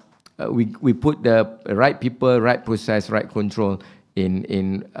we put the right people, right process, right control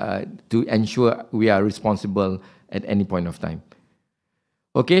in to ensure we are responsible at any point of time.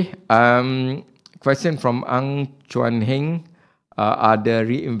 Okay. Question from Ang Chuan Heng. The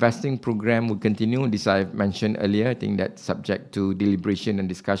reinvesting program will continue. This I've mentioned earlier. I think that's subject to deliberation and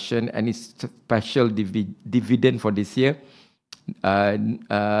discussion. Any special dividend for this year?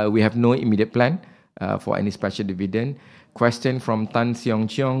 We have no immediate plan for any special dividend. Question from Tan Seong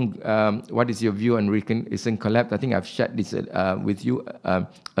Cheong. What is your view on recent collapse? I think I've shared this with you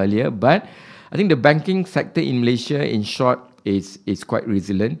earlier. But I think the banking sector in Malaysia, in short, is quite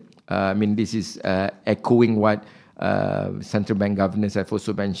resilient. I mean, this is echoing what central bank governors have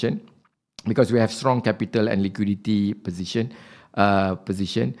also mentioned, because we have strong capital and liquidity position.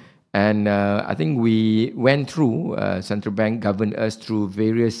 And I think we went through, central bank governed us through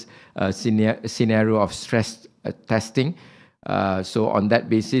various scenario of stress testing. So on that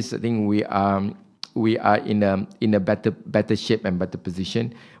basis, I think we are in a better shape and better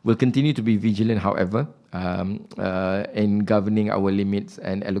position. We'll continue to be vigilant, however, in governing our limits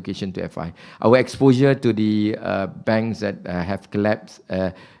and allocation to FI. Our exposure to the banks that have collapsed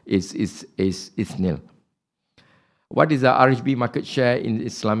is nil. What is the RHB market share in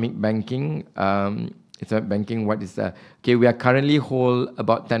Islamic banking? Islamic banking, what is the... Okay, we are currently hold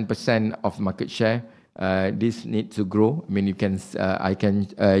about 10% of market share. This needs to grow. I mean, you can,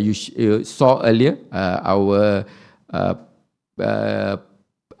 you saw earlier, our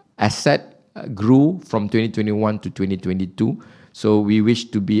asset grew from 2021 to 2022. So we wish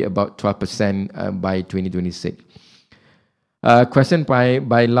to be about 12% by 2026. Question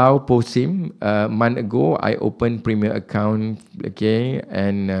by Lau Posim. A month ago, I opened Premier account, okay,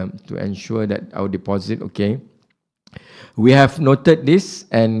 and to ensure that our deposit, okay. We have noted this,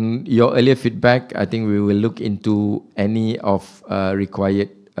 and your earlier feedback, I think we will look into any of required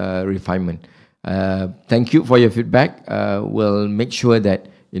refinement. Thank you for your feedback. We'll make sure that,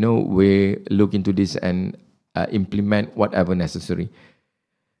 you know, we look into this and implement whatever necessary.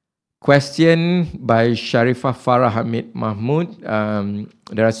 Question by Sharifah Farah Hamid Mahmood.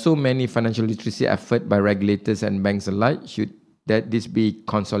 There are so many financial literacy effort by regulators and banks alike. Should this be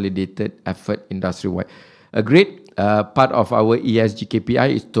consolidated effort industry-wide? Agreed. Part of our ESG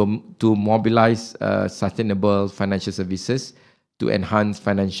KPI is to mobilize sustainable financial services to enhance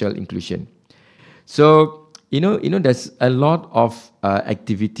financial inclusion. So, you know, there's a lot of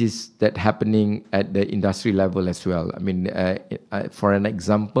activities that happening at the industry level as well. I mean, for an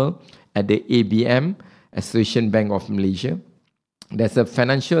example, at the ABM, Association Bank of Malaysia, there's a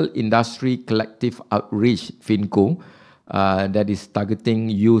financial industry collective outreach, FinCo, that is targeting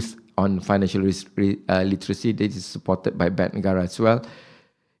youth on financial literacy. This is supported by Bank Negara as well.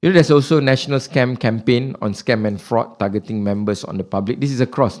 You know, there's also national scam campaign on scam and fraud targeting members on the public. This is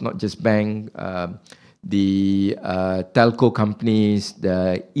across, not just bank, the telco companies,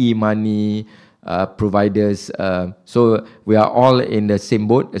 the e-money providers. So we are all in the same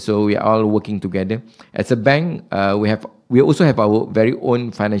boat. So we are all working together. As a bank, we also have our very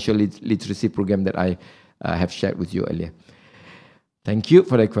own financial literacy program that I have shared with you earlier. Thank you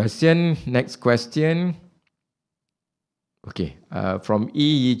for the question. Next question. Okay, from E.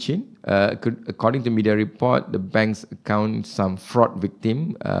 Yi Chin. According to media report, the bank's account, some fraud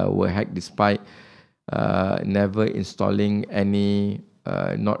victim were hacked despite never installing any,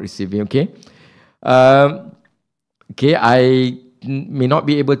 not receiving. Okay. Okay, I may not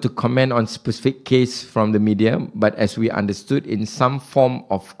be able to comment on specific case from the media, but as we understood, in some form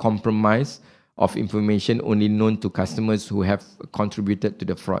of compromise of information only known to customers who have contributed to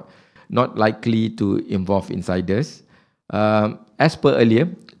the fraud, not likely to involve insiders. As per earlier,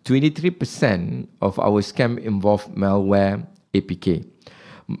 23% of our scam involve malware APK.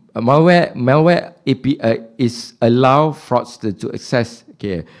 Malware APK is allow fraudsters to access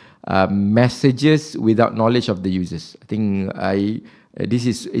messages without knowledge of the users. I think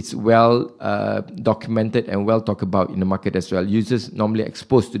it's well documented and well talked about in the market as well. Users normally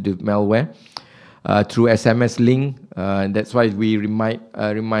exposed to the malware through SMS link. That's why we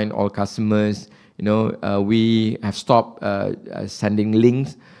remind all customers. You know, we have stopped sending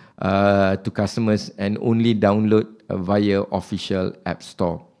links to customers and only download via official app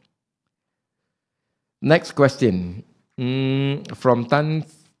store. Next question from Tan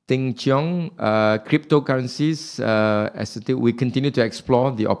Ting Cheong. Cryptocurrencies, we continue to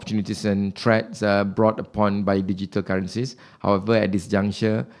explore the opportunities and threats brought upon by digital currencies. However, at this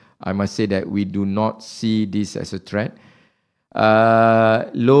juncture, I must say that we do not see this as a threat.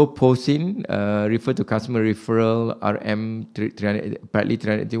 Low posting refer to customer referral RM 300, apparently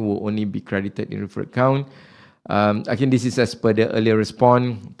 300 will only be credited in referral account. Again, this is as per the earlier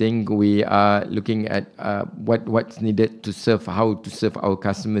response. I think we are looking at what's needed to serve, how to serve our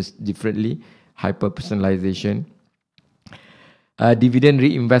customers differently, hyper personalization. Dividend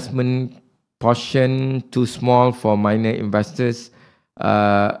reinvestment portion too small for minor investors.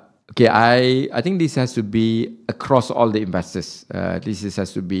 Okay, I think this has to be across all the investors.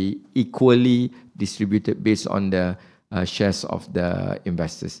 Has to be equally distributed based on the shares of the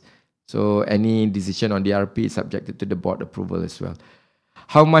investors. So any decision on the RP is subjected to the board approval as well.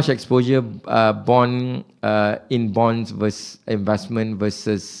 How much exposure in bonds versus investment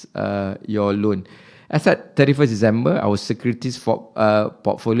versus your loan? As at 31st December, our securities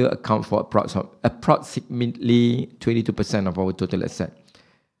portfolio account for approximately 22% of our total asset.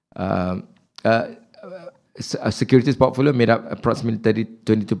 A securities portfolio made up approximately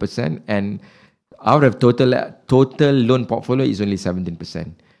 22%, and out of total loan portfolio is only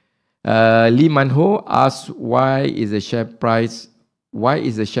 17%. Lee Manho asks why is the share price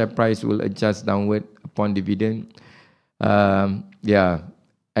will adjust downward upon dividend.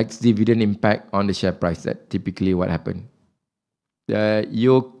 Ex-dividend impact on the share price. That typically what happened.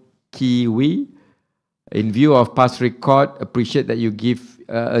 Yo Kiwi, in view of past record, appreciate that you give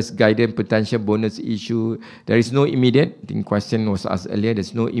us guidance potential bonus issue. There is no immediate, I think question was asked earlier,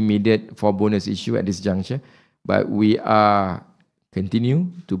 there's no immediate for bonus issue at this juncture, but we are continue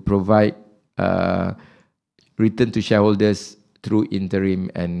to provide return to shareholders through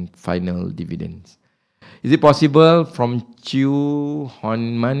interim and final dividends. Is it possible, from Chu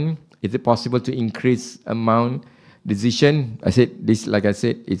Honman, is it possible to increase amount? Decision, like I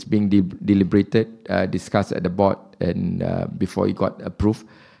said, it's being deliberated, discussed at the board, and before it got approved.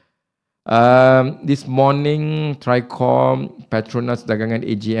 This morning, Tricom Petronas Dagangan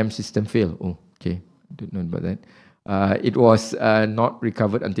AGM system failed. Oh, okay, I don't know about that. It was not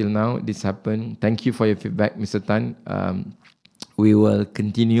recovered until now. This happened. Thank you for your feedback, Mr. Tan. We will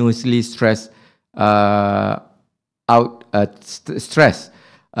continuously test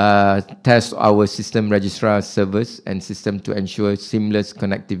our system registrar servers and system to ensure seamless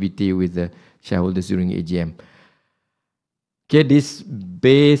connectivity with the shareholders during AGM. Okay, this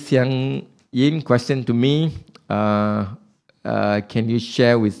Bei Xiang Yin question to me. Can you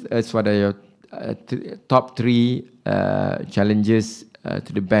share with us what are your top 3 challenges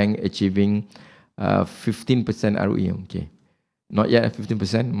to the bank achieving 15% ROE? Okay, not yet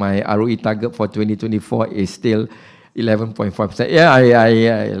 15%. My ROE target for 2024 is still 11.5%. Yeah,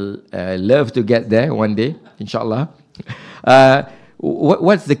 I love to get there one day, inshallah.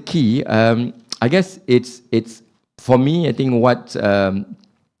 What's the key? I guess it's for me. I think what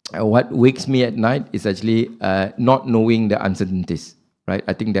wakes me at night is actually not knowing the uncertainties. Right?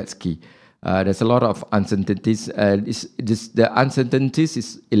 I think that's key. There's a lot of uncertainties. The uncertainties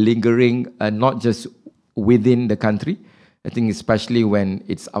is lingering not just within the country. I think especially when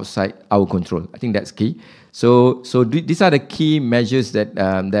it's outside our control. I think that's key. So these are the key measures that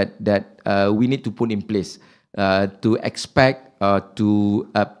we need to put in place to expect to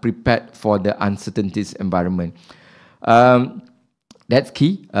prepare for the uncertainties environment. That's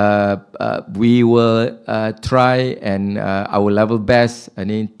key. We will try and our level best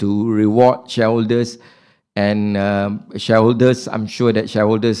to reward shareholders, and shareholders. I'm sure that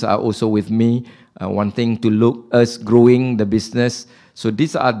shareholders are also with me, wanting to look us growing the business. So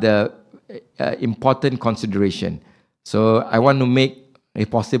these are the important consideration. So I want to make,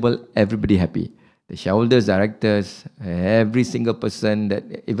 if possible, everybody happy. The shareholders, directors, every single person,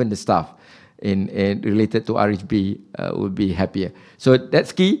 that even the staff in related to RHB will be happier. So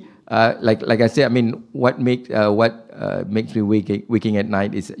that's key. Like I said, I mean, what makes me waking at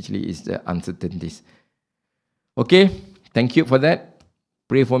night is the uncertainties. Okay, thank you for that.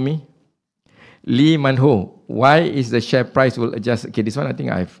 Pray for me. Lee Manho, why is the share price will adjust? Okay, this one I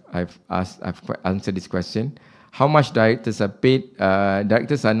think I've answered this question. How much directors are paid?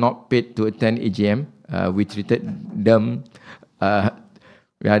 Directors are not paid to attend AGM. We treated them.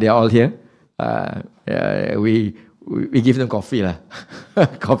 They are all here. We give them coffee lah.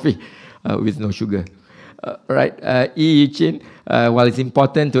 Coffee with no sugar. Right. Yi Chin, while it's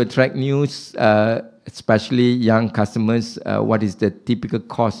important to attract news, especially young customers, what is the typical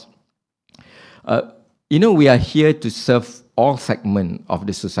cost? We are here to serve all segments of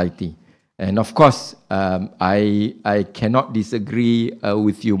the society. And of course, I cannot disagree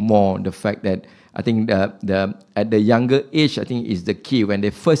with you more. The fact that I think at the younger age, I think is the key when they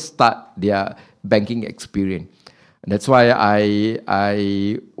first start their banking experience. And that's why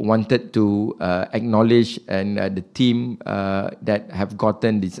I wanted to acknowledge and the team that have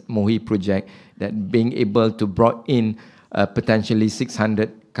gotten this Mohi project, that being able to brought in potentially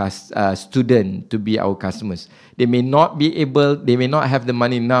 600 students to be our customers. They may not have the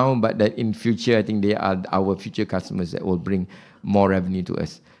money now, but that in future, I think they are our future customers that will bring more revenue to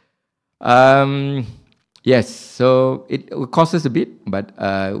us. Yes, so it will cost us a bit, but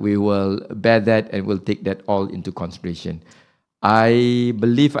we will bear that and we'll take that all into consideration. I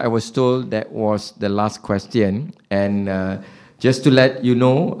believe I was told that was the last question, and just to let you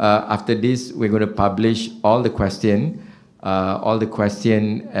know, after this we're going to publish all the question at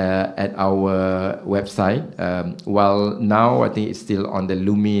our website. While now I think it's still on the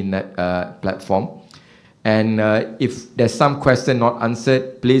Lumi platform. And if there's some question not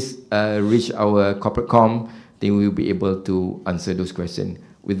answered, please reach our corporate com. Then we will be able to answer those questions.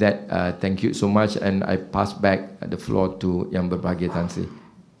 With that, thank you so much, and I pass back the floor to Yang Berbahagia Tan Sri.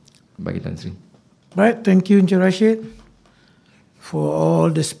 Right, thank you, Encik Rashid, for all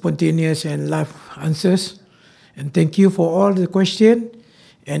the spontaneous and live answers. And thank you for all the questions.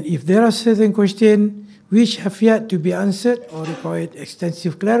 And if there are certain questions which have yet to be answered or required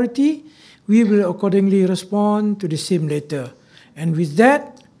extensive clarity, we will accordingly respond to the same later. And with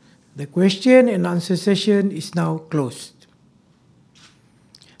that, the question and answer session is now closed.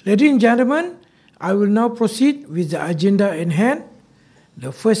 Ladies and gentlemen, I will now proceed with the agenda in hand.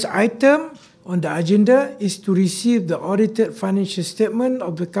 The first item on the agenda is to receive the audited financial statement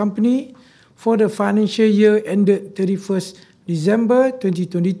of the company for the financial year ended 31st December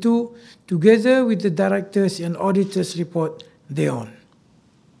 2022, together with the directors and auditors' report thereon.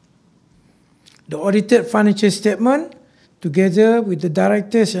 The audited financial statement, together with the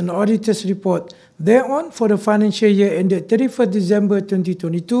directors and auditors' report thereon for the financial year ended 31st December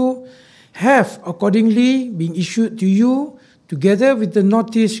 2022, have accordingly been issued to you together with the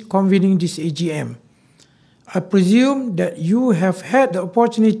notice convening this AGM. I presume that you have had the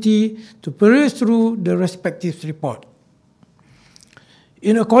opportunity to peruse through the respective report.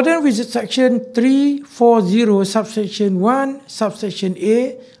 In accordance with Section 340, Subsection 1, Subsection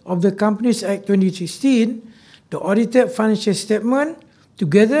A of the Companies Act 2016, the audited financial statement,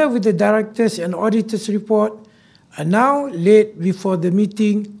 together with the directors and auditors' report, are now laid before the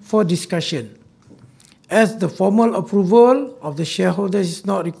meeting for discussion. As the formal approval of the shareholders is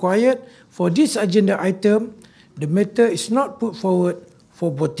not required for this agenda item, the matter is not put forward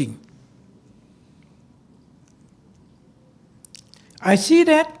for voting. I see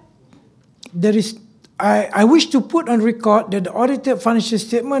that I wish to put on record that the audited financial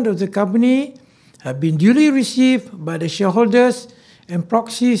statement of the company have been duly received by the shareholders and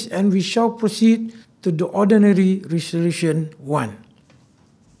proxies, and we shall proceed to the ordinary resolution 1.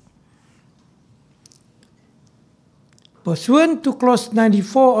 Pursuant to clause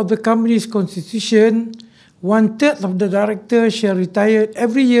 94 of the company's constitution, 1/3 of the directors shall retire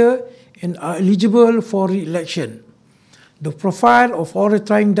every year and are eligible for re-election. The profile of all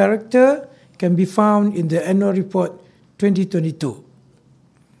retiring director can be found in the annual report 2022.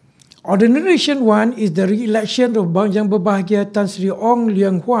 Ordinary Resolution 1 is the re-election of Yang Berbahagia Tan Sri Ong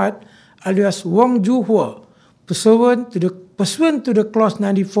Leong Huat alias Wong Ju Hua, pursuant to the clause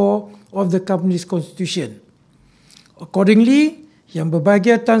 94 of the company's constitution. Accordingly, Yang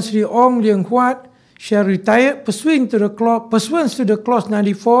Berbahagia Tan Sri Ong Leong Huat shall retire pursuant to the clause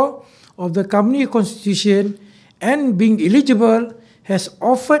 94 of the company constitution, and being eligible has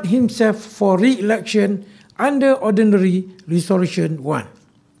offered himself for re-election under Ordinary Resolution 1.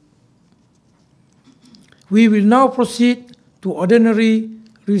 We will now proceed to Ordinary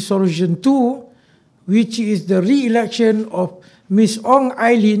Resolution 2, which is the re-election of Ms. Ong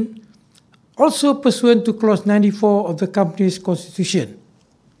Eileen, also pursuant to clause 94 of the company's constitution.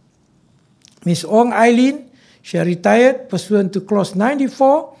 Ms. Ong Eileen shall retire pursuant to clause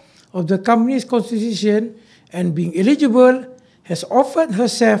 94 of the company's constitution, and being eligible has offered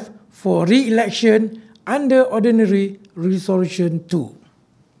herself for re-election under Ordinary Resolution 2.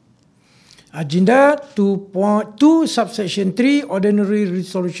 Agenda 2.2 Subsection 3 Ordinary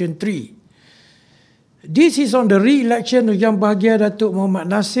Resolution 3. This is on the re-election of Yang Bahagia Datuk Muhammad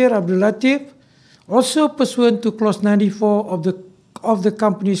Nasir Abdul Latif, also pursuant to clause 94 of the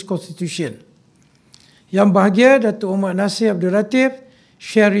company's constitution. Yang Bahagia Datuk Muhammad Nasir Abdul Latif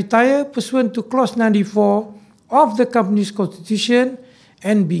shall retire pursuant to clause 94 of the company's constitution,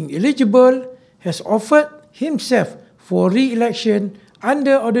 and being eligible has offered himself for re-election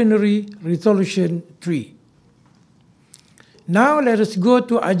under Ordinary Resolution 3. Now let us go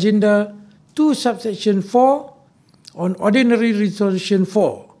to Agenda 2 Subsection 4 on Ordinary Resolution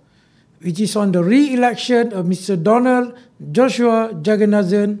 4, which is on the re-election of Mr. Donald Joshua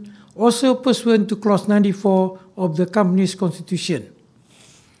Jagannathan, also pursuant to clause 94 of the company's constitution.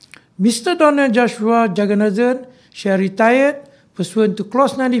 Mr. Donald Joshua Jagannathan shall retire pursuant to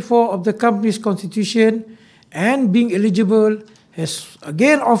clause 94 of the company's constitution, and being eligible has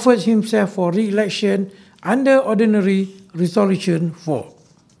again offered himself for re-election under Ordinary Resolution 4.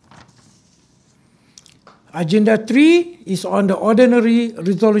 Agenda 3 is on the ordinary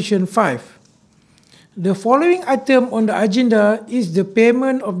resolution 5. The following item on the agenda is the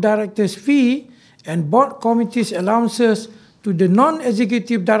payment of directors' fee and board committees allowances to the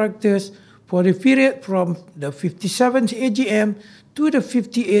non-executive directors for the period from the 57th AGM to the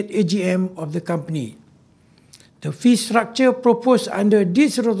 58th AGM of the company. The fee structure proposed under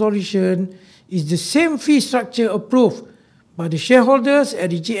this resolution is the same fee structure approved by the shareholders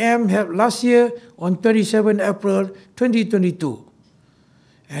at the AGM held last year on 27 April 2022.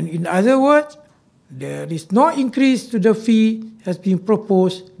 And in other words, there is no increase to the fee has been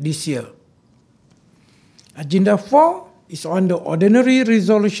proposed this year. Agenda 4 is on the ordinary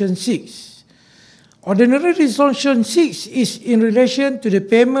resolution 6. Ordinary resolution 6 is in relation to the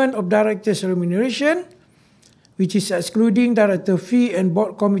payment of directors' remuneration, which is excluding director fee and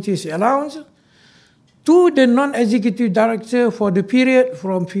board committees allowance, to the non-executive director for the period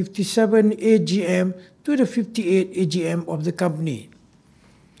from 57 AGM to the 58 AGM of the company.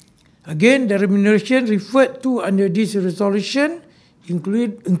 Again, the remuneration referred to under this resolution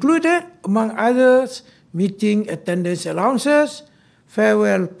included, among others, meeting attendance allowances,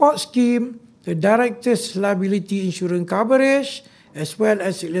 farewell pot scheme, the director's liability insurance coverage, as well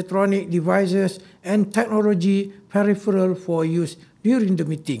as electronic devices and technology peripheral for use during the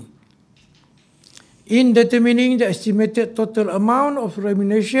meeting. In determining the estimated total amount of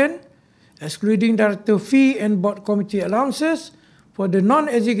remuneration, excluding director fee and board committee allowances, for the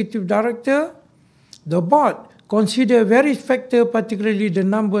non-executive director, the board consider various factors, particularly the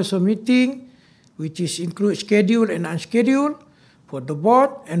numbers of meetings, which include scheduled and unscheduled, for the board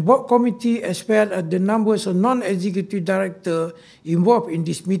and board committee, as well as the numbers of non-executive directors involved in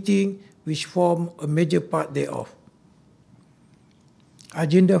this meeting, which form a major part thereof.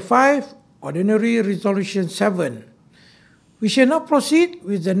 Agenda 5, Ordinary Resolution 7. We shall now proceed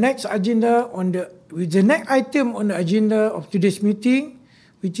with the next item on the agenda of today's meeting,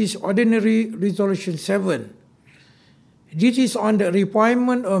 which is Ordinary Resolution 7. This is on the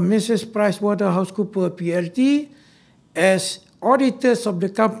reappointment of Mrs. PricewaterhouseCoopers PLT as auditors of the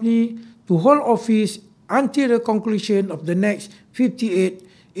company to hold office until the conclusion of the next 58th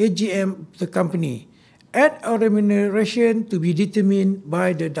AGM of the company, at a remuneration to be determined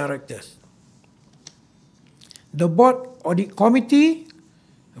by the directors. The Board Audit Committee,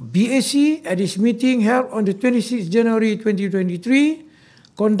 BAC, at its meeting held on the 26th January 2023,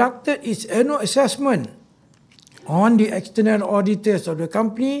 conducted its annual assessment on the external auditors of the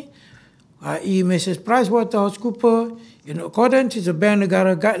company, i.e. Mrs. PricewaterhouseCoopers, in accordance with the Bank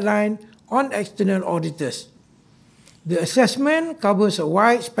Negara Guideline on External Auditors. The assessment covers a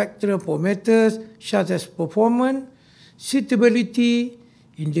wide spectrum of matters such as performance, suitability,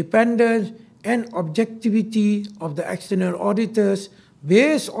 independence, and objectivity of the external auditors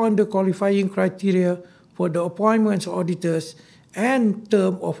based on the qualifying criteria for the appointments of auditors and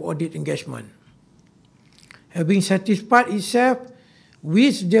term of audit engagement. Having satisfied itself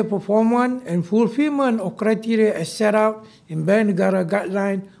with their performance and fulfillment of criteria as set out in Bank Negara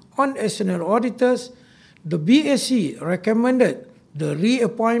Guideline on External Auditors, the BAC recommended the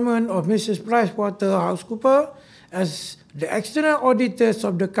reappointment of Mrs. PricewaterhouseCoopers as the external auditors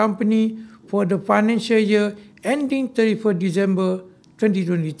of the company for the financial year ending 31st December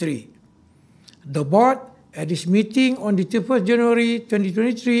 2023. The board, at its meeting on the 31st January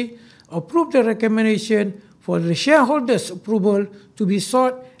 2023, approved the recommendation for the shareholders' approval to be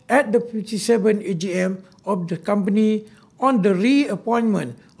sought at the 57th AGM of the company on the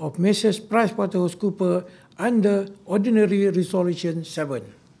reappointment of Mrs. PricewaterhouseCoopers under Ordinary Resolution 7.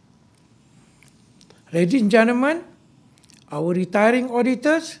 Ladies and gentlemen, our retiring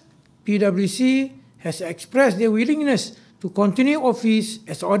auditors, PwC, has expressed their willingness to continue office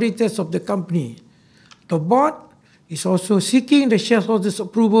as auditors of the company. The board is also seeking the shareholders'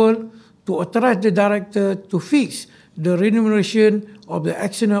 approval to authorize the director to fix the remuneration of the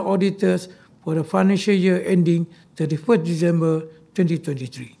external auditors for the financial year ending 31st December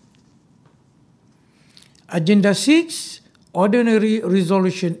 2023. Agenda 6, Ordinary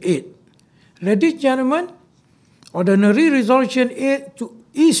Resolution 8. Ladies and gentlemen, Ordinary Resolution 8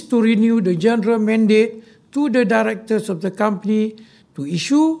 is to renew the general mandate to the directors of the company to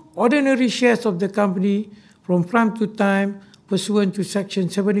issue ordinary shares of the company from time to time pursuant to Section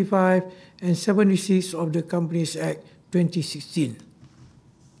 75 and 76 of the Companies Act 2016.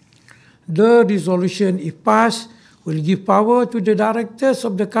 The resolution, if passed, will give power to the directors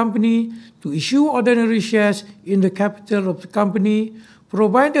of the company to issue ordinary shares in the capital of the company,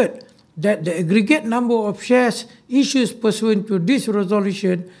 provided that the aggregate number of shares issued pursuant to this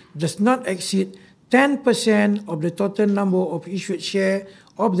resolution does not exceed 10% of the total number of issued shares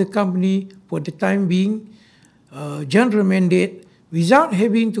of the company for the time being, a general mandate without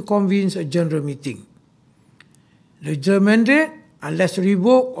having to convene a general meeting. The general mandate, unless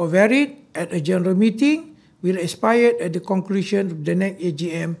revoked or varied at a general meeting, will expire at the conclusion of the next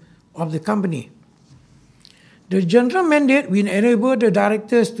AGM of the company. The general mandate will enable the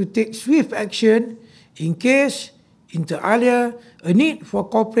directors to take swift action in case, inter alia, a need for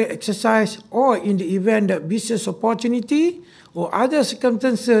corporate exercise or in the event that business opportunity or other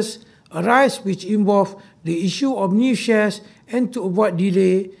circumstances arise which involve the issue of new shares and to avoid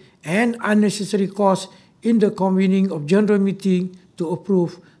delay and unnecessary costs in the convening of general meeting to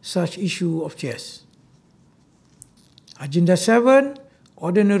approve such issue of shares. Agenda 7,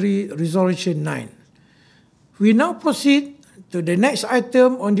 Ordinary Resolution 9. We now proceed to the next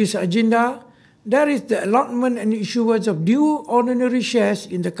item on this agenda. That is the allotment and issuance of new ordinary shares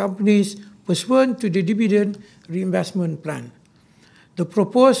in the companies pursuant to the dividend reinvestment plan. The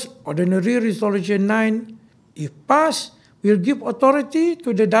proposed Ordinary Resolution 9, if passed, will give authority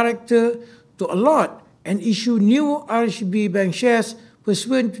to the director to allot and issue new RHB Bank shares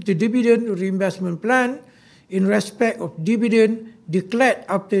pursuant to the dividend reinvestment plan in respect of dividend declared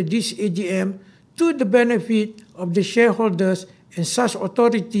after this AGM to the benefit of the shareholders, and such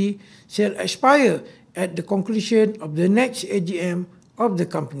authority shall expire at the conclusion of the next AGM of the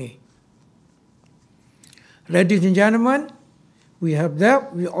company. Ladies and gentlemen, we have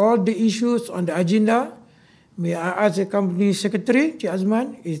dealt with all the issues on the agenda. May I ask the company secretary, Cik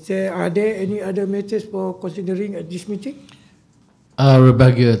Azman, are there any other matters for considering at this meeting?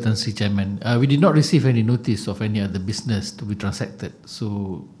 Berbahagia Tan Sri Chairman, we did not receive any notice of any other business to be transacted,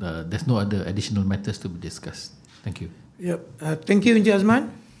 so there's no other additional matters to be discussed. Thank you. Yep. Thank you, Encik Azman.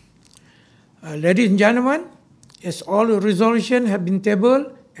 Ladies and gentlemen, as all the resolutions have been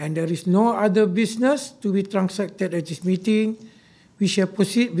tabled and there is no other business to be transacted at this meeting, we shall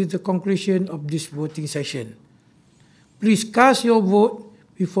proceed with the conclusion of this voting session. Please cast your vote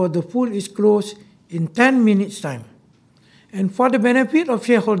before the poll is closed in 10 minutes' time. And for the benefit of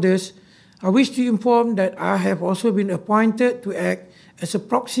shareholders, I wish to inform that I have also been appointed to act as a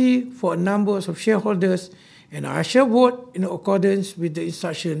proxy for a number of shareholders, and I shall vote in accordance with the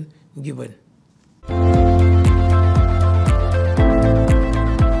instruction given.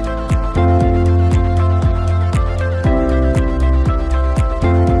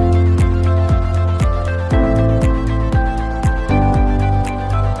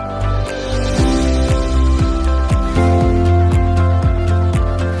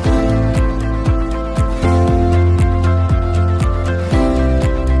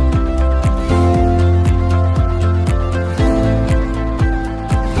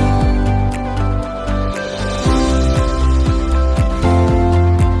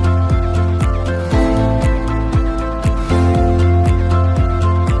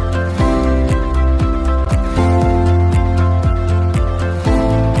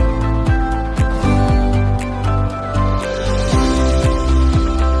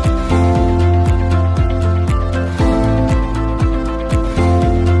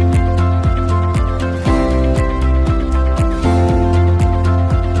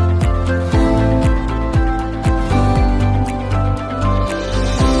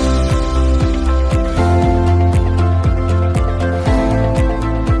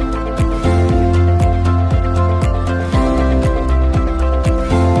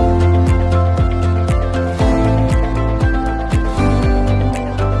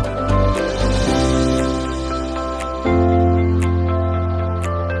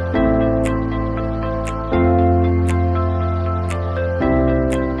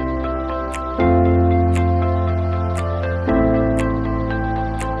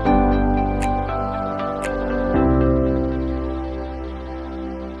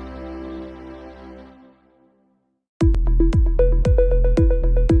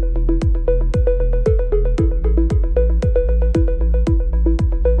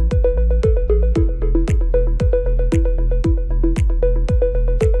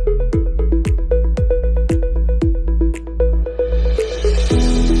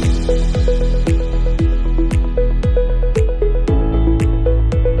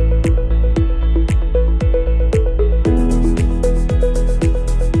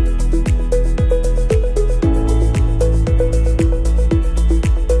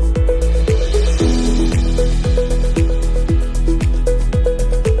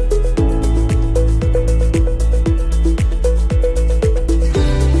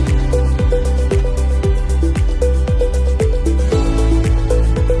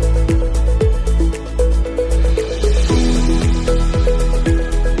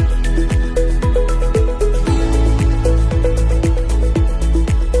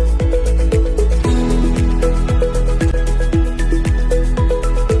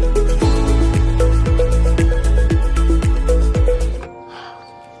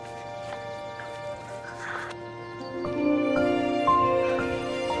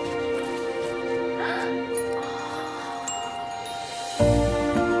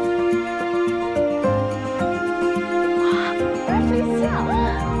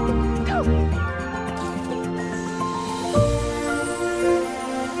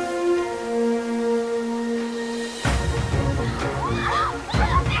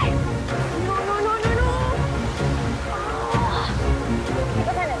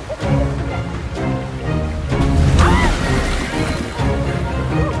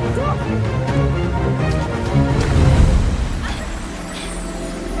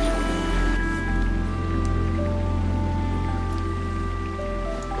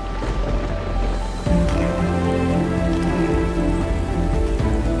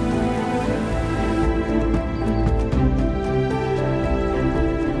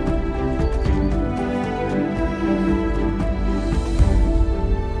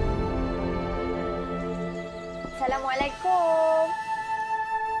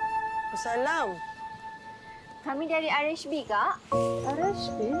 dari RHB, Kak.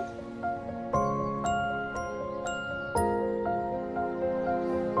 RHB?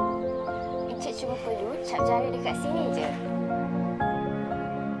 Encik cuma perlu cap jari dekat sini je.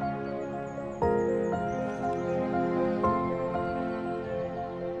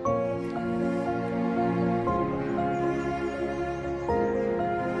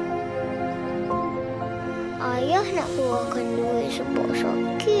 Ayah nak keluarkan duit sebab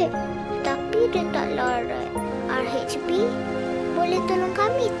sakit. Tapi dia tak larat. RHB, boleh tolong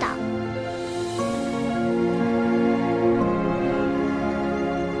kami tak?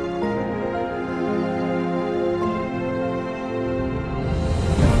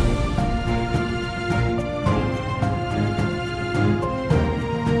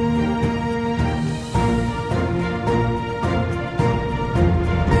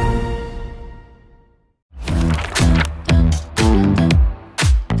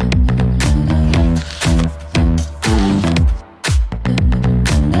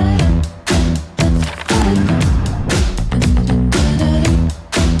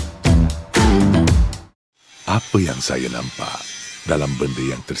 Apa yang saya nampak dalam benda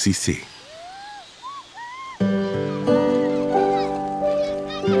yang tersisih?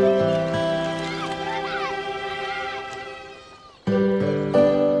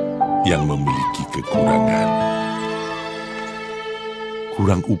 Yang memiliki kekurangan,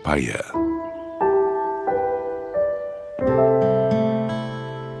 kurang upaya,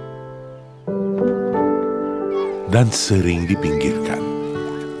 dan sering dipinggirkan.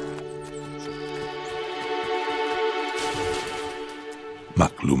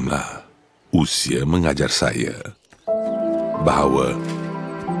 Maklumlah, usia mengajar saya bahawa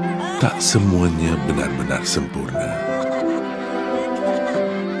tak semuanya benar-benar sempurna.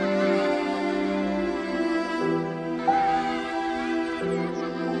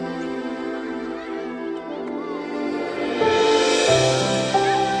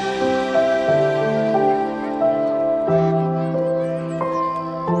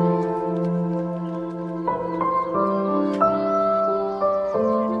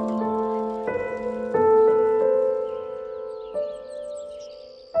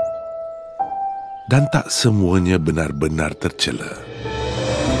 Dan tak semuanya benar-benar tercela.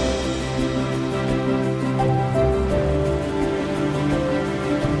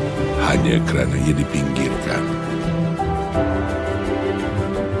 Hanya kerana ia dipinggirkan.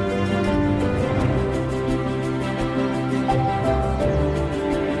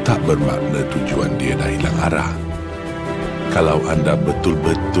 Tak bermakna tujuan dia dah hilang arah. Kalau anda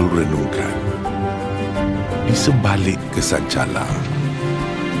betul-betul renungkan, di sebalik kesan cala,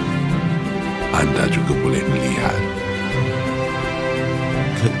 anda juga boleh melihat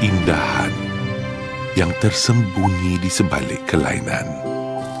keindahan yang tersembunyi di sebalik kelainan.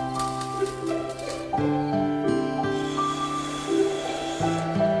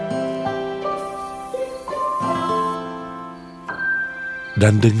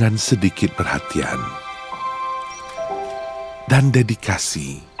 Dan dengan sedikit perhatian dan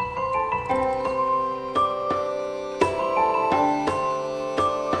dedikasi,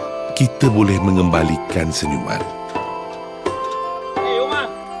 kita boleh mengembalikan senyuman.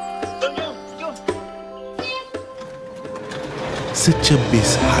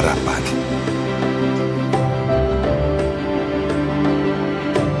 Secebis harapan.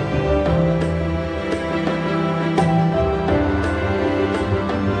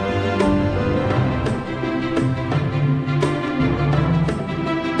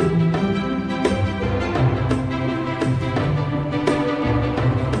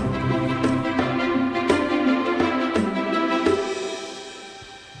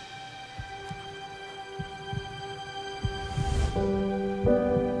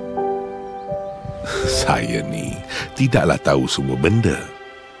 Saya ni tidaklah tahu semua benda.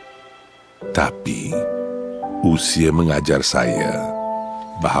 Tapi usia mengajar saya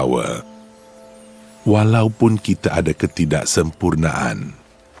bahawa walaupun kita ada ketidaksempurnaan,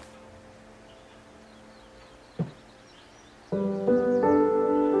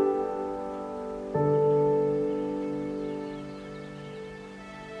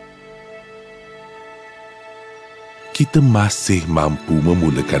 kita masih mampu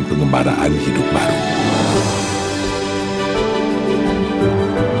memulakan pengembaraan hidup baru.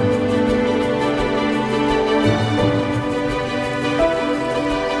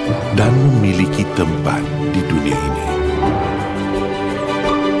 Dan memiliki tempat di dunia ini.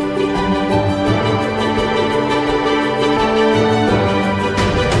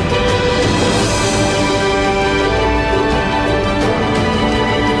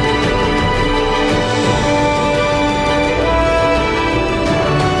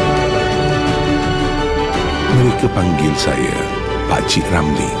 Mereka panggil saya Pakcik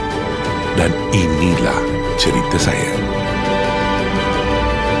Ramli. Dan inilah cerita saya.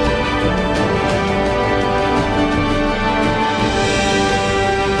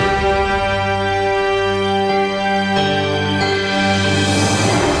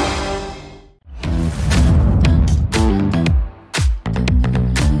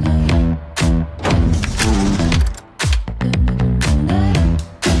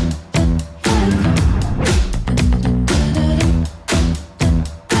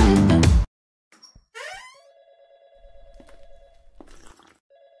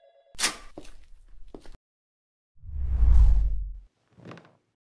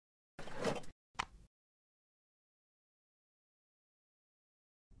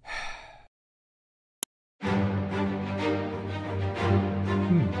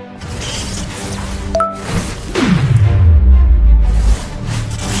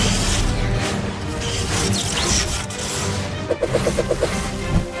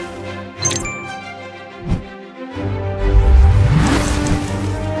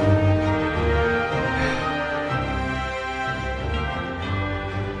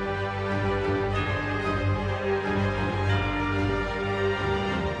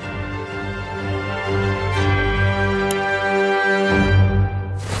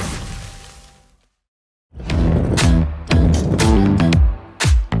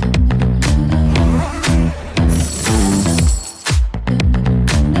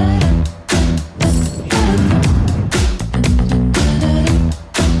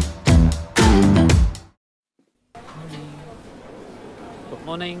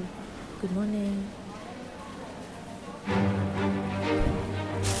 Good morning. Good morning.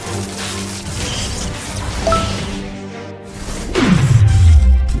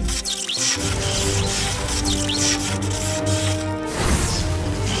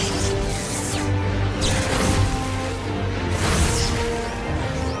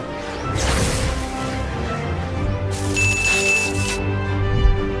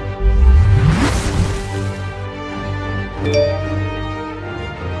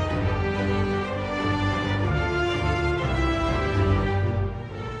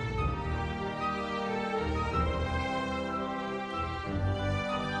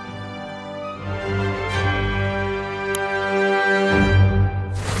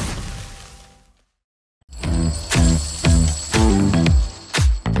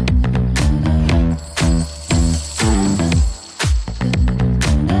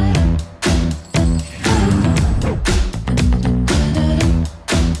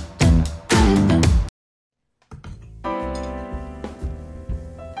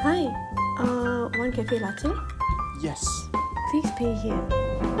 Hi, one cafe latte? Yes. Please pay here.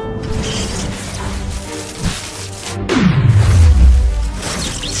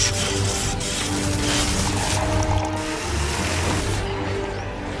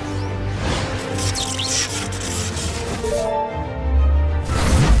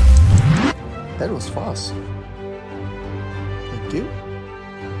 That was fast. Thank you.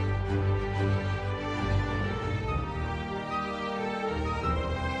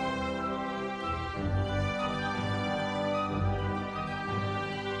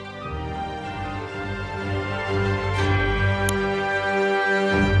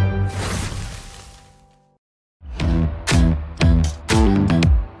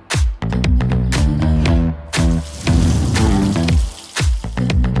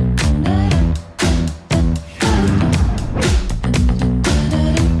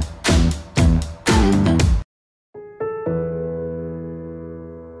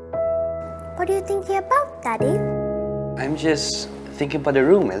 What are you thinking about, Daddy? I'm just thinking about the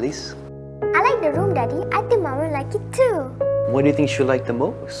room, Elise. I like the room, Daddy. I think Mommy will like it too. What do you think she'll like the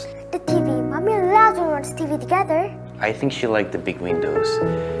most? The TV. Mommy loves when we watch TV together. I think she'll like the big windows,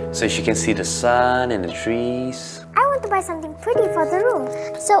 so she can see the sun and the trees. I want to buy something pretty for the room,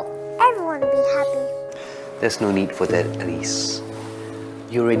 so everyone will be happy. There's no need for that, Elise.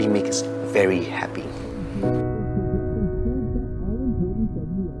 You already make us very happy.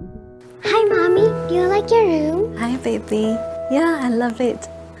 Hi, Mommy. Do you like your room? Hi, baby. Yeah, I love it.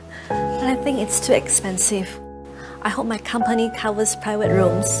 But I think it's too expensive. I hope my company covers private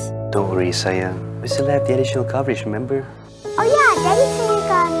rooms. Don't worry, sayang. We still have the additional coverage, remember? Oh yeah, Daddy think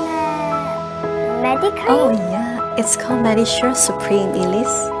on Medicare? Oh yeah, it's called Medisure Supreme,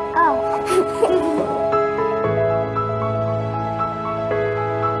 Elise. Oh.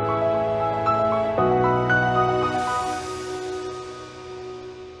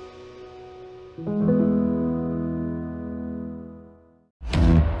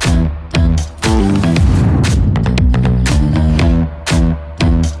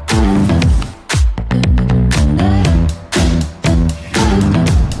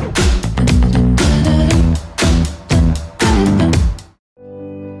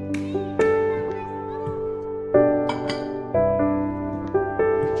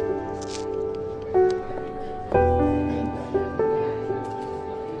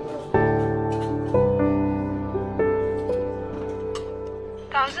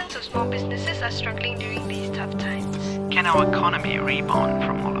 so small businesses are struggling during these tough times. Can our economy rebound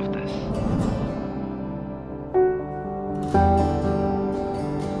from all of this?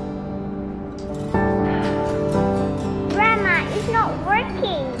 Grandma, it's not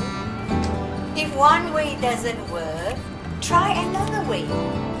working. If one way doesn't work, try another way.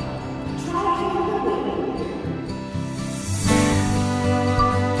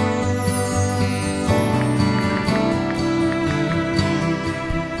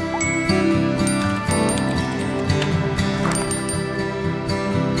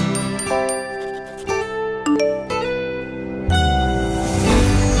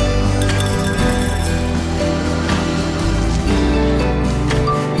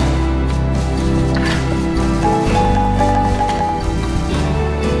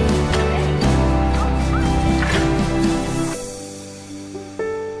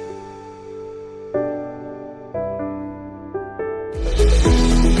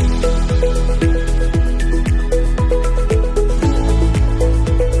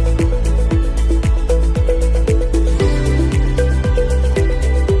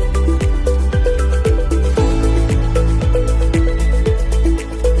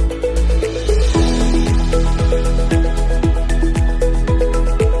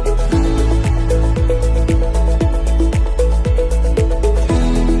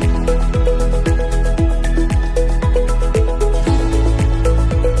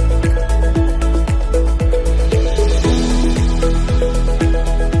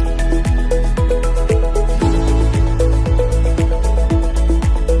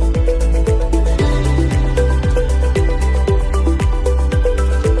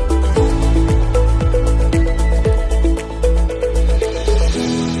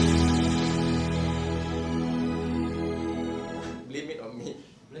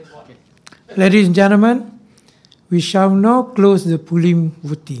 Ladies and gentlemen, we shall now close the pool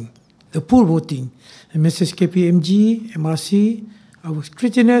voting. And Mrs. KPMG, MRC, our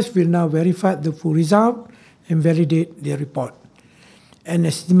scrutineers will now verify the full result and validate their report. An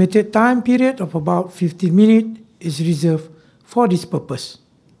estimated time period of about 15 minutes is reserved for this purpose.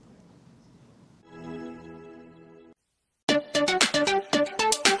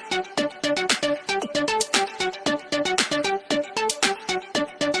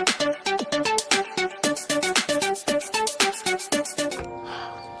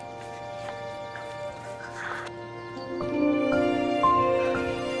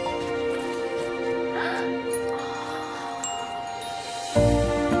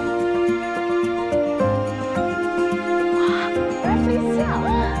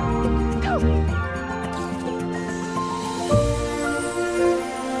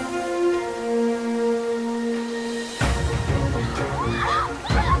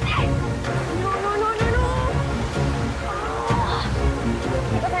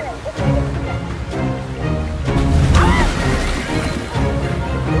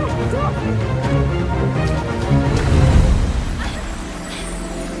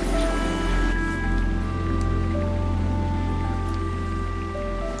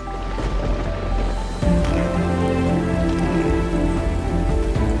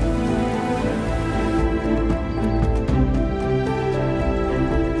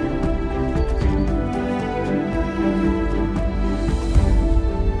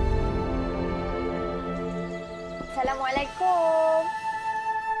 Assalamualaikum.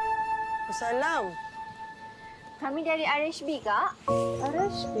 Assalam. Kami dari RHB, Kak.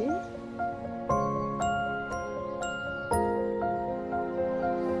 RHB?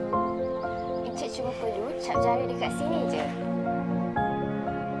 Encik cuma perlu cap jari dekat sini je.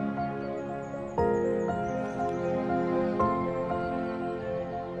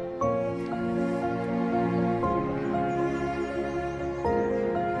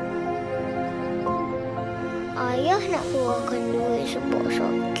 Ayah nak keluarkan duit sebab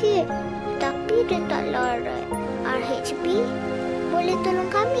sakit. Tapi dia tak larat. RHB, boleh tolong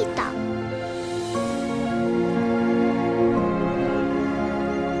kami tak?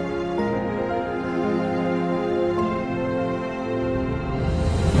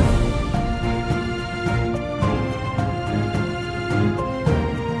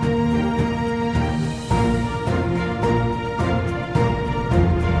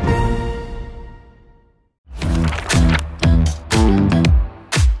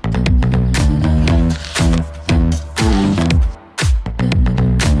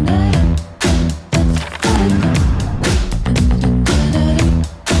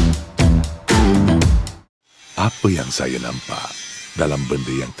 Apa yang saya nampak dalam benda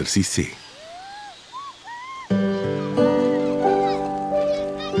yang tersisih?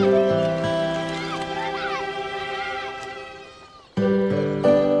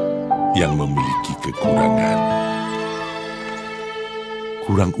 yang memiliki kekurangan.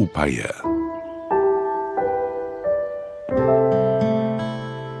 Kurang upaya.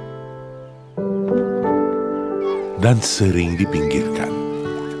 Dan sering dipinggirkan.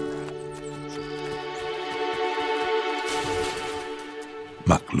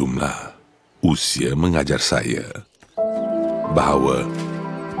 Maklumlah, usia mengajar saya bahawa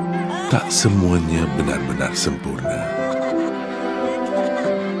tak semuanya benar-benar sempurna.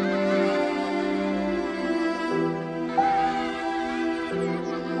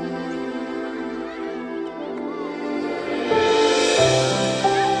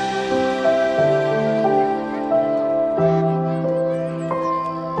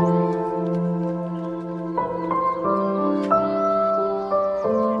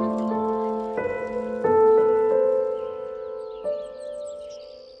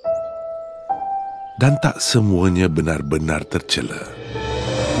 Dan tak semuanya benar-benar tercela.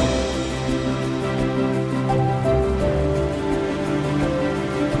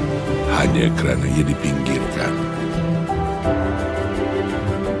 Hanya kerana ia dipinggirkan.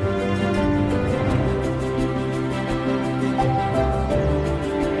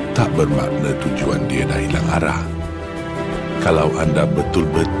 Tak bermakna tujuan dia dah hilang arah. Kalau anda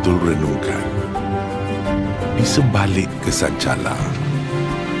betul-betul renungkan, di sebalik kesan cala,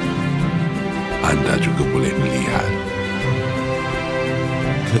 anda juga boleh melihat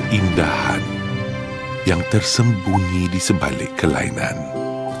keindahan yang tersembunyi di sebalik kelainan.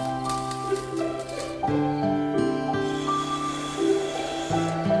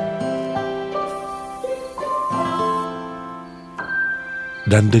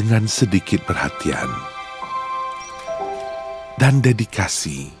 Dan dengan sedikit perhatian dan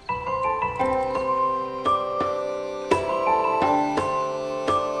dedikasi,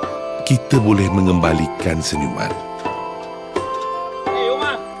 kita boleh mengembalikan senyuman.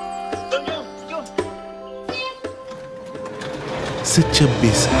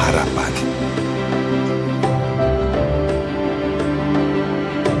 Secebis harapan.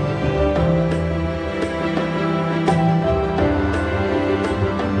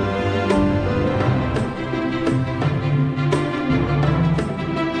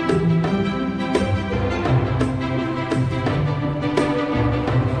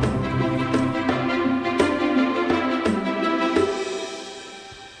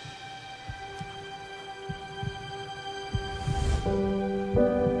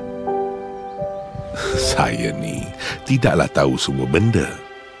 Saya ni tidaklah tahu semua benda.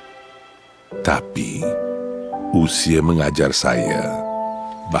 Tapi usia mengajar saya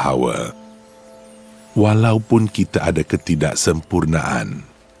bahawa walaupun kita ada ketidaksempurnaan,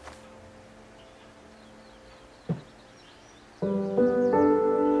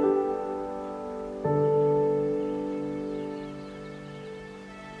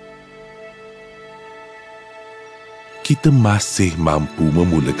 kita masih mampu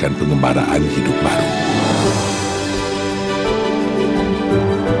memulakan pengembaraan hidup baru.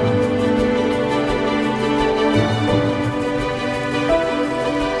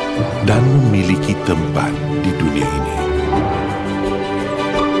 Dan memiliki tempat di dunia ini.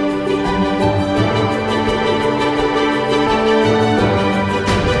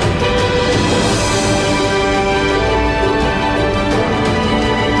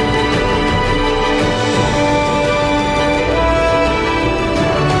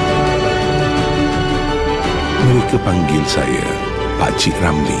 Mereka panggil saya Pakcik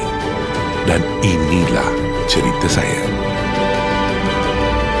Ramli, dan inilah cerita saya.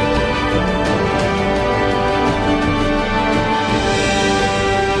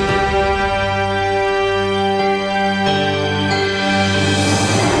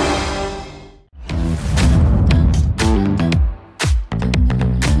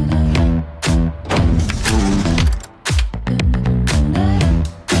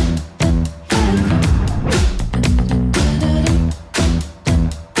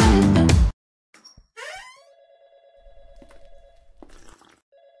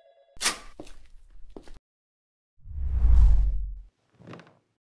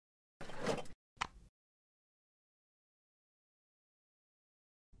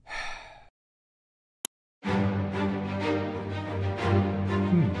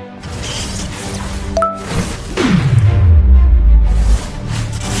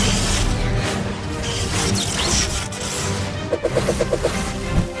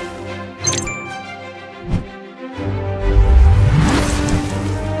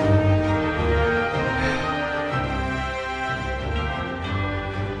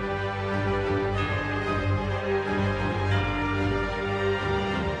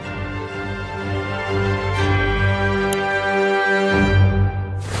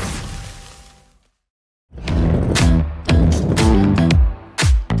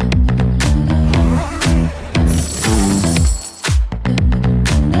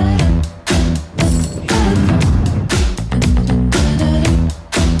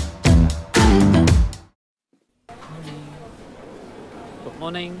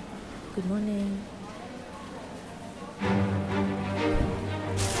 morning. Good morning.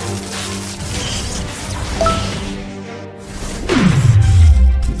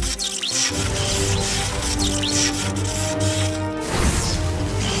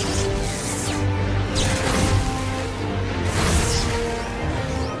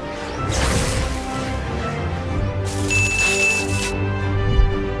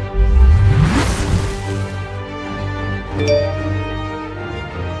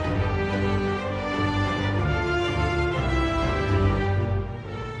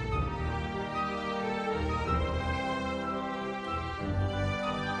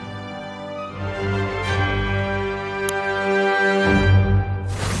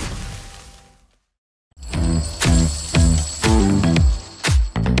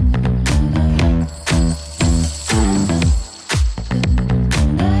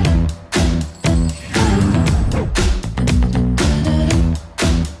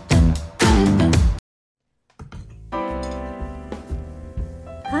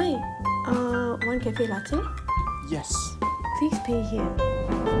 Hi, one cafe latte? Yes. Please pay here.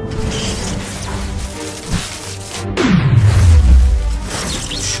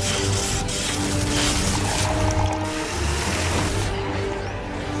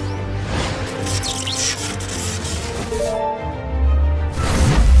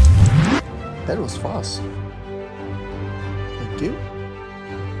 That was fast. Thank you.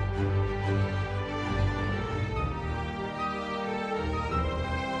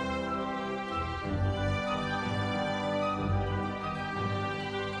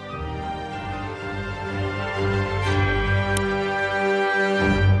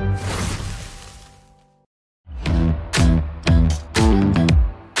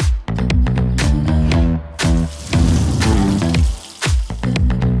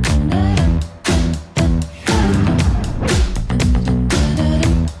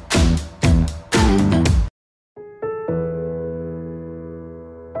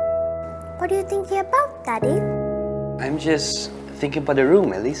 What are you thinking about, Daddy? I'm just thinking about the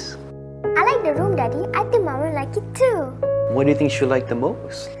room, Elise. I like the room, Daddy. I think Mommy will like it too. What do you think she'll like the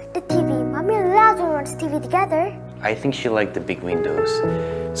most? The TV. Mommy loves when we watch TV together. I think she'll like the big windows,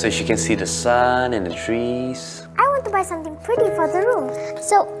 so she can see the sun and the trees. I want to buy something pretty for the room,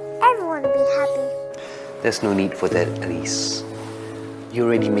 so everyone will be happy. There's no need for that, Elise. You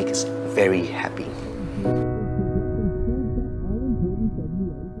already make us very happy.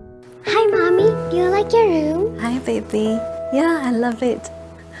 Hi, Mommy. Do you like your room? Hi, baby. Yeah, I love it.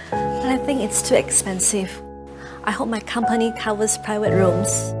 But I think it's too expensive. I hope my company covers private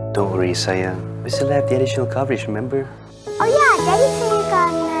rooms. Don't worry, sayang. We still have the additional coverage, remember? Oh yeah, Daddy said you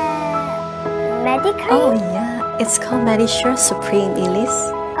got Medicare. Oh yeah, it's called Medisure Supreme,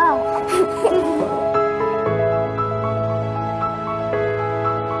 Elise. Oh.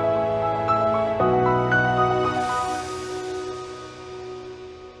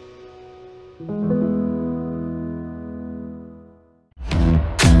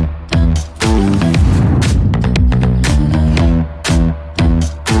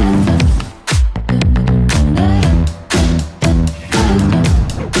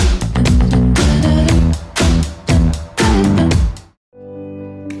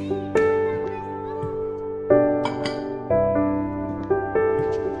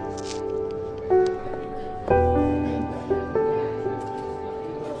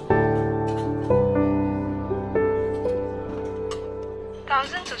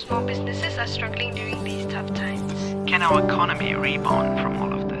 Thousands of small businesses are struggling during these tough times. Can our economy rebound from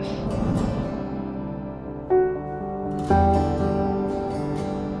all of this?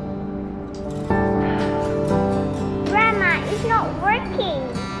 Grandma, it's not working.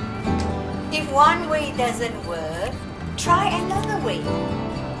 If one way doesn't work, try another way.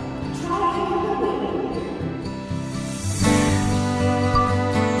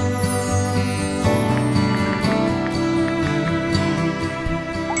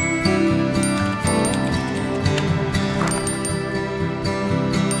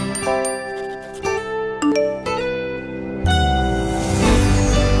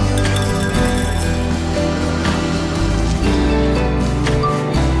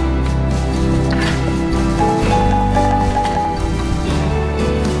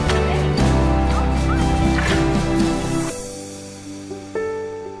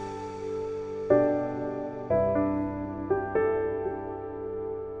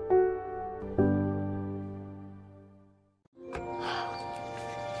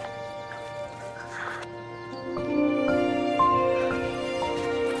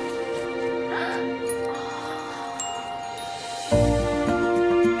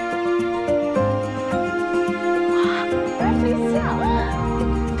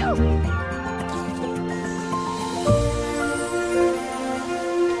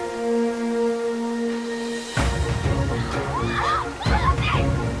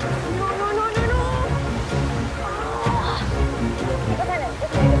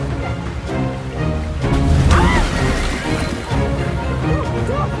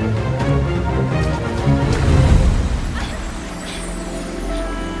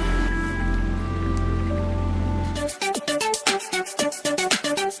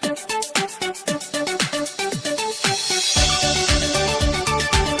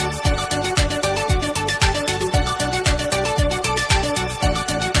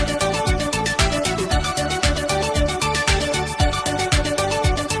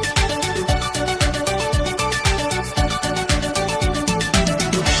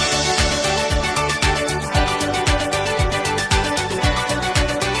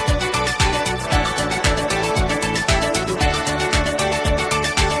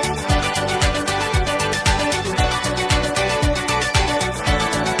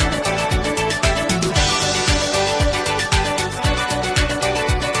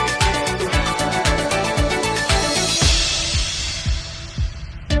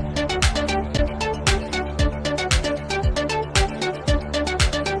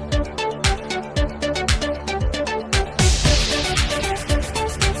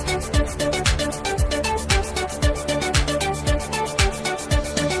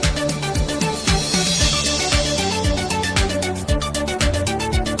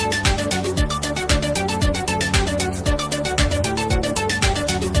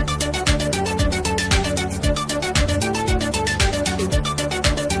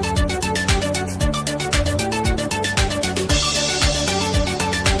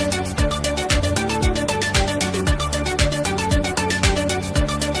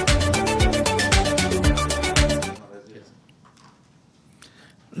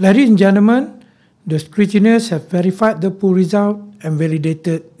 Ladies and gentlemen, the scrutineers have verified the poll result and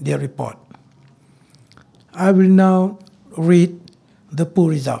validated their report. I will now read the poll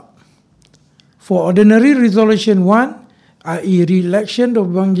result. For Ordinary Resolution 1, i.e. re-election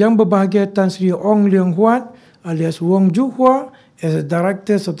of Yang Berbahagia Tan Sri Ong Leong Huat alias Wong Joo Hua as the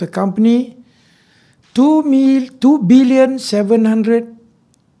directors of the company,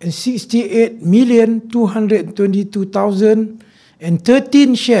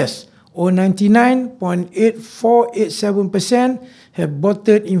 2,268,222,013 shares, or 99.8487% have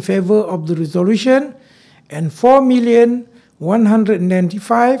voted in favor of the resolution, and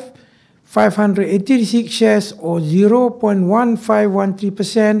 4,195,586 shares, or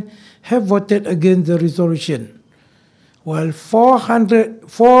 0.1513% have voted against the resolution, while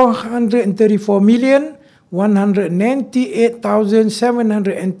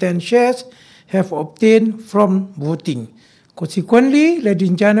 494,198,710 shares have obtained from voting. Consequently, ladies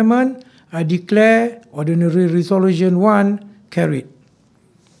and gentlemen, I declare Ordinary Resolution 1 carried.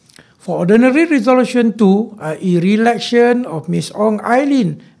 For Ordinary Resolution 2, i.e. re-election of Ms. Ong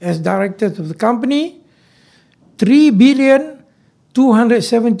Eileen as director of the company,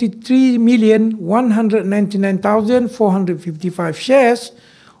 3,273,199,455 shares,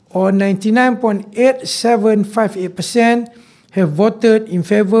 or 99.8758% have voted in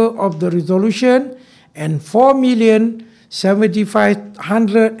favor of the resolution, and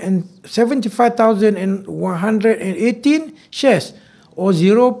 4,075,118 shares, or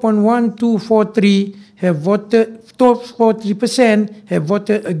 0.1243% have voted 43% have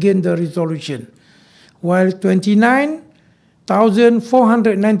voted against the resolution, while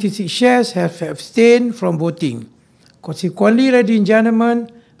 29,496 shares have abstained from voting. Consequently, ladies and gentlemen,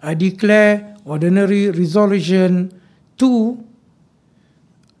 I declare Ordinary Resolution 2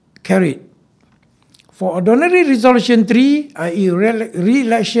 carried. For Ordinary Resolution 3, i.e.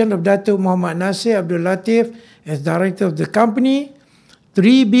 re-election of Dato' Muhammad Nasir Abdul Latif as director of the company,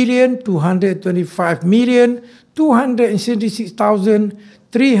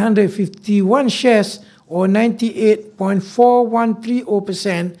 3,225,266,351 shares, or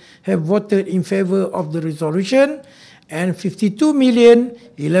 98.4130% have voted in favor of the resolution, and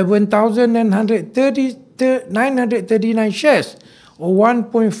 52,011,939 shares, or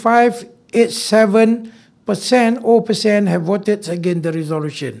 1.587% have voted against the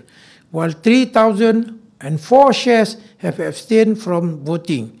resolution, while 3,004 shares have abstained from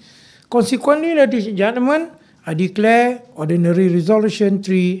voting. Consequently, ladies and gentlemen, I declare Ordinary Resolution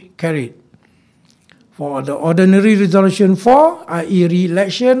 3 carried. For the Ordinary Resolution 4, i.e.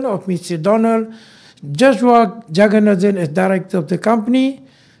 re-election of Mr. Donald Joshua Jagannathan as director of the company,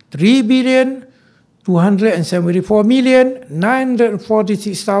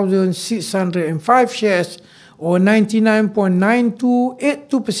 3,274,946,605 shares, or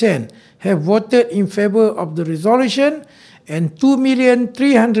 99.9282% have voted in favor of the resolution, and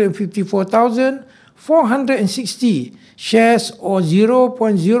 2,354,460 shares, or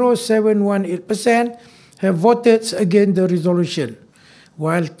 0.0718% have voted against the resolution,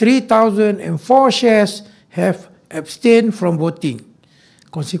 while 3,004 shares have abstained from voting.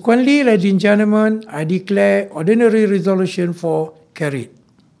 Consequently, ladies and gentlemen, I declare Ordinary Resolution 4 carried.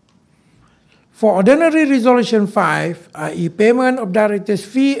 For Ordinary Resolution 5, i.e. payment of directors'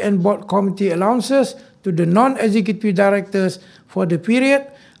 fee and board committee allowances to the non-executive directors for the period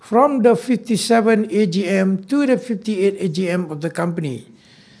from the 57 AGM to the 58 AGM of the company.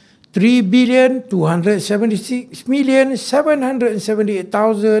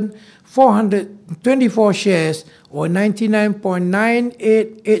 3,276,778,424 shares or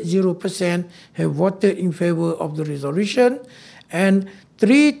 99.9880% have voted in favor of the resolution, and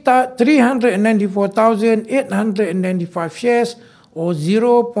 394,895 shares or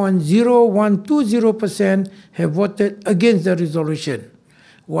 0.0120% have voted against the resolution,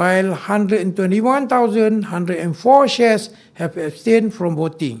 while 121,104 shares have abstained from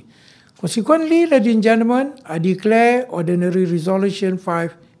voting. Consequently, ladies and gentlemen, I declare Ordinary Resolution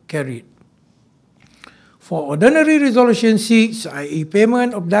 5 carried. For Ordinary Resolution 6, i.e.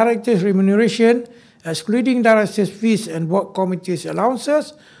 payment of directors' remuneration, excluding directors' fees and board committees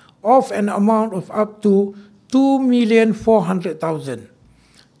allowances, of an amount of up to 2,400,000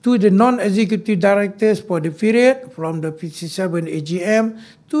 to the non-executive directors for the period from the 57 AGM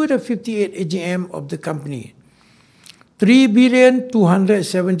to the 58 AGM of the company.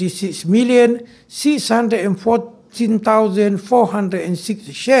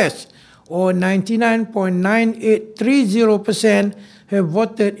 3,276,614,406 shares or 99.9830% have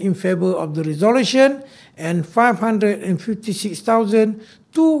voted in favor of the resolution, and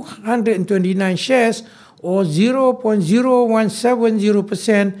 556,229 shares or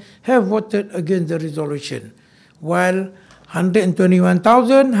 0.0170% have voted against the resolution, while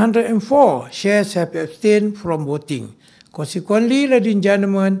 121,104 shares have abstained from voting. Consequently, ladies and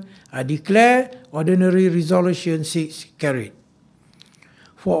gentlemen, I declare Ordinary Resolution 6 carried.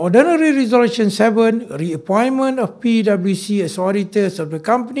 For Ordinary Resolution 7, reappointment of PwC as auditors of the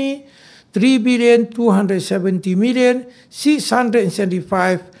company,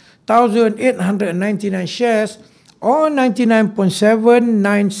 3,270,675,899 shares or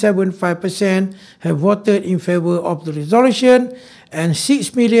 99.7975% have voted in favor of the resolution, and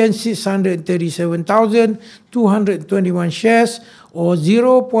 6,637,221 shares or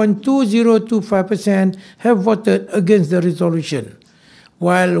 0.2025% have voted against the resolution,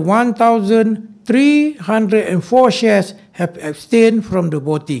 while 1,304 shares have abstained from the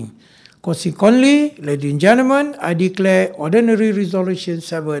voting. Consequently, ladies and gentlemen, I declare Ordinary Resolution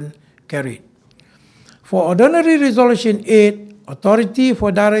 7 carried. For Ordinary Resolution 8, authority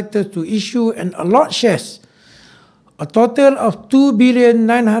for directors to issue and allot shares, a total of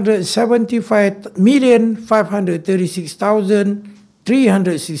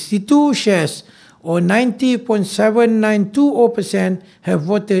 2,975,536,362 shares or 90.7920% have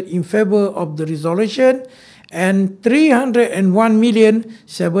voted in favor of the resolution, and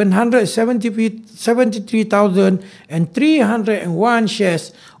 301,773,301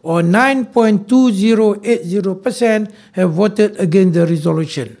 shares or 9.2080% have voted against the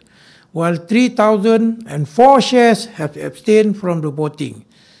resolution, while 3,004 shares have abstained from the voting.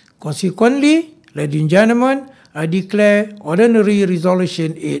 Consequently, ladies and gentlemen, I declare Ordinary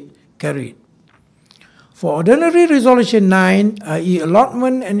Resolution 8 carried. For Ordinary Resolution 9, i.e.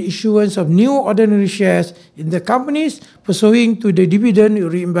 allotment and issuance of new ordinary shares in the companies pursuant to the dividend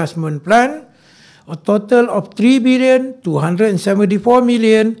reinvestment plan, a total of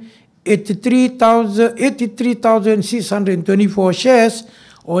 3,274,083,624 shares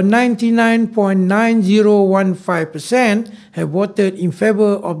or 99.9015% have voted in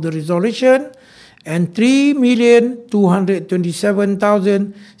favor of the resolution, and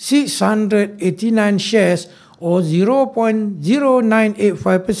 3,227,689 shares or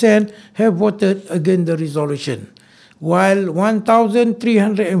 0.0985% have voted against the resolution, while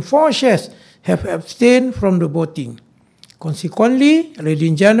 1,304 shares have abstained from the voting. Consequently, ladies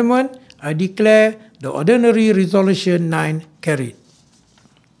and gentlemen, I declare the Ordinary Resolution 9 carried.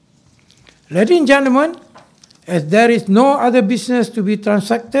 Ladies and gentlemen, as there is no other business to be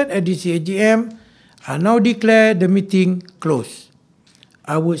transacted at this AGM, I now declare the meeting closed.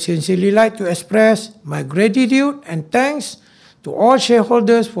 I would sincerely like to express my gratitude and thanks to all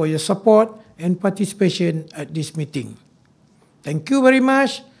shareholders for your support and participation at this meeting. Thank you very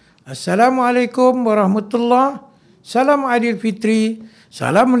much. Assalamualaikum warahmatullahi. Salam Aidilfitri.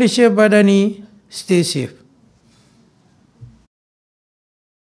 Salam Malaysia Badani. Stay safe.